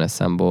 Like when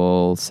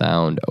Assemble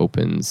Sound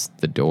opens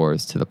the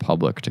doors to the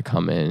public to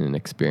come in and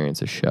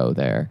experience a show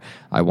there,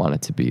 I want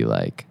it to be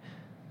like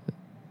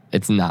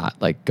it's not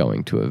like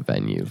going to a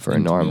venue for a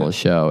intimate. normal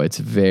show. It's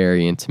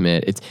very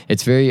intimate.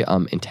 It's very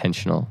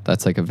intentional.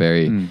 That's like a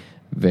very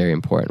very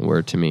important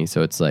word to me.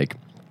 So it's like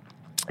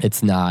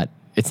it's not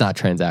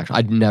transactional.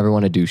 I'd never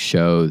want to do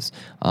shows.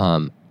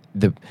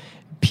 The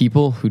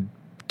people who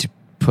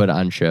put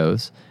on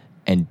shows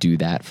and do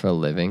that for a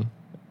living,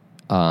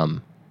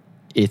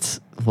 it's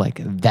like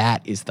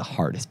that is the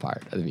hardest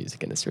part of the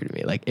music industry to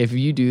me. Like if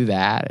you do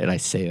that, and I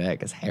say that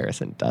because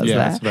Harrison does that.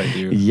 That's what I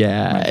do.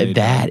 Yeah,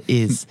 that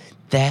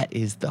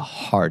is the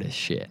hardest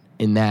shit,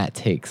 and that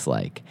takes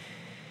like,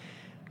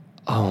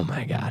 oh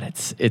my God,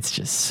 it's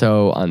just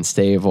so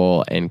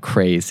unstable and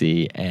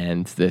crazy,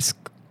 and this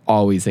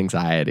always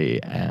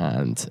anxiety,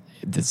 and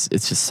it's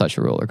just such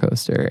a roller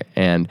coaster,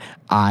 and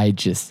I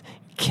just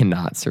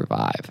cannot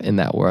survive in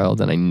that world,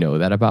 and I know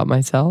that about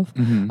myself.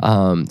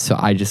 So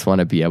I just want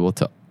to be able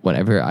to,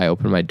 whenever I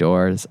open my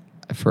doors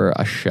for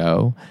a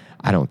show,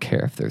 I don't care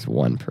if there's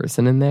one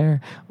person in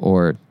there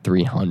or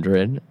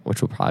 300,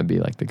 which will probably be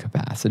like the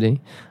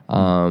capacity.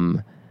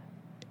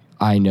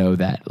 I know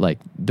that like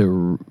the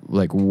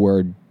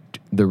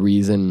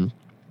reason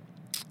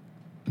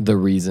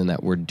that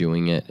we're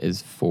doing it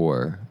is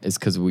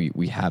because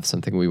we have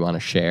something we want to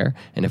share,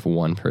 and if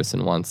one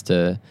person wants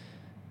to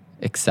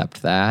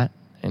accept that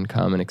and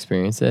come and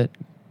experience it,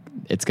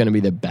 it's going to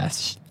be the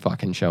best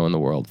fucking show in the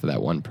world for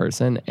that one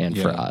person and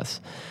for us.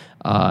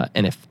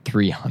 And if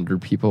 300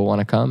 people want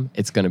to come,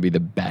 it's going to be the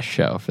best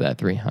show for that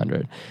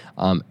 300.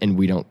 And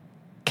we don't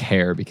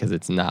care because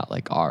it's not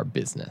like our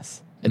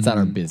business. It's not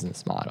our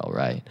business model,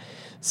 right?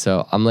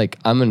 So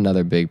I'm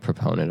another big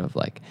proponent of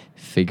like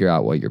figure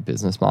out what your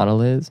business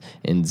model is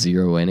and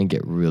zero in and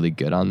get really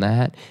good on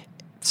that,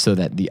 so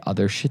that the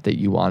other shit that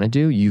you want to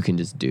do, you can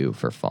just do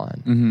for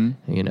fun.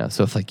 You know,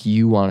 so if like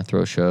you want to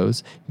throw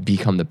shows,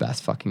 become the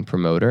best fucking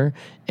promoter,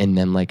 and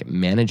then like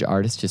manage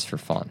artists just for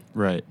fun.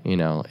 Right. You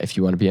know, if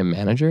you want to be a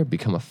manager,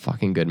 become a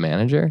fucking good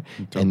manager,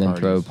 and then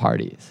throw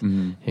parties.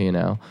 You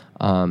know,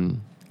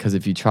 because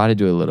if you try to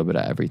do a little bit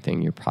of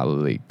everything, you're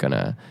probably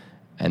gonna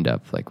end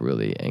up like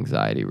really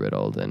anxiety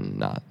riddled and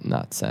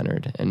not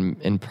centered,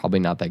 and probably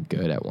not that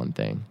good at one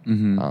thing.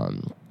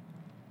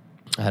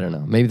 I don't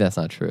know. Maybe that's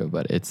not true,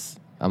 but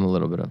I'm a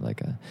little bit of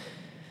like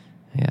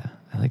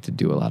I like to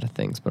do a lot of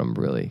things, but I'm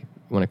really,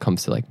 when it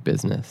comes to like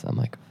business, I'm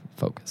like,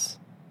 focus,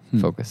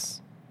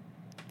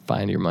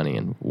 find your money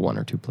in one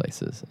or two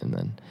places, and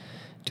then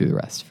do the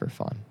rest for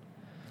fun.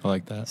 I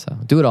like that. So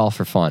do it all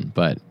for fun,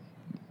 but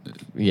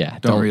yeah,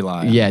 don't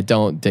rely.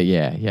 Don't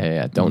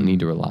need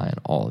to rely on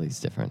all these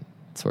different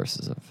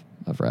sources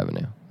of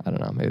revenue. I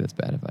don't know. Maybe that's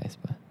bad advice,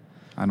 but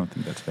I don't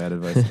think that's bad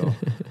advice at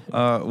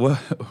all.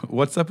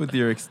 What's up with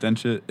your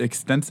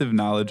extensive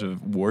knowledge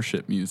of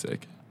worship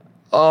music?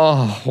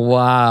 Oh,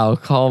 wow.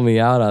 Call me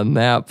out on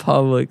that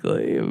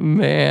publicly.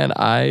 Man,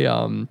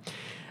 I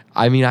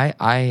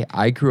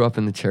grew up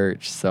in the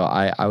church, so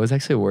I was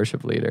actually a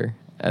worship leader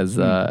as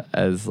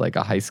like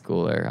a high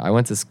schooler. I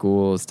went to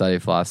school,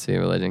 studied philosophy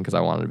and religion because I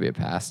wanted to be a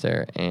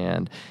pastor,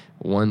 and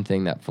one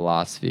thing that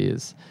philosophy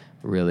is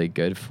really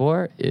good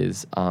for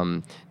is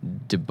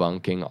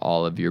debunking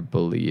all of your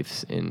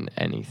beliefs in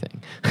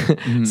anything.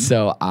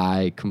 So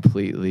I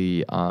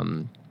completely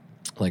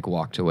like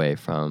walked away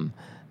from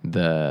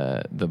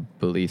the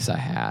beliefs I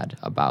had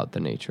about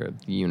the nature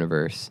of the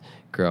universe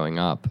growing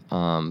up.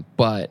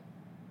 But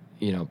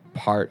you know,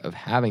 part of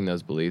having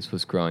those beliefs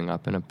was growing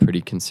up in a pretty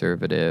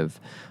conservative,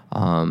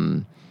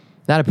 not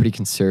a pretty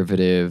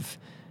conservative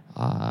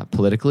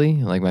politically,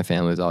 like my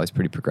family was always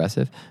pretty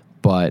progressive,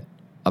 but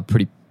a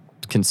pretty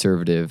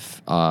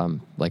conservative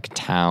like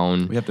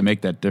town. We have to make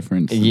that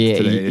difference.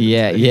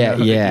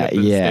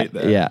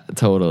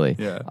 Totally.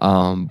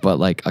 But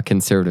like a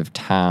conservative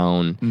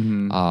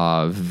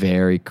town,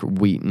 very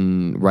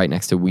Wheaton, right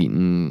next to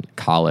Wheaton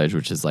College,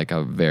 which is like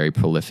a very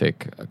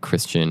prolific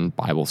Christian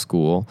Bible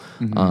school.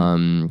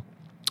 Went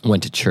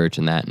to church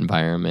in that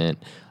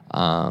environment.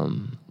 So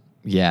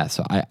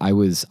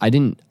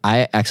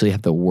I actually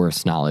have the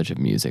worst knowledge of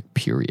music,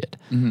 period.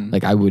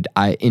 Like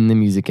in the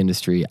music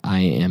industry, I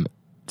am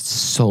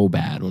so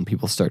bad when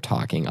people start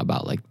talking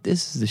about like,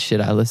 this is the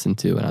shit I listen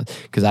to. And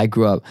because I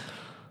grew up,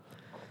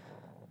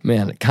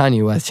 man,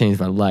 Kanye West changed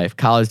my life.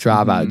 College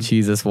Dropout,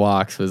 Jesus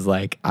Walks was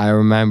like, I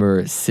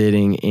remember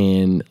sitting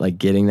in, like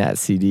getting that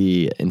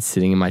CD and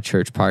sitting in my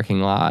church parking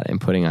lot and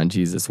putting on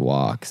Jesus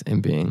Walks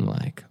and being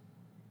like,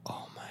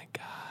 oh my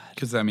God.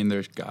 Because I mean,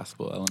 there's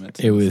gospel elements.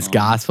 It was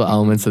gospel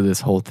elements of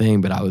this whole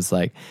thing, but I was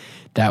like,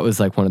 that was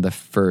like one of the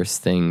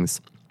first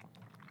things,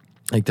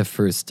 like the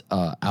first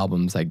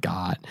albums I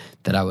got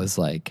that I was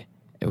like,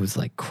 it was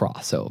like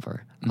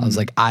crossover. I was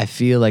like, I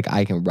feel like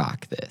I can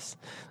rock this.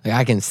 Like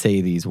I can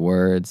say these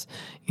words,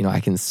 you know,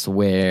 I can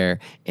swear,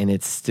 and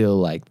it's still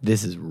like,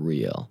 this is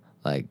real.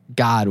 Like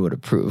God would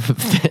approve of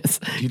this.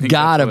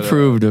 God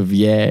approved of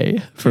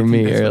Yay for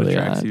me early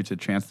on. Attracts you to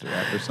Chance the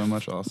Rapper so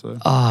much also?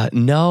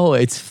 No,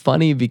 it's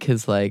funny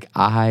because like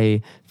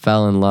I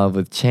fell in love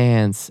with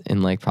Chance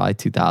in like probably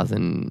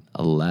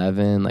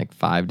 2011, like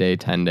 5 Day,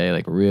 10 Day,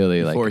 like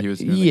really. Before like he was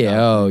doing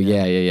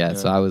yeah.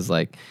 So I was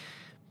like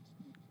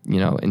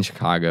in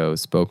Chicago,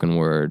 spoken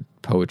word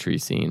poetry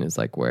scene is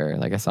like where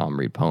like I saw him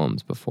read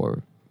poems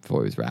before he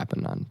was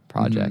rapping on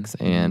projects,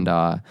 and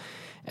I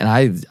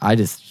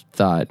just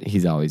thought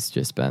he's always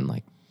just been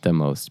like the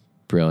most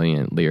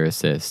brilliant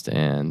lyricist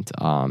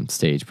and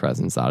stage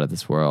presence out of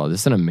this world.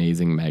 Just an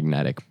amazing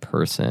magnetic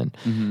person.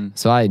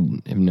 So I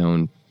have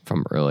known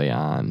from early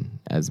on,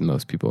 as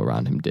most people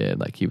around him did,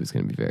 like he was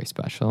going to be very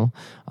special.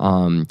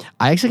 I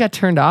actually got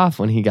turned off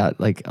when he got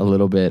like a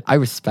little bit. I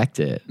respect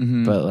it,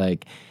 but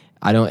like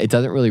it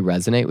doesn't really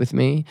resonate with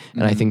me.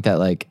 And I think that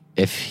like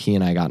if he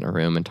and I got in a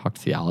room and talked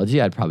theology,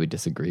 I'd probably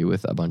disagree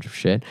with a bunch of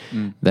shit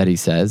that he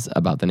says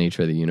about the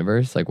nature of the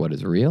universe, like what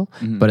is real.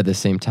 But at the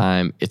same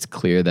time, it's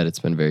clear that it's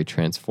been very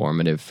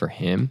transformative for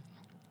him.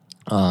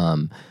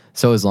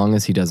 So as long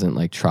as he doesn't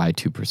like try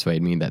to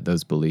persuade me that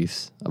those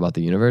beliefs about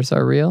the universe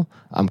are real,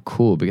 I'm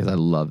cool because I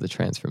love the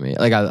transformation.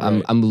 Like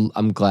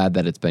I'm glad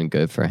that it's been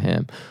good for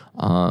him.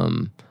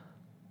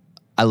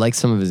 I like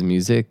some of his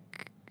music.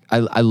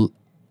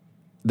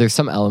 There's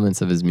some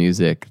elements of his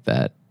music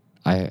that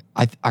I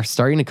are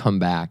starting to come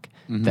back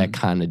that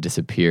kind of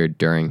disappeared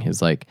during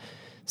his like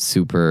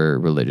super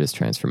religious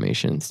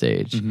transformation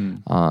stage.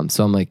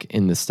 So I'm like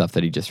in the stuff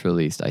that he just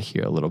released, I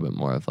hear a little bit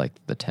more of like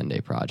the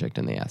 10-Day Project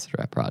and the Acid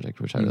Rap Project,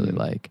 which I really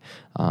like.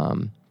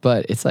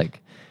 But it's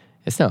like,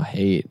 it's no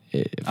hate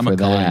I'm for a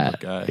coloring that.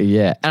 book guy.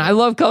 Yeah. And I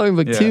love Coloring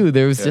Book Yeah, too.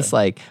 There was yeah. just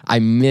like,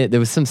 there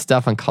was some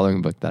stuff on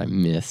Coloring Book that I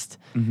missed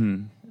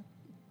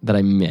that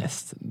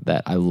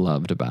I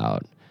loved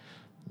about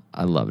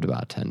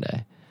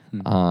 10-Day.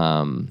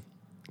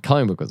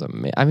 Coloring Book was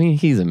amazing. I mean,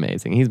 he's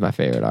amazing. He's my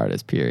favorite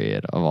artist,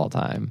 period, of all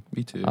time.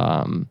 Me too.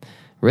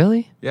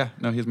 Really? Yeah,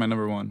 no, he's my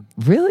number one.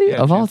 Really?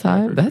 Yeah, of all Chance the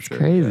time? Rapper, for That's sure.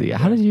 crazy. Yeah,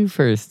 How yeah. did you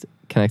first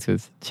connect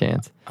with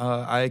Chance?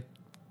 I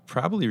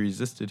probably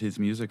resisted his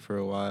music for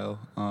a while.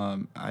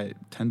 I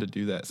tend to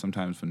do that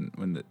sometimes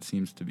when it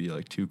seems to be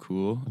like too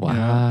cool. Wow. You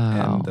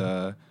know?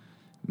 And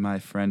my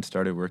friend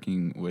started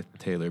working with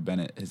Taylor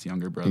Bennett, his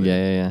younger brother.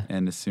 Yeah.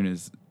 And as soon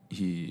as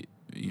he,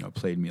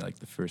 played me like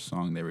the first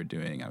song they were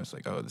doing, I was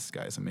like, oh, this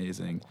guy's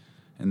amazing.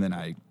 And then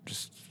I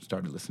just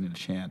started listening to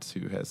Chance,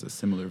 who has a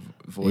similar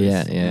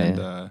voice.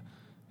 Yeah.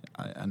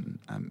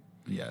 I'm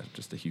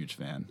just a huge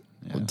fan.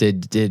 Yeah.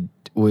 Did you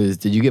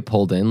get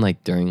pulled in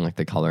like during like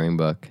the Coloring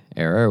Book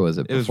era, or was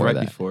it before It was right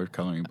that? before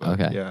Coloring Book.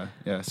 Okay.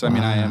 Yeah. So I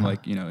mean, I am Wow.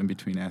 like in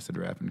between Acid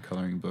Rap and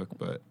Coloring Book,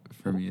 but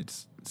for me,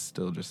 it's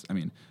still just. I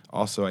mean,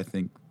 also I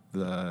think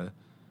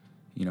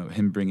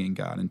him bringing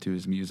God into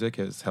his music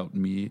has helped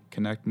me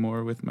connect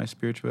more with my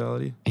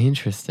spirituality.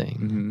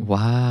 Interesting.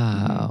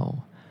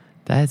 Wow.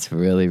 That's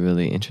really,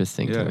 really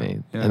interesting to Yeah,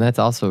 me. yeah. And that's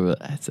also,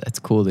 that's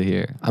cool to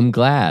hear. I'm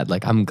glad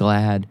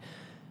that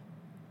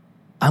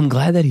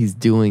he's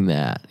doing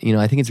that.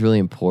 I think it's really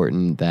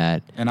important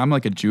that, And I'm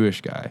like a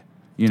Jewish guy,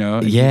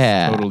 and he's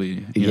Yeah.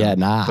 totally, Yeah,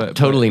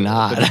 totally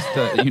not. But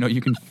just,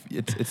 you can.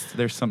 It's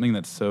there's something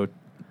that's so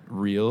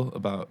real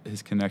about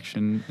his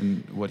connection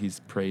and what he's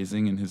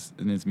praising in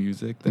his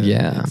music. That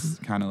Yeah. it's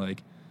kind of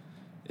like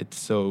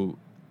it's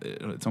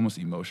almost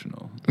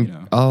emotional.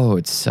 oh,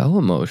 it's so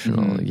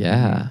emotional. Mhm,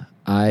 Yeah.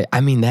 I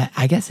mean that,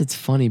 I guess it's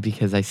funny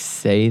because I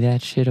say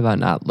that shit about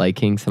not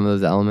liking some of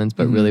those elements,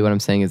 but really what I'm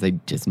saying is I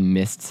just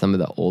missed some of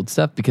the old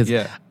stuff because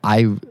Yeah.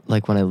 I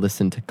like when I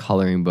listened to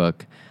Coloring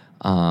Book,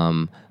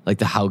 like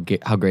the how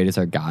great is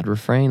our God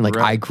refrain. Like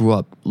Right. I grew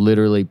up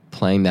literally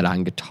playing that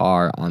on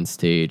guitar on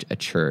stage at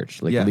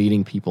church, like Yeah.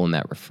 leading people in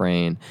that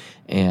refrain.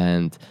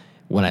 And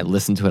when I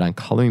listened to it on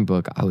Coloring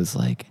Book, I was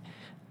like,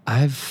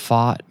 I've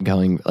fought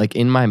going back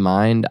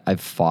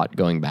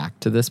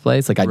to this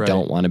place. Like I Right.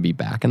 don't want to be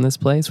back in this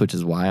place, which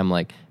is why I'm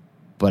like,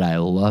 but I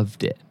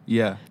loved it.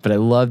 Yeah. But I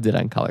loved it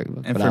on Coloring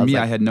Book. And But for was me,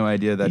 like, I had no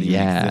idea that he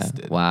Yeah,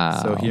 existed. wow.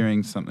 So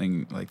hearing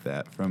something like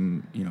that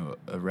from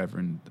a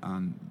reverend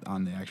on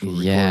the actual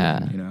recording,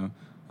 Yeah.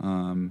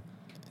 And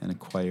a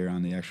choir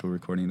on the actual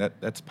recording,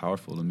 that's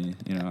powerful to me.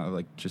 I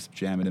like just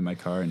jam it in my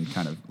car and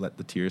kind of let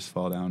the tears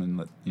fall down and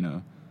let.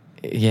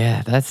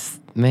 Yeah, that's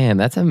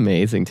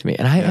amazing to me.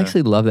 And I Yeah.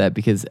 actually love that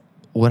because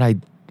what I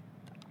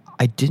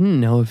didn't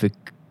know if it,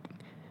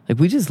 like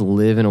we just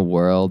live in a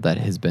world that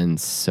has been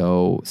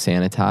so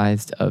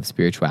sanitized of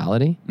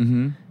spirituality.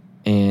 Mm-hmm.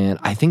 And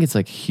I think it's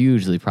like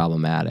hugely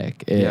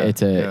problematic.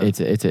 It's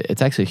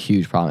actually a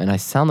huge problem. And I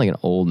sound like an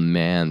old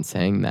man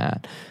saying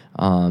that.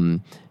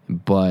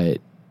 But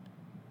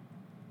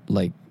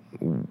like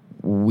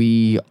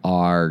we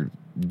are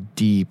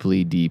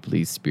deeply,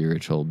 deeply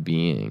spiritual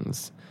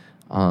beings.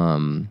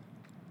 In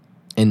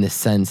the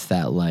sense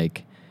that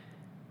like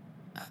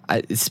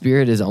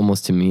spirit is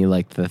almost to me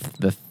like the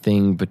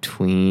thing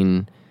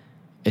between,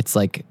 it's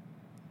like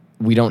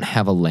we don't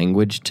have a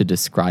language to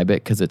describe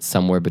it because it's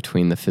somewhere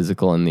between the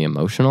physical and the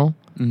emotional.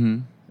 Mm-hmm.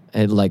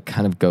 It like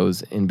kind of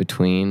goes in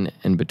between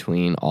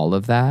all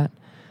of that.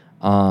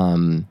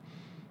 And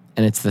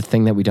it's the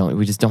thing that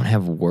we just don't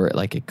have word,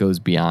 like it goes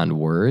beyond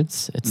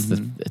words. It's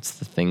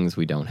the things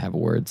we don't have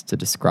words to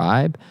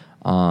describe.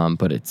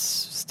 But it's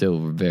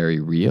still very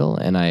real.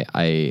 And I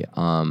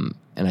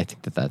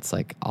think that that's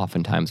like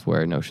oftentimes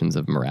where notions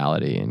of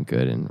morality and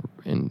good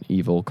and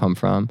evil come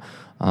from.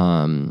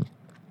 and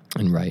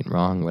right and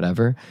wrong,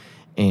 whatever.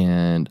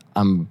 And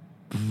I'm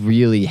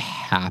really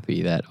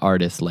happy that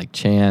artists like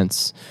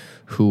Chance,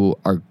 who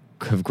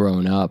have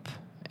grown up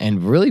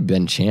and really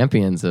been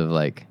champions of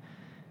like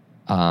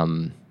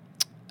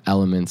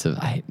elements of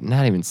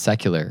not even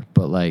secular,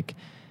 but like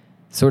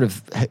sort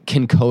of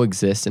can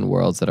coexist in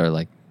worlds that are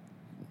like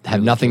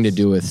have nothing to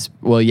do with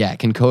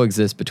can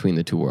coexist between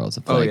the two worlds.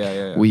 Of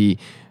like,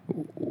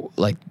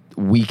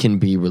 we can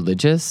be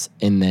religious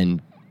and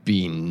then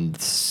being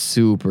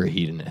super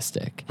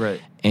hedonistic,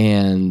 right?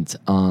 And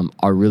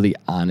are really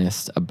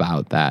honest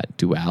about that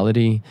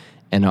duality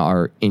and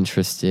are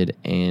interested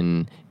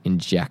in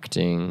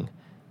injecting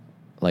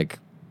like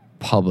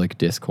public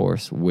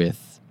discourse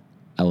with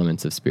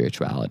elements of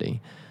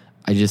spirituality.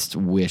 I just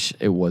wish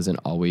it wasn't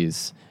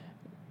always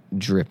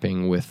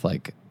dripping with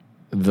like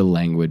the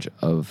language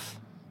of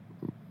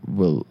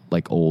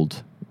like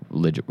old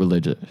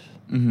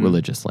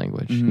religious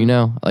language. You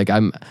know, like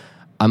I'm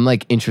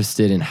like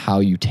interested in how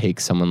you take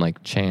someone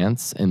like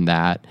Chance and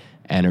that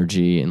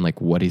energy and like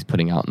what he's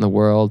putting out in the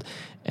world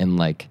and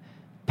like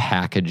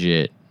package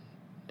it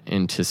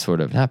into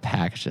sort of not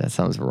package it, that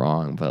sounds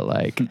wrong, but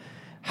like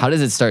how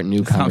does it start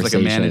new conversations? Sounds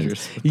like a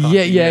manager's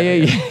yeah,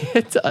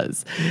 it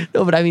does.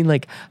 No, but I mean,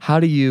 like, how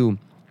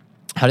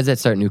does that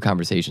start new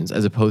conversations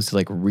as opposed to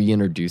like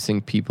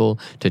reintroducing people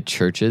to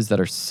churches that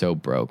are so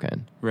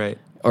broken, right?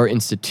 Or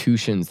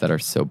institutions that are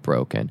so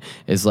broken?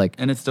 Is like,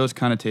 and it's those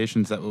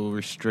connotations that will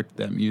restrict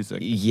that music.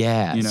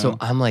 Yeah. You know? So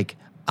I'm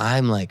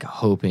like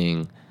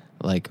hoping,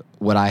 like,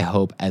 what I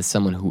hope as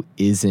someone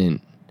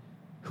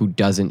who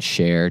doesn't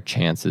share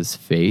Chance's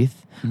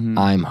faith,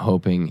 I'm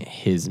hoping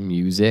his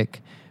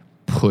music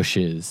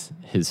pushes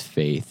his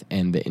faith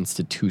and the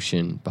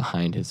institution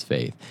behind his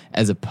faith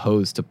as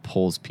opposed to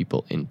pulls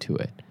people into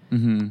it.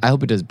 I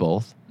hope it does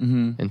both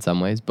in some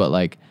ways, but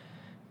like,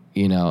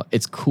 you know,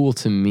 it's cool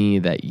to me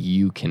that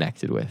you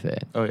connected with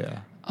it. Oh yeah.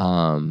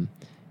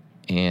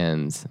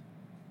 And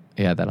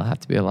yeah, that'll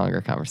have to be a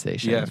longer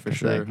conversation. Yeah, for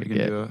sure. We can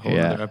do a whole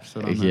other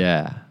episode on that.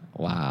 Yeah.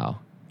 Wow.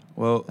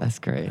 Well, that's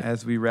great.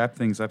 As we wrap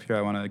things up here,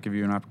 I want to give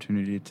you an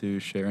opportunity to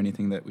share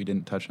anything that we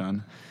didn't touch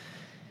on.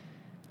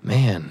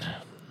 Man,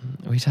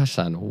 we touched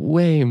on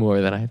way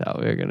more than I thought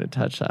we were going to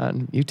touch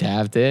on. You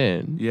tapped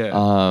in.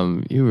 Yeah.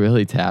 You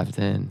really tapped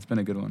in. It's been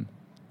a good one.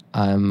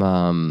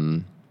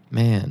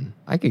 Man,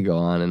 I could go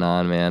on and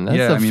on, man.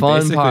 That's the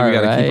fun basically part, we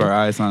got to right? keep our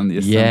eyes on the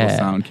Assemble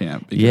Sound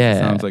Camp because it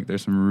sounds like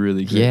there's some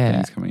really great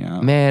things coming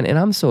out. Man, and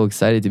I'm so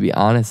excited, to be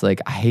honest.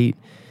 Like, I hate...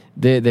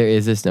 There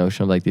is this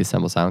notion of like the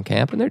Assemble Sound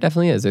Camp, and there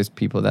definitely is. There's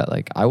people that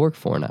like I work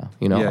for now,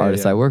 you know,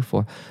 artists I work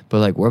for. But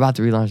like we're about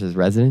to relaunch this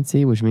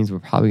residency, which means we're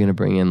probably going to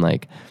bring in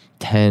like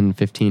 10,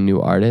 15 new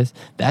artists.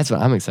 That's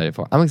what I'm excited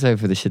for. I'm excited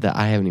for the shit that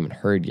I haven't even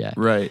heard yet.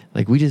 Right.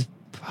 Like we just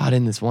brought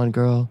in this one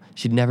girl.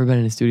 She'd never been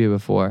in a studio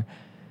before.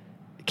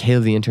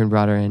 Caleb, the intern,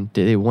 brought her in.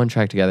 Did one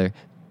track together.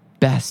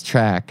 Best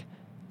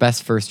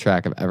first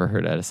track I've ever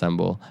heard at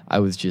Assemble. I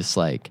was just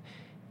like,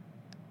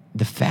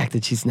 the fact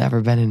that she's never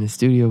been in a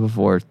studio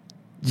before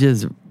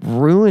just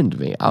ruined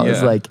me. I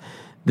was like,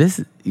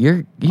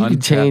 you can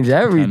change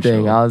everything.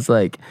 Potential. I was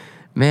like,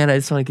 man, I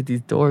just want to get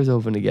these doors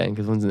open again,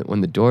 because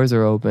when the doors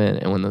are open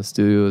and when those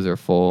studios are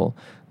full,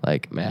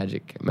 like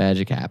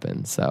magic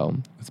happens. So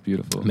it's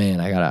beautiful.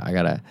 Man, I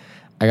gotta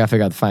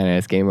figure out the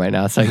finance game right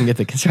now so I can get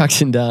the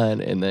construction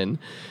done and then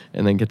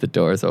get the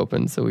doors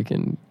open so we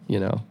can, you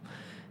know,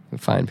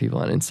 find people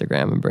on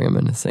Instagram and bring them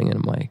in to sing in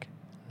a mic.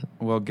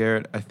 Well,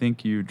 Garrett, I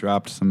think you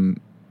dropped some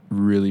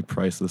really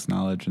priceless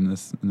knowledge in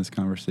this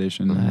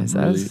conversation. Nice.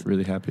 I'm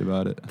really happy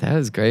about it. That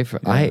was great.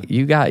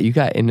 You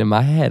got into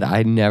my head.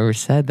 I never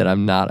said that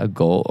I'm not a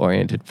goal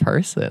oriented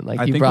person.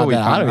 Like, you brought that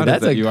out of me.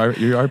 That's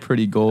you are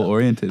pretty goal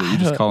oriented. You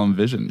just call them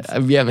visions.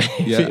 Yeah,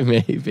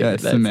 maybe. Yeah,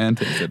 it's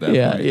semantics at that point.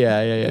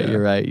 Yeah.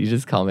 You're right. You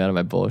just call me out of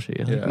my bullshit.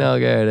 You're like, no,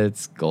 Garrett,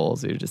 it's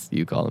goals.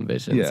 You call them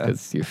visions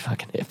because you're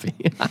fucking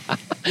hippie.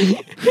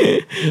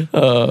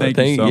 Thank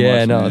you so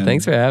much. Man.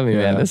 Thanks for having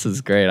me, man. This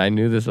is great. I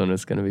knew this one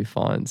was going to be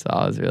fun, so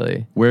I was really.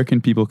 Where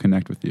can people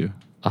connect with you?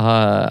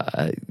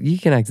 You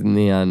connect with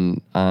me on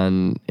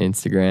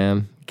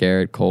Instagram,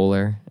 Garrett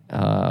Kohler,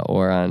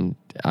 or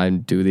I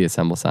do the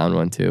Assemble Sound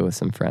one too with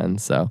some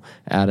friends. So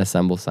at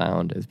Assemble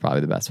Sound is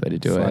probably the best way to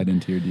do it. Slide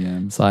into your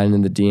DMs. Slide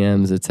into the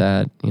DMs. It's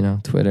at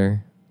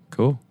Twitter.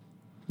 Cool.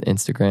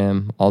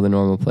 Instagram, all the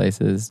normal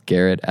places.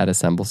 Garrett at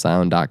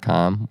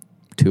assemblesound.com.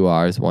 2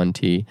 R's, 1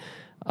 T.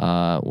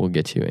 Will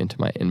get you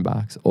into my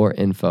inbox, or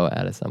info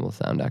at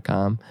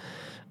assemblesound.com.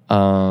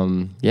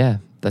 Yeah,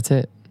 that's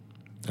it.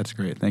 That's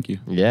great. Thank you.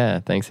 Yeah,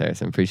 thanks,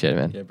 Harrison. Appreciate it,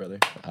 man. Yeah, brother.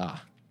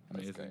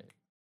 Amazing.